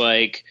then it's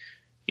like,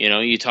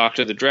 you talk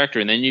to the director,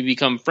 and then you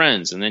become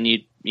friends, and then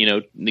you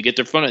get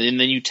their phone, and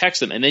then you text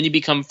them, and then you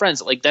become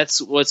friends. Like,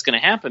 that's what's going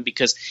to happen,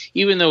 because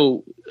even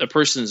though a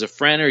person's a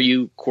friend or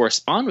you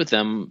correspond with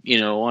them,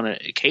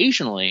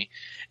 occasionally,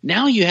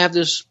 now you have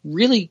this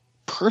really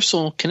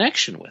personal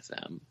connection with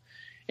them,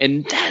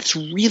 and that's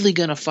really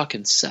going to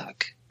fucking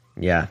suck.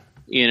 Yeah.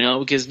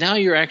 Because now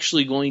you're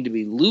actually going to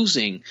be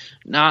losing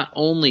not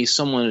only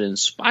someone that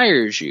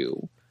inspires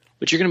you,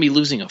 but you're going to be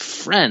losing a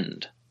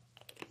friend.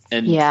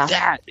 And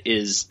that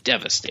is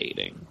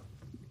devastating.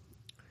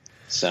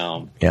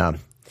 So yeah,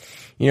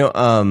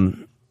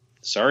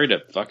 sorry to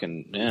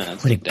fucking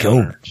that's way to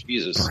go,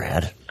 Jesus,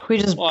 Brad. We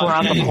just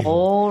brought the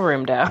whole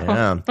room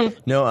down. Yeah,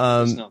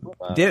 no,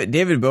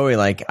 David Bowie.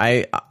 Like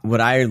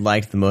what I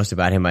liked the most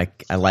about him, I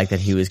like that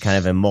he was kind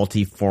of a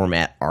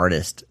multi-format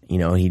artist. He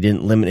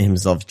didn't limit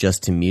himself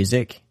just to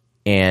music,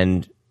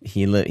 and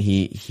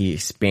he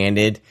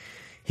expanded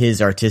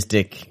his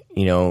artistic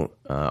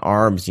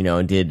arms,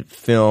 and did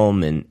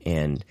film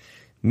and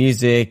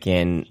music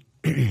and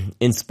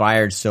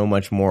inspired so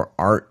much more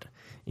art.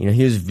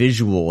 He was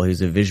visual. He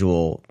was a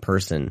visual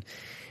person,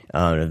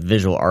 a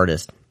visual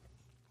artist.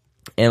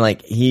 And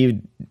like,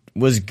 he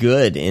was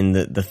good in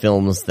the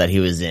films that he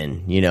was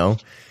in,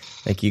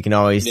 like you can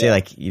always say,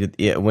 like,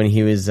 when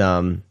he was,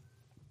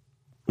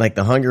 like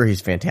The Hunger,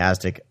 he's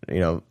fantastic.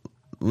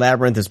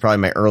 Labyrinth is probably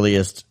my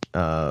earliest,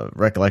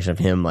 recollection of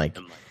him, like,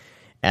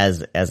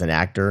 as an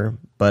actor.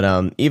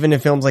 But even in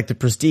films like The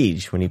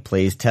Prestige, when he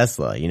plays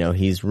Tesla,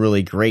 he's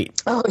really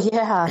great. Oh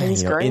yeah,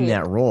 he's great in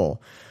that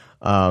role.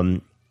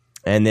 And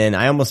then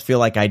I almost feel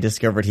like I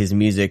discovered his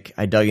music.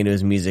 I dug into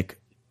his music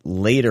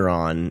later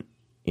on,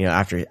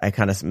 after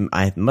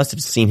I must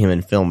have seen him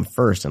in film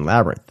first in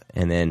Labyrinth,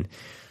 and then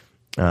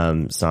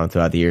saw him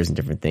throughout the years in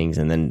different things,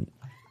 and then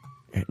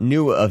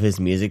knew of his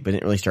music, but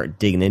didn't really start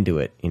digging into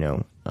it.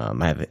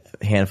 I have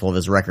a handful of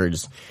his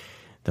records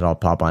that I'll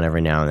pop on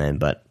every now and then,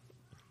 but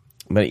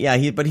yeah,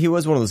 he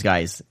was one of those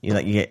guys,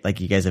 like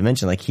you guys have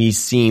mentioned, like he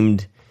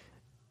seemed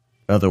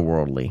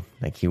otherworldly,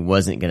 like he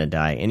wasn't gonna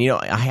die. And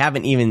I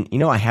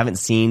haven't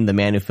seen The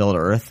Man Who Fell to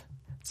Earth.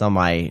 It's on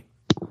my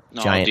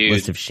giant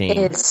list of shame.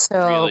 It's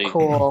so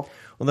cool.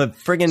 Well, the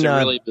friggin' it's a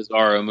really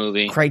bizarro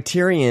movie.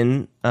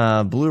 Criterion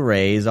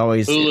Blu-ray is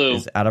always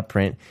is out of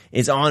print.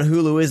 It's on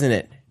Hulu, isn't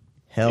it?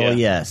 Hell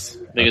yes.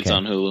 I think it's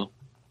on Hulu.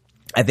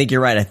 I think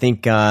you're right. I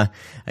think I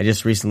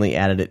just recently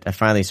added it. I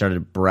finally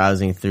started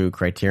browsing through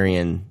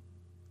Criterion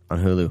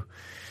on Hulu.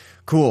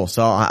 Cool.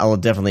 So I will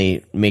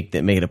definitely make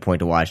it a point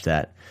to watch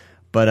that.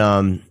 But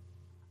I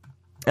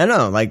don't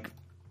know, like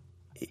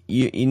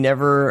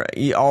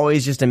you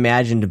always just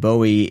imagined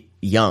Bowie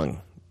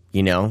young,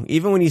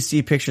 even when you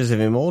see pictures of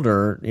him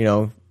older,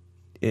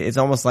 it's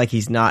almost like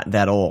he's not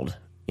that old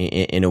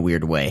in a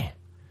weird way.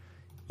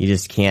 You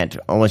just can't,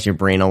 almost your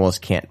brain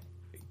almost can't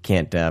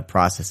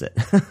process it.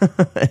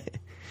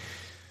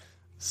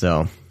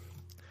 So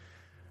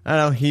I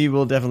don't know, he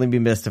will definitely be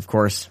missed, of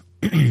course,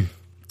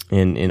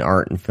 in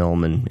art and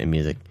film and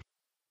music.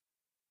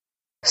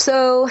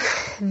 So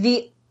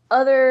the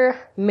other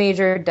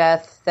major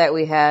death that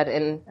we had,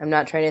 and I'm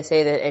not trying to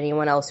say that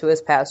anyone else who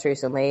has passed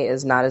recently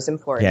is not as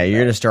important. Yeah,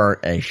 you're going to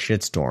start a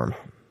shitstorm.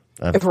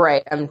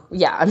 Right. I'm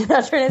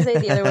not trying to say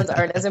the other ones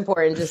aren't as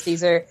important. Just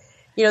these are,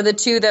 the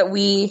two that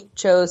we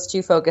chose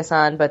to focus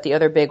on. But the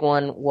other big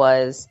one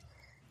was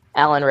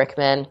Alan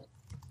Rickman.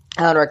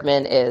 Alan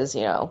Rickman is,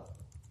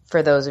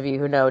 for those of you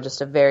who know,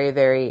 just a very,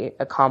 very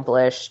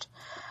accomplished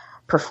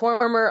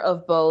performer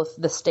of both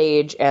the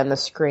stage and the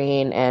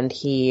screen, and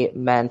he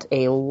meant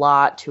a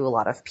lot to a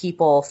lot of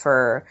people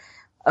for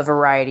a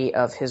variety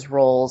of his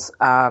roles.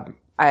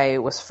 I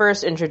was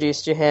first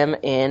introduced to him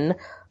in a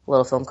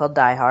little film called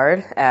Die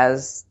Hard,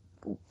 as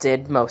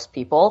did most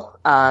people,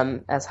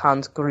 as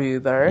Hans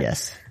Gruber,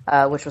 yes,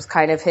 which was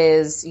kind of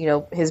his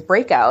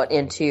breakout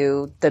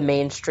into the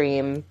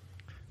mainstream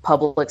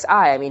public's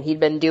eye. I mean, he'd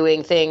been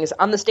doing things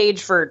on the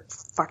stage for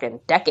fucking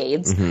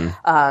decades.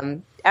 Mm-hmm.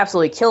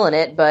 Absolutely killing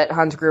it, but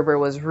Hans Gruber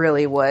was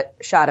really what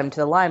shot him to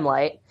the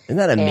limelight. Isn't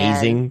that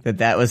amazing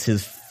that was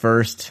his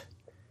first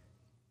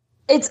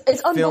it's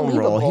film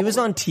role? He was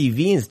on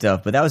TV and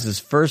stuff, but that was his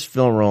first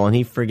film role, and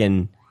he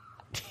friggin'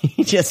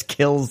 he just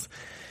kills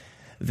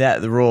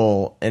that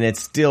role, and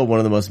it's still one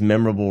of the most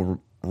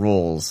memorable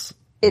roles.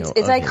 It's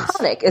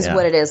iconic, is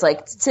what it is.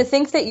 Like, to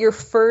think that your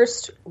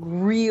first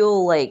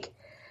real, like,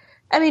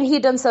 I mean,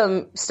 he'd done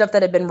some stuff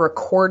that had been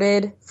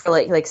recorded for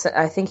like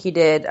I think he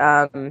did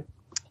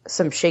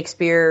some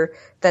Shakespeare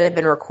that had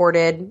been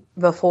recorded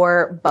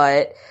before,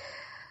 but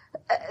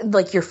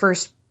like your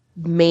first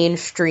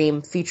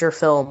mainstream feature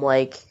film,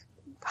 like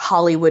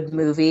Hollywood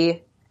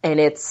movie, and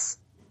it's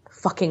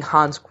fucking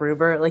Hans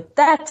Gruber, like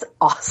that's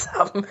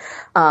awesome.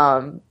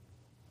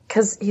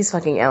 Because he's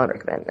fucking Alan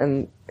Rickman,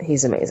 and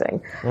he's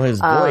amazing. Well,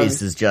 his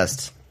voice is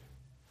just...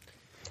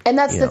 And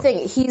that's the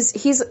thing.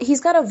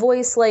 He's got a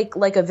voice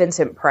like a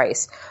Vincent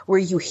Price, where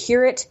you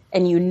hear it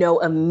and you know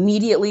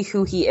immediately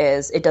who he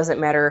is. It doesn't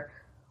matter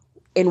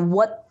in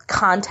what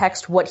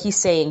context, what he's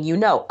saying, you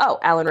know, oh,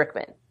 Alan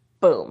Rickman.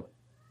 Boom.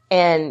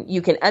 And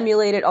you can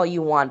emulate it all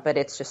you want, but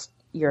it's just,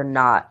 you're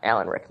not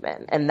Alan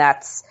Rickman. And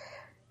that's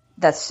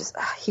just,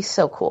 he's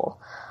so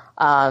cool.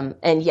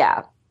 And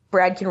yeah,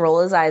 Brad can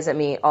roll his eyes at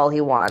me all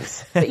he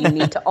wants, but you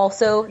need to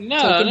also take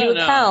into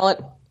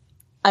account,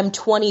 I'm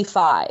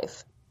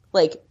 25.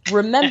 Like,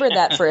 remember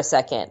that for a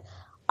second.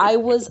 I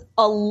was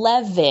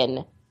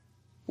 11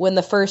 when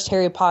the first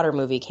Harry Potter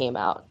movie came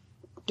out.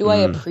 Do I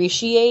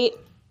appreciate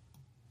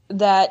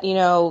that, you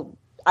know,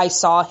 I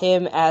saw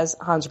him as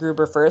Hans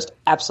Gruber first?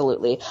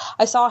 Absolutely.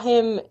 I saw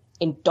him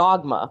in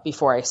Dogma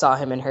before I saw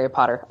him in Harry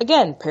Potter.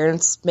 Again,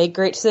 parents make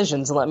great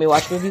decisions and let me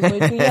watch movies way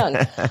too young.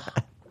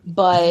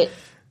 But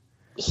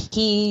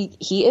he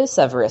is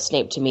Severus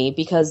Snape to me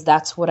because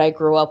that's what I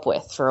grew up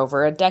with for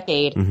over a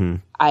decade. Mm-hmm.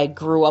 I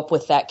grew up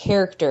with that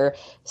character,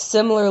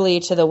 similarly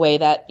to the way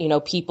that, you know,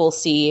 people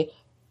see,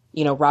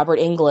 you know, Robert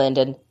Englund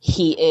and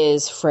he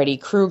is Freddy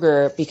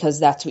Krueger because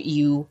that's what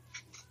you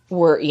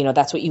were, you know,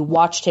 that's what you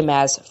watched him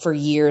as for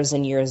years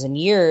and years and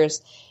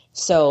years.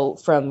 So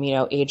from, you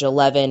know, age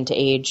 11 to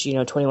age, you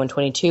know, 21,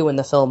 22, when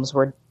the films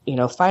were, you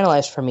know,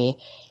 finalized for me,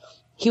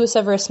 he was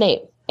Severus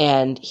Snape.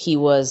 And he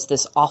was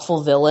this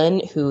awful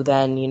villain who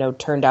then, you know,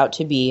 turned out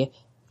to be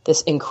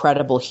this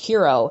incredible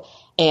hero.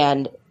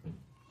 And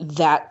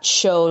that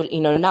showed,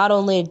 you know, not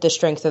only the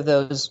strength of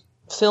those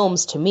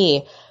films to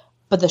me,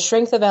 but the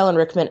strength of Alan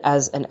Rickman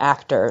as an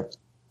actor.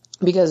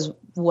 Because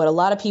what a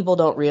lot of people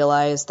don't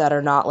realize that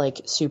are not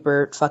like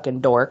super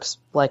fucking dorks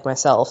like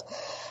myself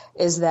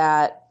is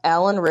that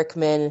Alan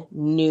Rickman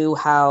knew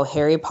how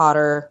Harry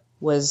Potter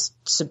was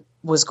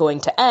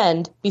going to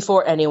end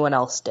before anyone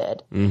else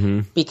did.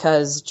 Mm-hmm.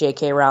 Because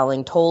J.K.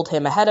 Rowling told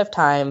him ahead of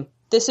time,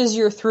 this is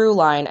your through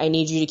line. I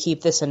need you to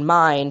keep this in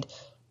mind,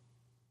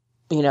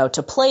 you know,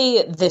 to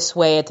play this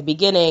way at the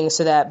beginning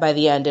so that by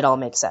the end it all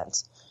makes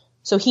sense.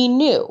 So he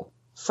knew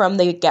from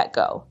the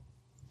get-go.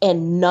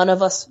 And none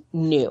of us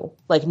knew.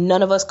 Like,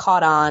 none of us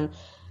caught on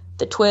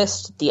the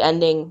twist, the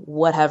ending,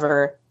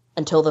 whatever,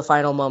 until the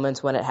final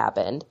moments when it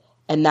happened.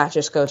 And that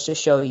just goes to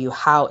show you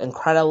how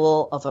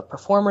incredible of a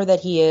performer that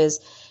he is,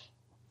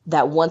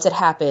 that once it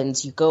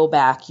happens, you go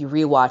back, you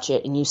rewatch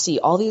it, and you see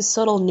all these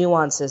subtle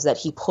nuances that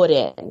he put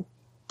in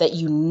that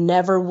you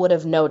never would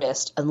have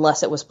noticed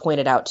unless it was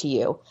pointed out to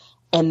you.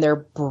 And they're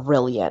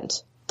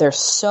brilliant. They're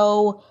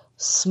so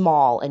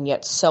small and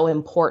yet so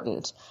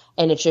important.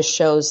 And it just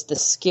shows the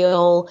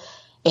skill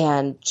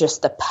and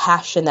just the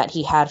passion that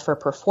he had for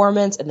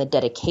performance and the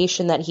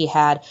dedication that he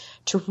had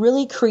to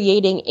really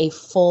creating a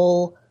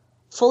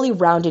fully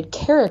rounded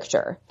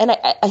character. And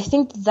I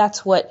think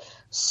that's what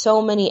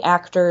so many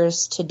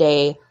actors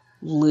today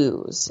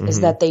lose, mm-hmm.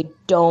 is that they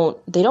don't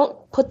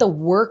put the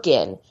work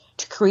in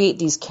to create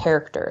these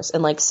characters.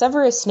 And like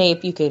Severus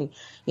Snape, you can,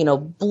 you know,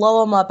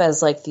 blow them up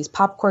as like these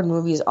popcorn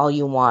movies all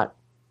you want.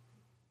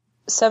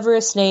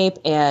 Severus Snape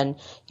and,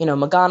 you know,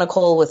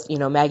 McGonagall with, you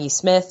know, Maggie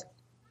Smith,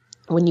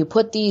 when you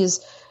put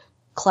these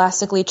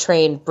classically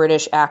trained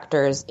British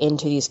actors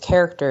into these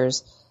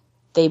characters,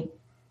 they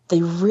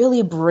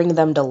really bring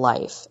them to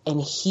life. And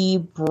he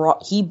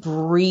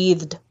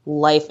breathed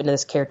life into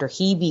this character.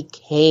 He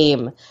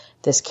became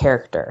this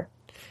character.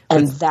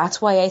 And that's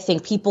why I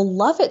think people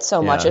love it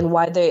so much, and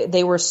why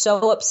they were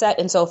so upset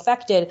and so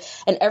affected.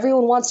 And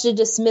everyone wants to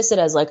dismiss it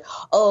as like,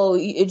 oh,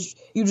 you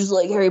just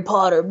like Harry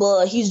Potter,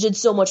 blah. He's did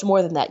so much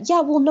more than that.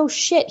 Yeah, well, no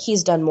shit,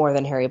 he's done more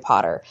than Harry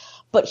Potter.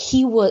 But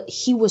he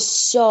was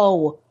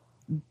so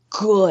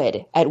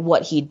good at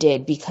what he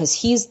did because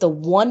he's the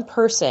one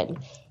person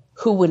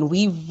who, when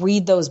we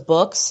read those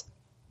books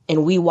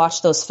and we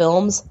watch those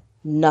films,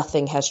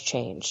 nothing has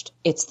changed.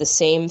 It's the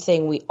same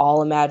thing we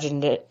all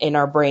imagined it in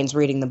our brains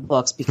reading the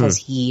books because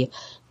he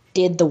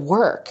did the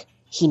work.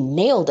 He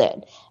nailed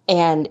it.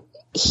 And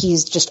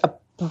he's just a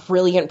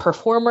brilliant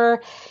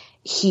performer.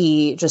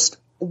 He just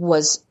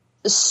was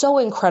so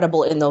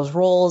incredible in those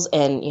roles.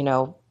 And, you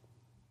know,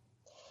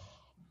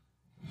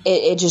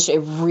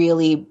 it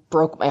really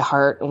broke my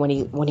heart when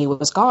he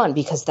was gone,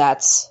 because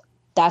that's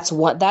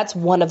one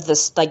of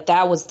the, like,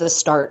 that was the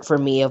start for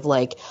me of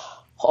like,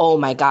 oh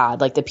my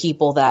God, like the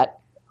people that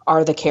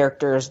are the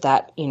characters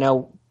that, you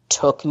know,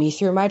 took me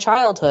through my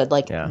childhood,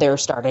 like they're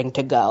starting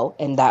to go.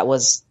 And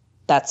that's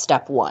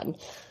step one.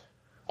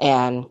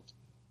 And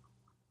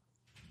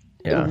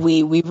Yeah.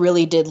 we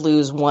really did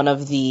lose one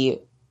of the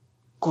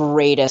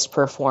greatest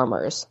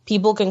performers.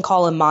 People can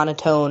call him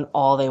monotone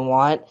all they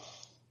want.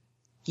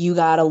 You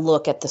got to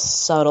look at the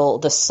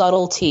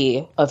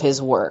subtlety of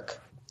his work.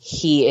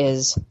 He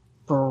is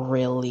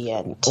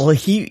brilliant. Well,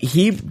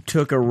 he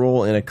took a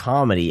role in a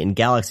comedy in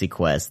Galaxy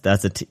Quest.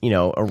 That's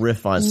a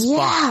riff on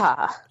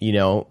Spock.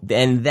 Yeah.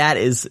 And that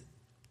is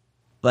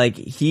like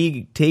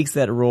he takes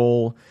that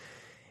role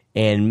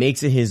and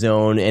makes it his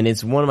own, and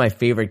it's one of my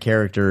favorite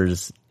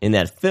characters in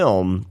that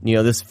film.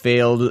 This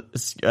failed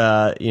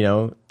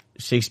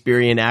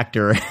Shakespearean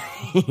actor,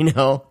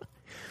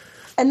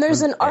 And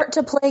there's an art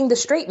to playing the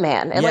straight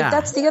man. And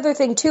that's the other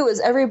thing too, is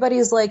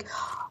everybody's like,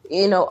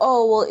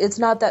 oh, well, it's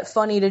not that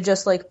funny to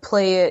just like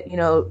play it,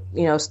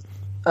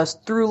 a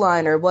through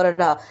line or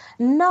whatever.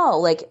 No,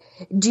 like,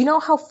 do you know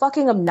how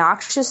fucking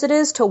obnoxious it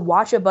is to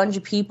watch a bunch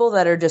of people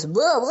that are just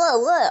blah, blah,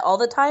 blah all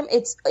the time?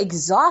 It's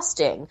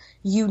exhausting.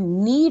 You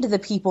need the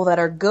people that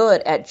are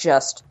good at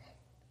just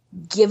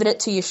giving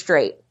it to you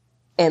straight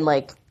and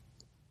like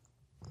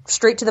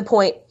straight to the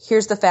point.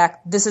 Here's the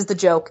fact. This is the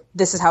joke.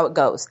 This is how it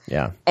goes.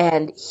 Yeah.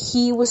 And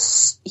he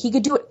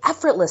could do it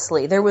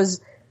effortlessly.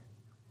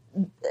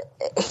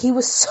 He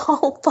was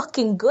so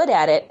fucking good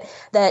at it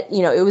that,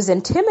 it was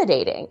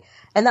intimidating.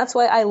 And that's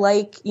why I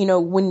like,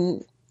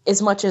 when,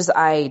 as much as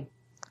I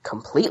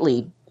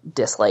completely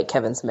dislike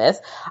Kevin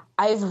Smith,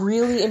 I've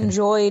really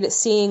enjoyed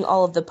seeing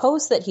all of the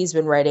posts that he's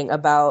been writing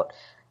about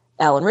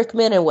Alan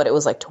Rickman and what it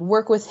was like to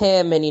work with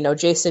him, and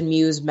Jason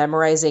Mewes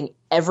memorizing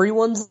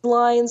everyone's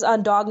lines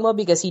on Dogma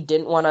because he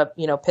didn't want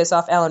to piss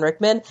off Alan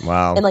Rickman.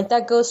 Wow. And like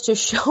that goes to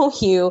show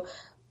you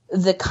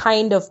the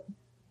kind of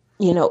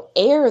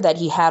air that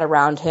he had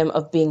around him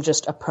of being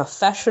just a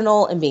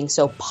professional and being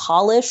so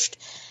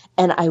polished.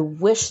 And I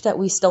wish that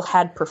we still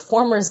had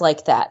performers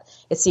like that.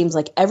 It seems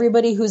like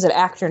everybody who's an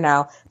actor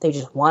now, they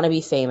just want to be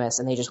famous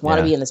and they just want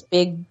to be in this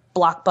big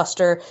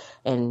blockbuster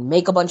and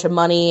make a bunch of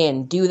money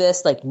and do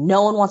this. Like,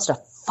 no one wants to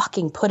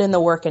fucking put in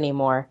the work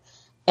anymore.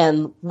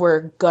 And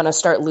we're going to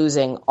start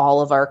losing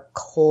all of our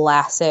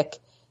classic,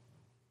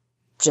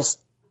 just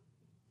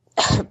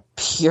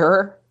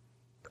pure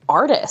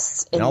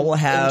artists in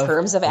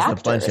terms of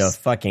actors. A bunch of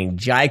fucking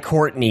Jai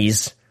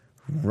Courtneys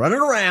running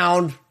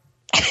around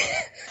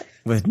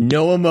with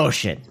no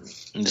emotion.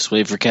 Just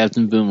wait for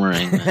Captain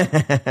Boomerang.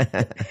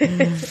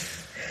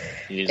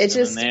 It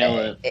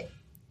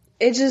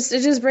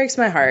just breaks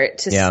my heart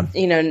to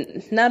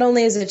not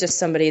only is it just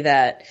somebody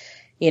that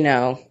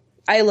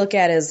I look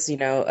at as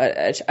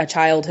a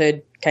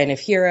childhood kind of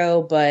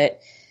hero, but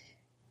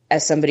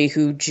as somebody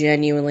who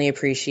genuinely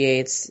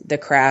appreciates the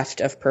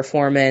craft of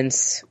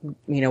performance.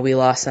 We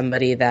lost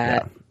somebody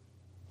that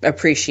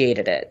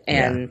appreciated it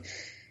and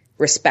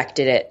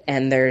respected it,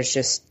 and there's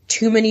just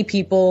too many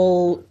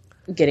people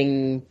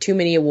getting too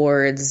many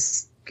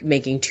awards,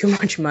 making too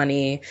much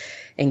money,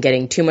 and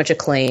getting too much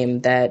acclaim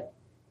that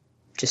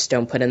just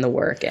don't put in the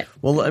work.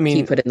 Well, I mean,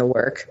 he put in the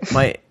work.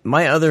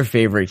 my other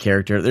favorite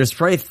character, there's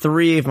probably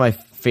three of my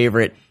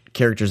favorite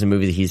characters in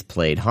movies that he's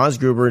played. Hans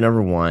Gruber,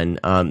 number one.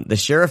 The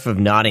Sheriff of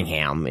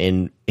Nottingham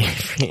in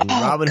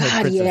Robin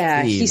Hood, Prince of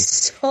Thieves. He's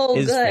so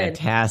is good.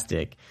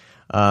 Fantastic.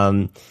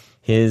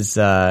 His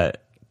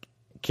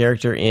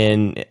character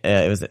in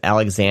it was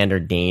Alexander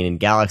Dane in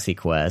Galaxy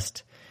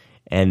Quest,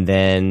 and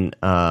then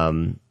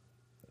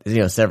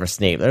Severus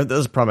Snape.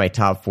 Those are probably my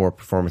top four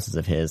performances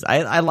of his.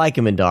 I like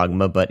him in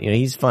Dogma, but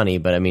he's funny.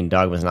 But I mean,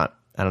 Dogma's not.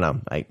 I don't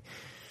know. I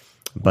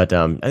think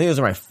those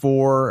are my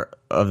four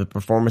of the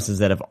performances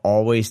that have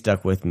always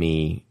stuck with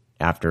me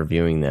after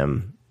viewing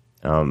them.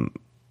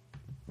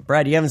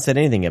 Brad, you haven't said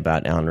anything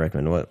about Alan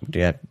Rickman. What do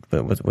you have?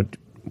 What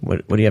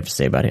do you have to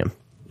say about him?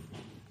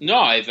 No,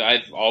 I've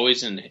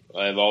always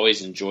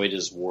enjoyed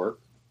his work.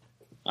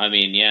 I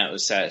mean, it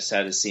was sad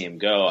to see him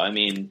go. I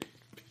mean,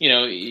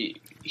 he's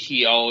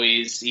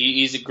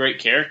a great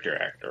character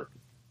actor.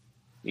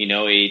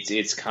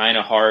 It's kind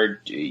of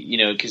hard,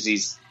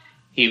 because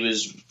he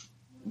was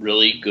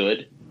really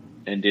good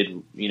and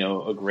did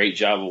a great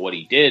job of what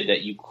he did,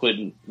 that you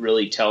couldn't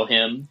really tell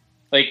him.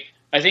 Like,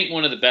 I think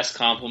one of the best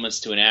compliments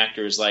to an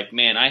actor is like,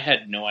 man, I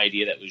had no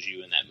idea that was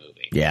you in that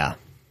movie. Yeah.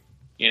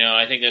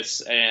 I think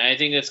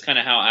that's kind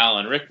of how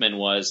Alan Rickman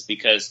was,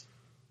 because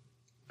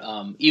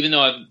even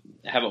though I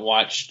haven't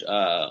watched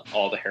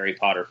all the Harry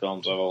Potter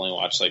films, I've only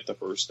watched like the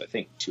first, I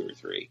think, 2 or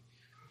 3,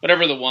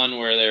 whatever, the one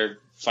where they're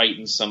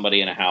fighting somebody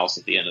in a house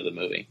at the end of the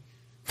movie,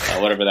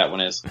 whatever that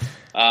one is.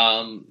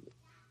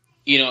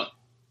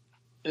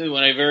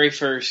 When I very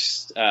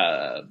first,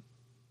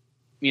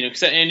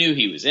 because I knew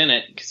he was in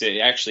it, because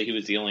actually he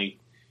was the only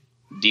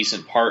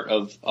decent part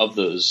of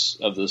those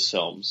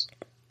films.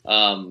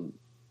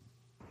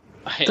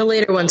 The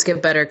later ones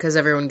get better because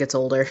everyone gets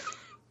older.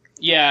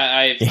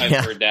 Yeah,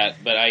 I've heard that,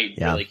 but I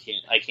really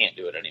can't. I can't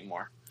do it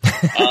anymore.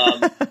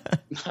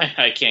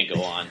 I can't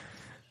go on.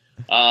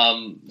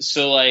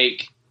 So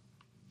like,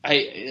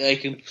 I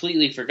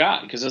completely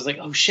forgot, because I was like,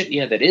 oh shit,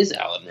 yeah, that is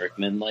Alan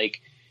Rickman. Like,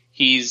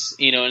 he's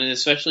and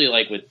especially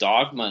like with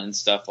Dogma and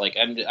stuff. Like,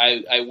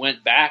 I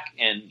went back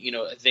and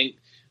I think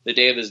the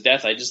day of his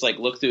death, I just like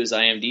looked through his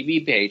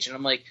IMDb page, and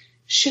I'm like,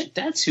 shit,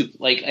 that's who.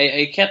 Like,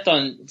 I kept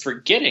on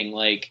forgetting,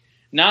 like,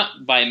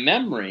 not by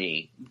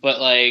memory,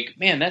 but like,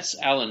 man, that's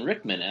Alan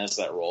Rickman as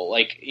that role.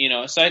 Like, you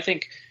know, so I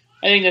think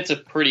that's a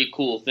pretty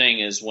cool thing,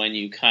 is when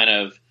you kind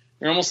of,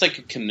 you're almost like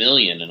a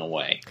chameleon in a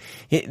way.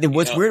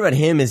 What's weird about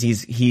him is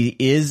he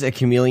is a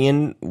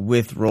chameleon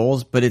with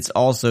roles, but it's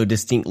also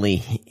distinctly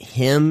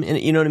him.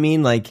 You know what I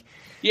mean? Like,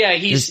 yeah,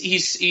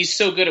 he's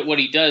so good at what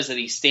he does that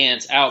he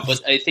stands out.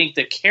 But I think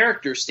the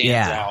character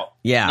stands out,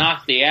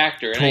 not the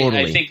actor. And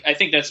totally. I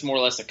think that's more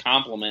or less a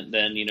compliment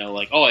than, you know,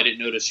 like, oh, I didn't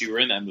notice you were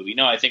in that movie.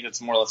 No, I think that's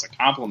more or less a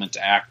compliment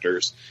to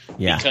actors.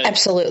 Yeah, because,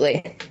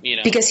 absolutely. You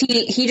know, because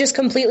he just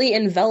completely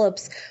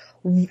envelops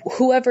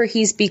whoever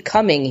he's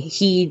becoming.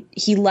 He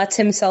lets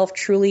himself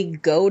truly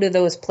go to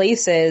those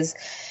places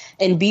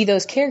and be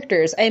those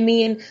characters. I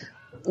mean,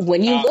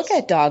 when you look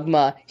at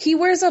Dogma, he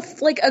wears a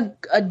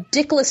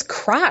dickless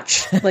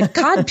crotch, like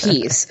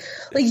codpiece.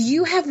 Like,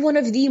 you have one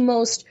of the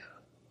most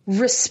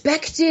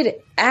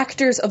respected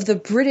actors of the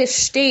British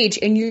stage,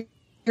 and you're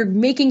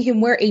making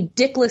him wear a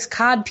dickless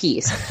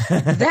codpiece.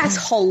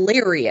 That's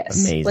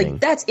hilarious. Amazing. Like,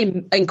 that's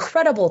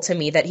incredible to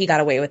me that he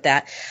got away with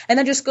that. And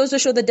that just goes to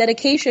show the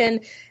dedication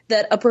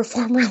that a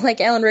performer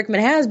like Alan Rickman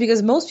has,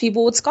 because most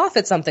people would scoff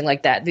at something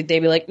like that. They'd be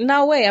like,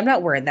 no way, I'm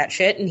not wearing that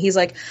shit. And he's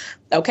like,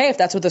 okay, if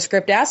that's what the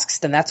script asks,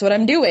 then that's what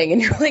I'm doing.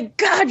 And you're like,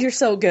 God, you're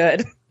so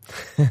good.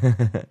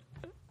 It's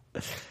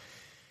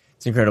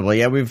incredible.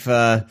 Yeah, we've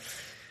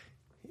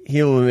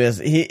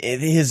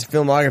his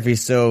filmography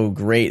is so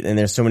great, and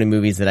there's so many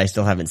movies that I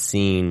still haven't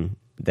seen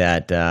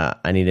that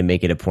I need to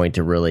make it a point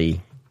to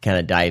really kind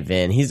of dive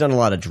in. He's done a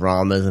lot of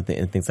dramas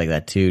and things like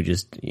that too,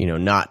 just, you know,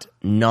 not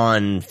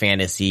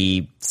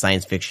non-fantasy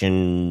science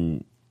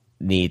fiction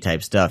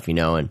type stuff, you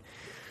know, and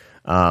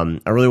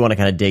I really want to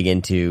kind of dig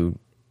into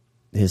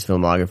his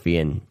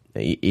filmography and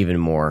even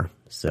more.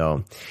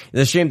 So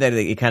it's a shame that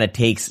it kind of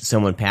takes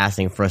someone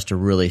passing for us to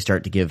really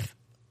start to give,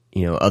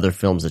 you know, other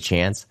films a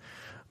chance.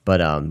 But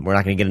we're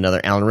not going to get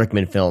another Alan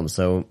Rickman film,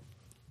 so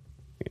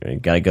you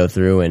got to go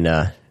through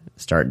and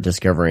start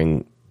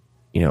discovering,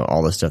 you know,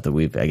 all the stuff that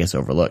we've, I guess,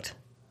 overlooked.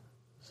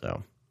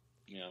 So,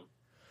 yeah.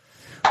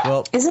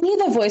 Well, isn't he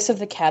the voice of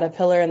the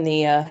caterpillar in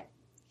the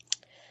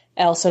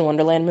Alice in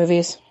Wonderland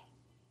movies?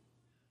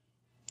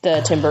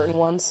 The Tim Burton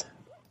ones?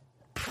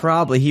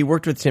 Probably. He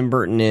worked with Tim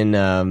Burton in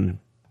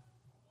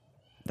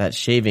that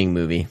shaving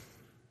movie.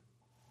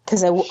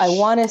 Because I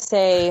want to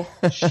say...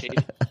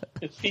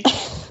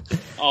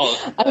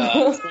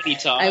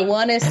 I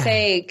want to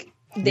say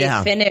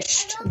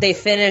they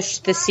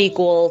finished the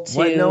sequel to...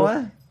 What,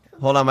 Noah?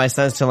 Hold on, my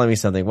son's telling me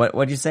something.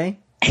 What'd you say?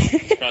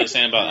 Probably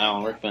saying about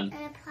Alan Rickman.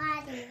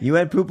 You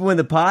went poo-poo in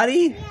the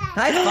potty?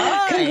 High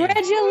five!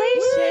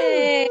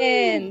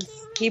 Congratulations!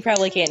 He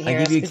probably can't hear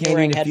us. I'll give you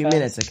candy in a few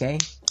minutes, okay?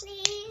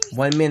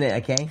 1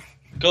 minute, okay?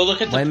 Go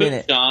look at the 1 poop,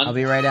 minute. Sean. I'll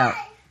be right out.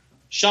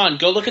 Sean,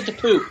 go look at the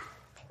poop.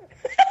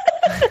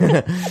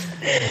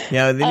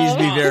 Yeah, it needs to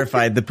be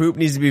verified. The poop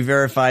needs to be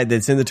verified that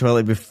it's in the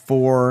toilet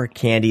before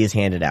candy is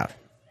handed out.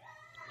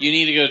 You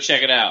need to go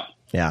check it out.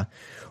 Yeah.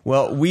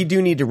 Well, we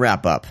do need to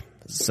wrap up.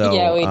 So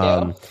yeah, we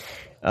do.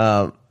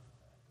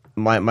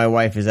 My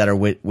wife is at her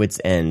wit's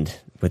end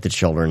with the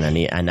children,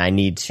 and I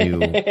need to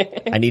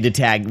we need a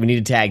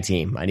tag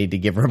team. I need to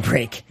give her a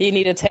break. You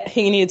need to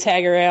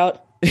tag her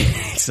out.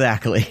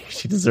 Exactly.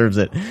 She deserves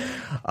it.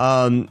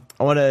 I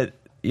want to,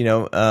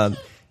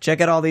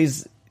 check out all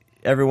these,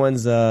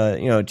 everyone's,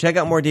 check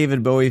out more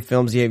David Bowie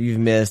films you've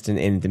missed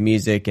and the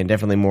music, and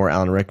definitely more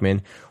Alan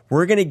Rickman.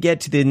 We're going to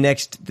get to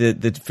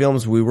the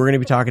films we're going to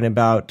be talking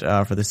about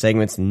for the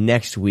segments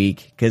next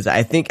week, because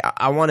I think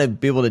I want to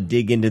be able to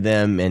dig into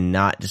them and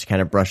not just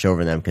kind of brush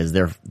over them, because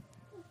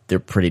they're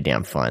pretty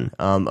damn fun.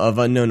 Of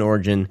Unknown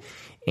Origin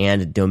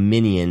and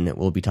Dominion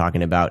we'll be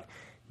talking about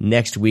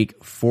next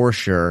week for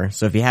sure.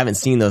 So if you haven't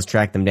seen those,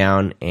 track them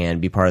down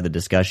and be part of the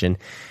discussion.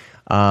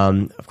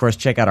 Of course,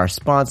 check out our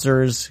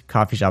sponsors,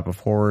 Coffee Shop of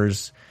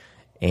Horrors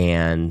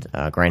and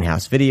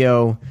Grindhouse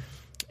Video.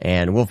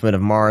 And Wolfman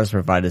of Mars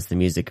provided us the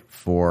music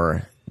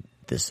for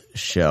this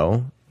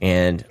show.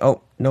 And,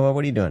 Noah,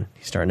 what are you doing?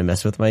 He's starting to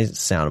mess with my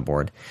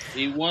soundboard.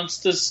 He wants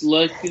to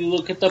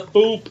look at the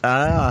poop.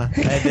 And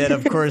then,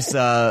 of course,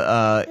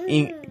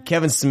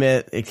 Kevin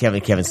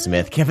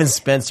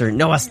Spencer.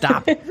 Noah,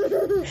 stop.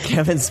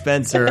 Kevin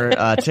Spencer.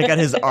 Check out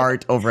his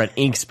art over at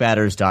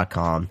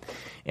inkspatters.com.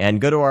 And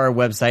go to our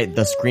website,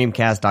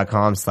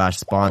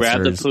 thescreamcast.com/sponsors.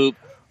 Grab the poop.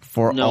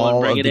 For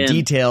all of the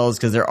details,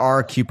 because there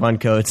are coupon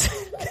codes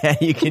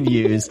that you can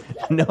use.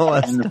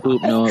 Noah, bring the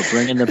poop, Noah.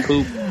 Bring in the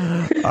poop.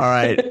 All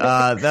right,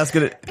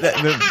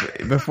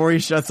 before you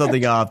shut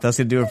something off, that's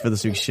gonna do it for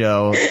this week's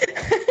show.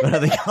 But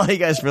I thank all you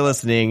guys for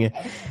listening.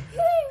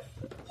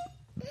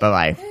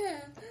 Bye.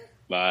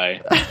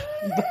 Bye.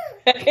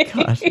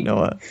 Gosh,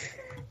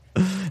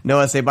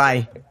 Noah, say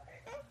bye.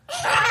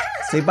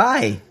 Say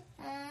bye.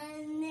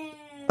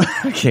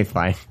 Okay,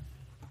 fine.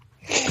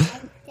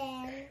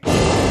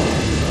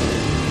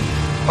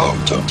 Oh,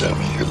 don't tell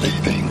me you're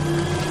leaving.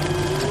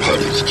 The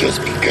party's just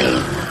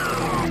begun.